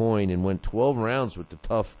Ryan Coyne and went 12 rounds with the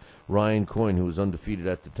tough Ryan Coyne, who was undefeated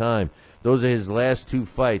at the time. Those are his last 2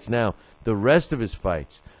 fights. Now, the rest of his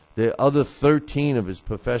fights, the other 13 of his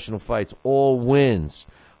professional fights, all wins.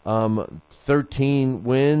 13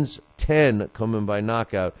 wins, 10 coming by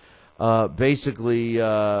knockout. Basically,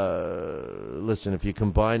 listen, if you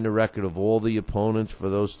combine the record of all the opponents for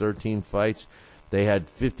those 13 fights, they had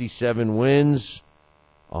 57 wins,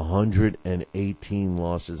 118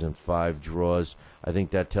 losses, and 5 draws. I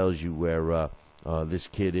think that tells you where this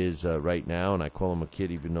kid is right now, and I call him a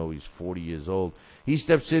kid even though he's 40 years old. He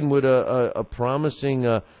steps in with a promising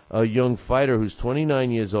young fighter who's 29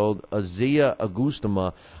 years old, Azia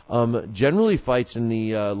Agustama. Generally fights in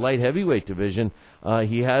the light heavyweight division.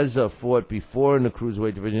 He has fought before in the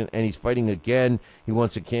cruiserweight division, and he's fighting again. He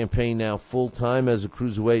wants a campaign now full-time as a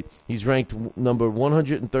cruiserweight. He's ranked number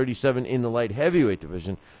 137 in the light heavyweight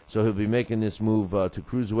division, so he'll be making this move to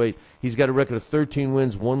cruiserweight. He's got a record of 13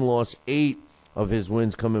 wins, 1 loss, 8 of his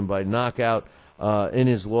wins coming by knockout. In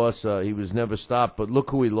his loss, he was never stopped. But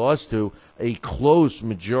look who he lost to, a close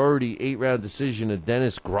majority 8-round decision of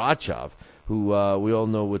Denis Grachev, who we all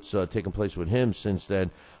know what's taken place with him since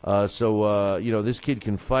then. So this kid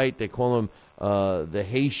can fight. They call him the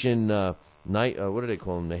Haitian what do they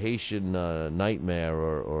call him? The Haitian Nightmare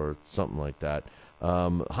or something like that.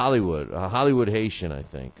 Hollywood Haitian, I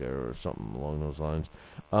think, or something along those lines.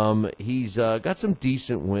 He's got some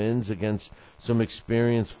decent wins against some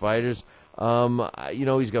experienced fighters.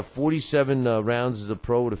 He's got 47 rounds as a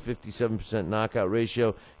pro with a 57% knockout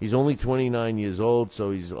ratio. He's only 29 years old,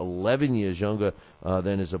 so he's 11 years younger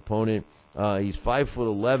than his opponent. He's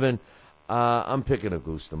 5'11". I'm picking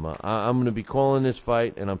Agustama. I'm going to be calling this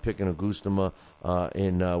fight, and I'm picking Agustama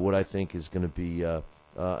in what I think is going to be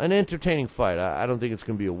an entertaining fight. I don't think it's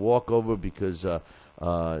going to be a walkover because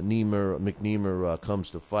McNeamer comes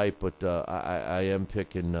to fight, but I am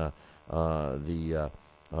picking the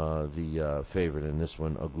favorite in this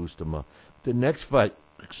one, Agustama. The next fight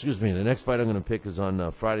I'm going to pick is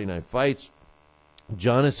on Friday Night Fights.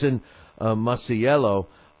 Jonathan Maciello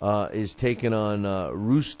is taking on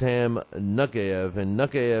Rustam Nukaev, and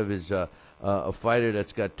Nukaev is a fighter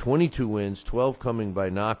that's got 22 wins, 12 coming by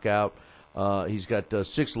knockout. He's got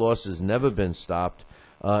 6 losses, never been stopped.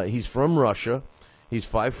 He's from Russia. He's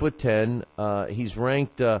 5'10". He's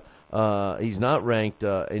ranked. He's not ranked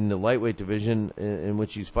in the lightweight division in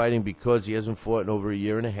which he's fighting because he hasn't fought in over a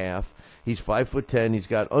year and a half. He's 5'10". He's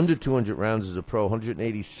got under 200 rounds as a pro,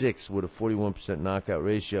 186 with a 41% knockout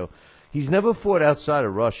ratio. He's never fought outside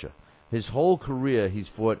of Russia. His whole career, he's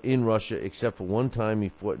fought in Russia, except for one time he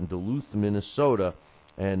fought in Duluth, Minnesota,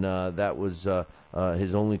 and that was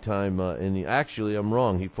his only time in the. Actually, I'm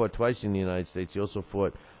wrong. He fought twice in the United States. He also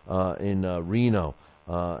fought in Reno,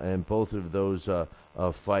 and both of those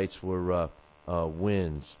fights were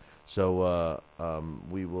wins. So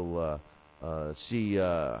we will see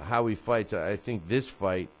how he fights. I think this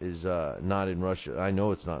fight is not in Russia. I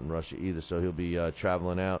know it's not in Russia either, so he'll be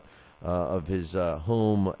traveling out of his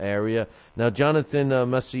home area. Now, Jonathan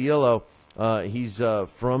Maciello, he's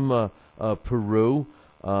from Peru.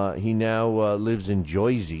 He now lives in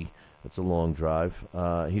Jersey. That's a long drive.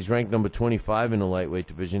 He's ranked number 25 in the lightweight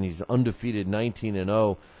division. He's undefeated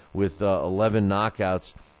 19-0 with 11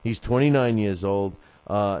 knockouts. He's 29 years old.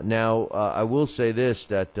 Now, I will say this,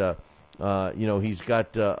 that he's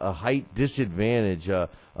got a height disadvantage.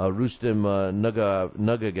 Rustam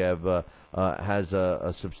Nukaev has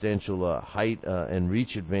a substantial height and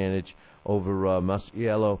reach advantage over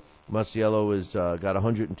Maciello. Maciello has got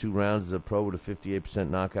 102 rounds as a pro with a 58%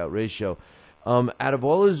 knockout ratio. Out of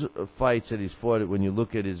all his fights that he's fought, when you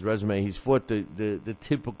look at his resume, he's fought the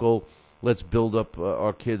typical let's build up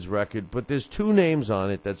our kid's record. But there's 2 names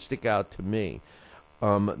on it that stick out to me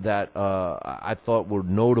that I thought were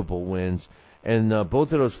notable wins. And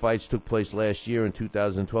both of those fights took place last year in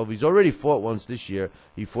 2012. He's already fought once this year.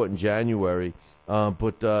 He fought in January.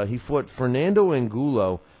 But he fought Fernando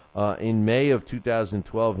Angulo in May of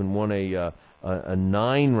 2012 and won a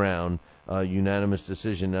 9-round unanimous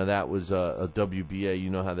decision. Now, that was a WBA.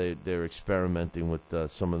 You know how they're experimenting with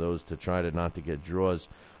some of those to try to not to get draws.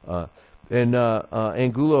 And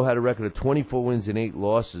Angulo had a record of 24 wins and 8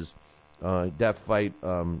 losses. That fight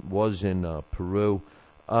was in Peru.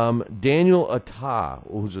 Daniel Atta,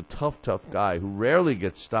 who's a tough guy who rarely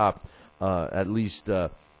gets stopped, at least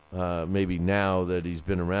maybe now that he's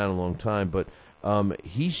been around a long time, but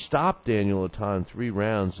he stopped Daniel Atta in 3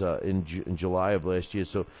 rounds in July of last year.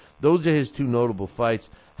 So those are his 2 notable fights.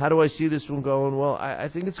 How do I see this one going? Well, I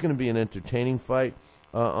think it's going to be an entertaining fight.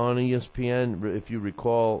 on ESPN. If you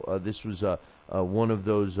recall, this was one of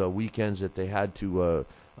those weekends that they had to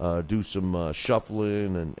do some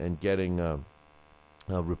shuffling and getting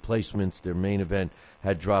replacements. Their main event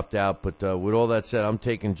had dropped out. But with all that said, I'm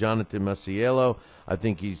taking Jonathan Maciello. I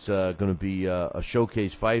think he's going to be a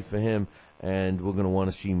showcase fight for him, and we're going to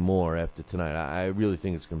want to see more after tonight. I really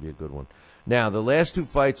think it's going to be a good one. Now, the last two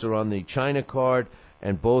fights are on the China card,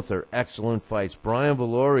 and both are excellent fights. Brian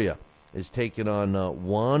Valoria is taking on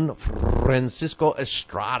Juan Francisco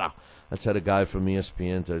Estrada. That's how the guy from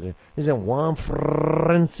ESPN says it. He's Juan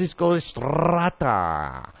Francisco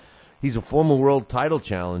Estrada. He's a former world title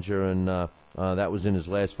challenger, and that was in his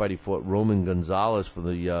last fight. He fought Roman Gonzalez for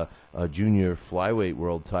the junior flyweight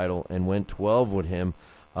world title and went 12 with him,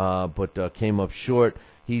 but came up short.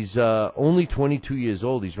 He's only 22 years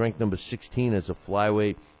old. He's ranked number 16 as a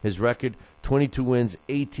flyweight. His record, 22 wins,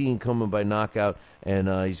 18 coming by knockout, and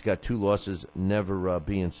he's got 2 losses, never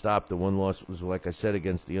being stopped. The one loss was, like I said,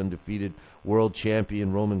 against the undefeated world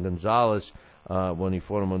champion Roman Gonzalez when he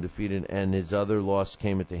fought him undefeated, and his other loss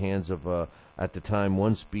came at the hands of, at the time,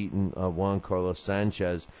 once beaten Juan Carlos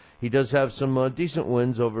Sanchez. He does have some decent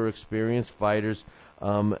wins over experienced fighters,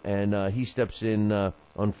 and he steps in,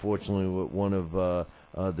 unfortunately, with one of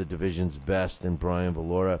the division's best in Brian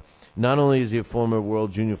Valoria. Not only is he a former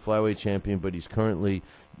world junior flyweight champion, but he's currently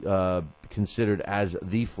considered as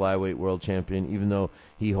the flyweight world champion, even though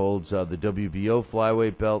he holds the WBO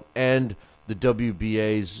flyweight belt and the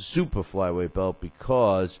WBA's super flyweight belt,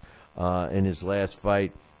 because in his last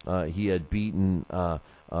fight he had beaten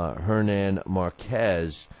Hernan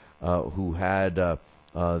Marquez, who had the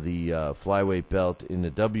flyweight belt in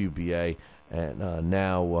the WBA, and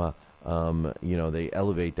now they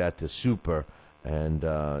elevate that to super, and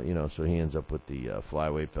so he ends up with the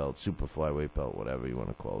flyweight belt, super flyweight belt, whatever you want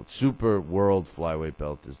to call it. Super world flyweight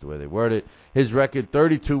belt is the way they word it. His record,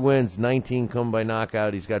 32 wins, 19 come by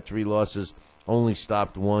knockout. He's got 3 losses, only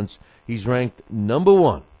stopped once. He's ranked number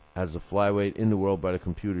 1 as a flyweight in the world by the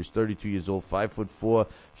computers. 32 years old, 5'4",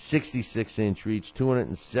 66-inch reach,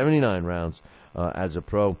 279 rounds as a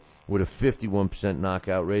pro, with a 51%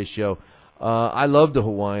 knockout ratio. I love the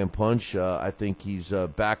Hawaiian Punch. I think he's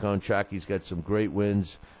back on track. He's got some great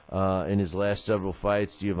wins in his last several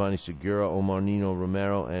fights. Giovanni Segura, Omar Nino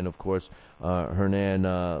Romero, and, of course, Hernan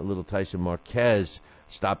Little Tyson Marquez,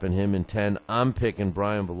 stopping him in 10. I'm picking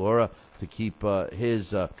Brian Valoria to keep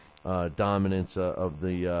his dominance of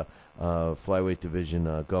the flyweight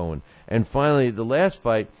division going. And finally, the last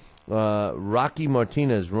fight, Rocky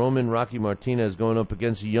Martinez, Roman Rocky Martinez, going up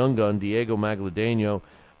against a young gun, Diego Magdaleno.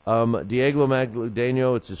 Diego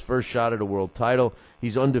Magdaleno, it's his first shot at a world title.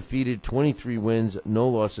 He's undefeated, 23 wins, no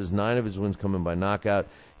losses, 9 of his wins coming by knockout.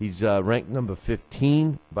 He's ranked number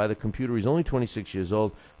 15 by the computer. He's only 26 years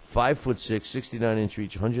old, 5'6", 69-inch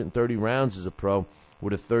reach, 130 rounds as a pro,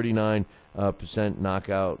 with a 39%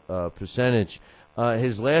 knockout percentage.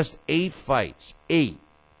 His last 8 fights, 8,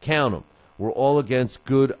 count them, were all against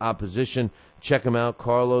good opposition. Check him out.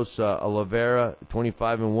 Carlos Oliveira,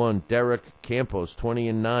 25-1. Derek Campos,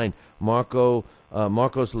 20-9. Marcos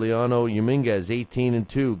Leano Dominguez,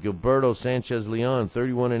 18-2. Gilberto Sanchez Leon,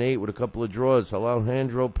 31-8 with a couple of draws.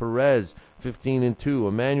 Alejandro Perez, 15-2.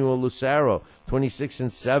 Emmanuel Lucero,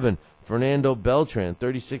 26-7. Fernando Beltran,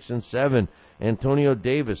 36-7. Antonio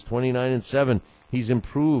Davis, 29-7. He's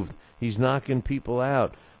improved. He's knocking people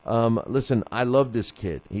out. Listen, I love this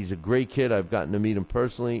kid. He's a great kid. I've gotten to meet him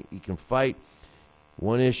personally. He can fight.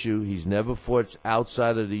 One issue, he's never fought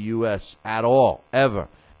outside of the U.S. at all, ever.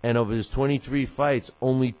 And of his 23 fights,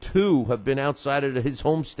 only 2 have been outside of his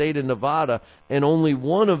home state of Nevada, and only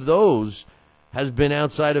 1 of those has been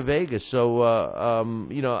outside of Vegas. So,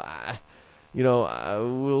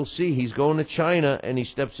 we'll see. He's going to China, and he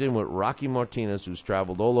steps in with Rocky Martinez, who's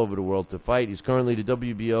traveled all over the world to fight. He's currently the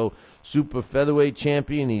WBO super featherweight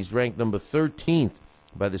champion. He's ranked number 13th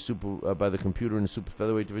by the computer in the super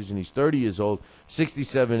featherweight division. He's 30 years old,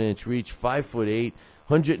 67-inch reach, 5'8",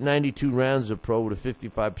 192 rounds of pro with a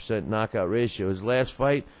 55% knockout ratio. His last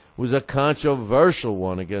fight was a controversial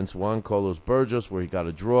one against Juan Carlos Burgos, where he got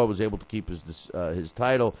a draw, was able to keep his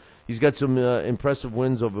title. He's got some impressive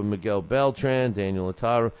wins over Miguel Beltran, Daniel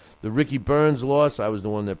Atara. The Ricky Burns loss, I was the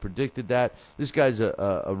one that predicted that. This guy's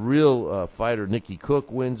a real fighter. Nicky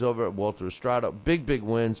Cook wins over Walter Estrada. Big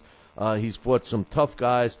wins. He's fought some tough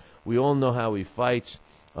guys. We all know how he fights.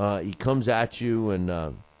 He comes at you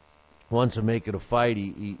and wants to make it a fight.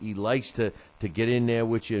 He likes to get in there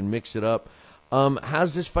with you and mix it up.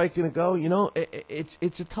 How's this fight going to go?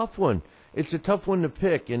 It's a tough one. It's a tough one to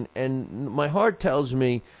pick. And my heart tells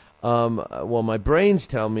me, my brains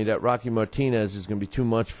tell me that Rocky Martinez is going to be too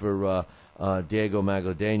much for Diego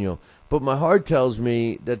Magdaleno. But my heart tells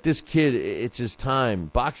me that this kid, it's his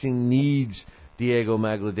time. Boxing needs Diego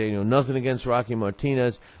Magdaleno. Nothing against Rocky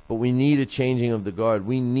Martinez, but we need a changing of the guard.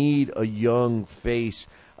 We need a young face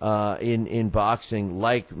in boxing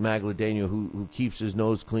like Magdaleno who keeps his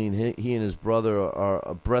nose clean. He and his brother are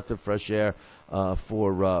a breath of fresh air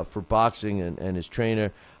for boxing, and his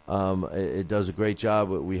trainer it does a great job.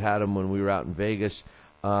 We had him when we were out in Vegas.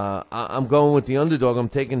 I'm going with the underdog. I'm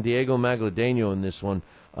taking Diego Magdaleno in this one.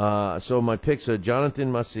 So my picks are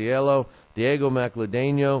Jonathan Maciello, Diego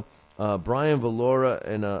Magdaleno, Brian Valora,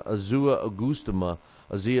 and Azua Agustama.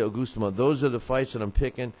 Those are the fights that I'm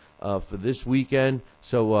picking for this weekend.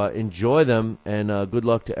 So enjoy them, and good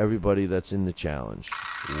luck to everybody that's in the challenge.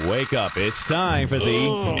 Wake up. It's time for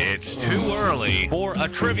the It's Too Early for a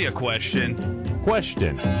Trivia Question.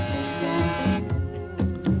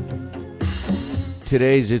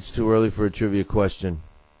 Today's It's Too Early for a Trivia Question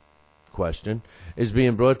is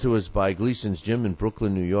being brought to us by Gleason's Gym in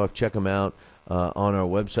Brooklyn, New York. Check them out on our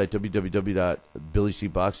website,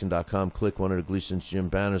 www.BillyCBoxing.com. Click one of the Gleason's Gym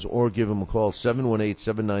banners or give them a call,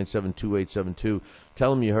 718-797-2872.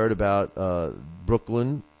 Tell them you heard about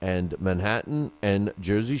Brooklyn and Manhattan and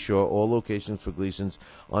Jersey Shore, all locations for Gleason's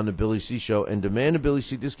on the Billy C Show, and demand a Billy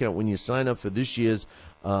C discount when you sign up for this year's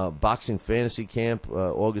Boxing Fantasy Camp,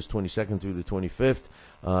 August 22nd through the 25th.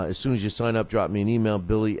 As soon as you sign up, drop me an email,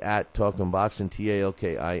 Billy@TalkinBoxing,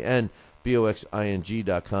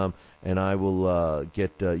 TalkinBoxing.com, and I will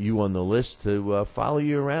get you on the list to follow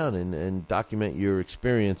you around and document your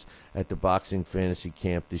experience at the Boxing Fantasy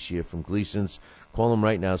Camp this year from Gleason's. Call them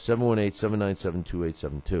right now,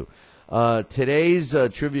 718-797-2872. Today's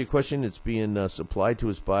trivia question, it's being supplied to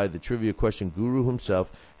us by the trivia question guru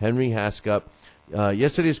himself, Henry Hascup.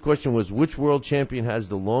 Yesterday's question was, which world champion has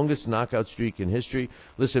the longest knockout streak in history?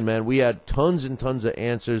 Listen, man, we had tons and tons of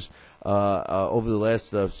answers over the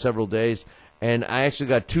last several days, and I actually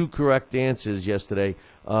got 2 correct answers yesterday,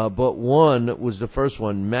 but one was the first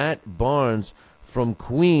one. Matt Barnes from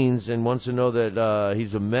Queens, and wants to know that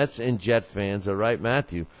he's a Mets and Jet fans. All right,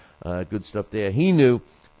 Matthew, good stuff there. He knew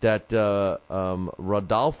that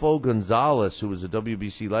Rodolfo Gonzalez, who was a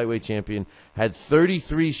WBC lightweight champion, had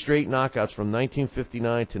 33 straight knockouts from 1959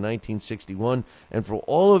 to 1961. And for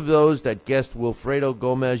all of those that guessed Wilfredo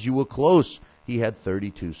Gomez, you were close. He had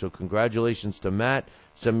 32. So congratulations to Matt.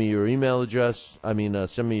 Send me your email address.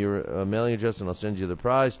 Send me your mailing address, and I'll send you the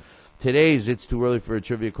prize. Today's It's Too Early for a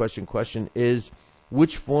Trivia question is,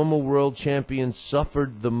 which former world champion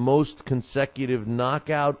suffered the most consecutive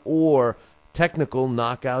knockout or technical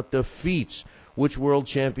knockout defeats? Which world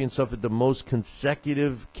champion suffered the most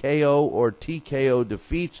consecutive KO or TKO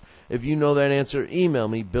defeats? If you know that answer, email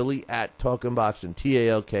me, Billy@TalkinBoxing,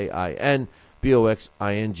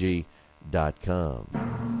 TalkinBoxing.com.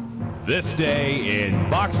 This Day in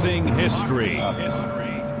Boxing History.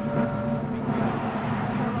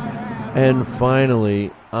 And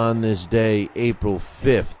finally, on this day, April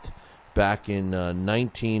 5th, back in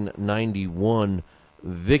 1991,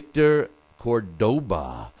 Victor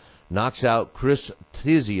Cordoba knocks out Chris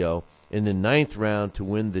Tizio in the 9th round to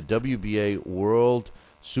win the WBA World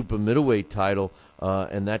Super Middleweight title,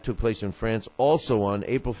 and that took place in France. Also on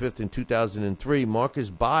April 5th in 2003, Marcus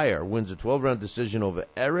Bayer wins a 12-round decision over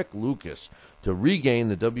Eric Lucas to regain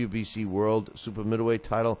the WBC World Super Middleweight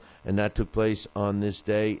title, and that took place on this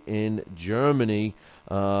day in Germany.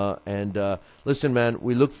 Listen, man,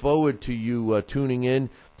 we look forward to you tuning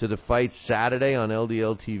in to the fight Saturday on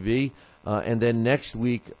LDL TV. And then next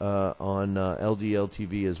week on LDL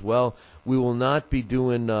TV as well. We will not be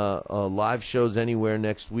doing live shows anywhere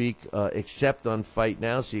next week except on Fight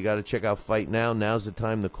Now, so you got to check out Fight Now. Now's the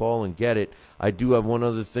time to call and get it. I do have one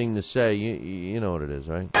other thing to say. You know what it is,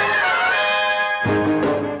 right?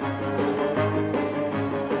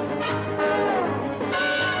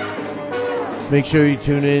 Make sure you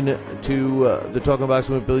tune in to the Talking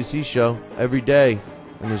Boxing with Billy C show every day.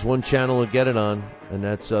 And there's one channel to get it on, and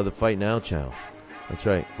that's the Fight Now channel. That's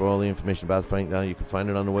right. For all the information about Fight Now, you can find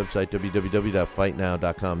it on the website,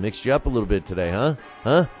 www.fightnow.com. Mixed you up a little bit today,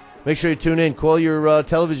 huh? Make sure you tune in. Call your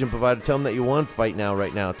television provider. Tell them that you want Fight Now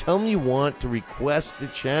right now. Tell them you want to request the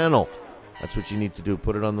channel. That's what you need to do.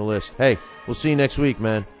 Put it on the list. Hey, we'll see you next week,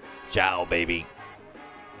 man. Ciao, baby.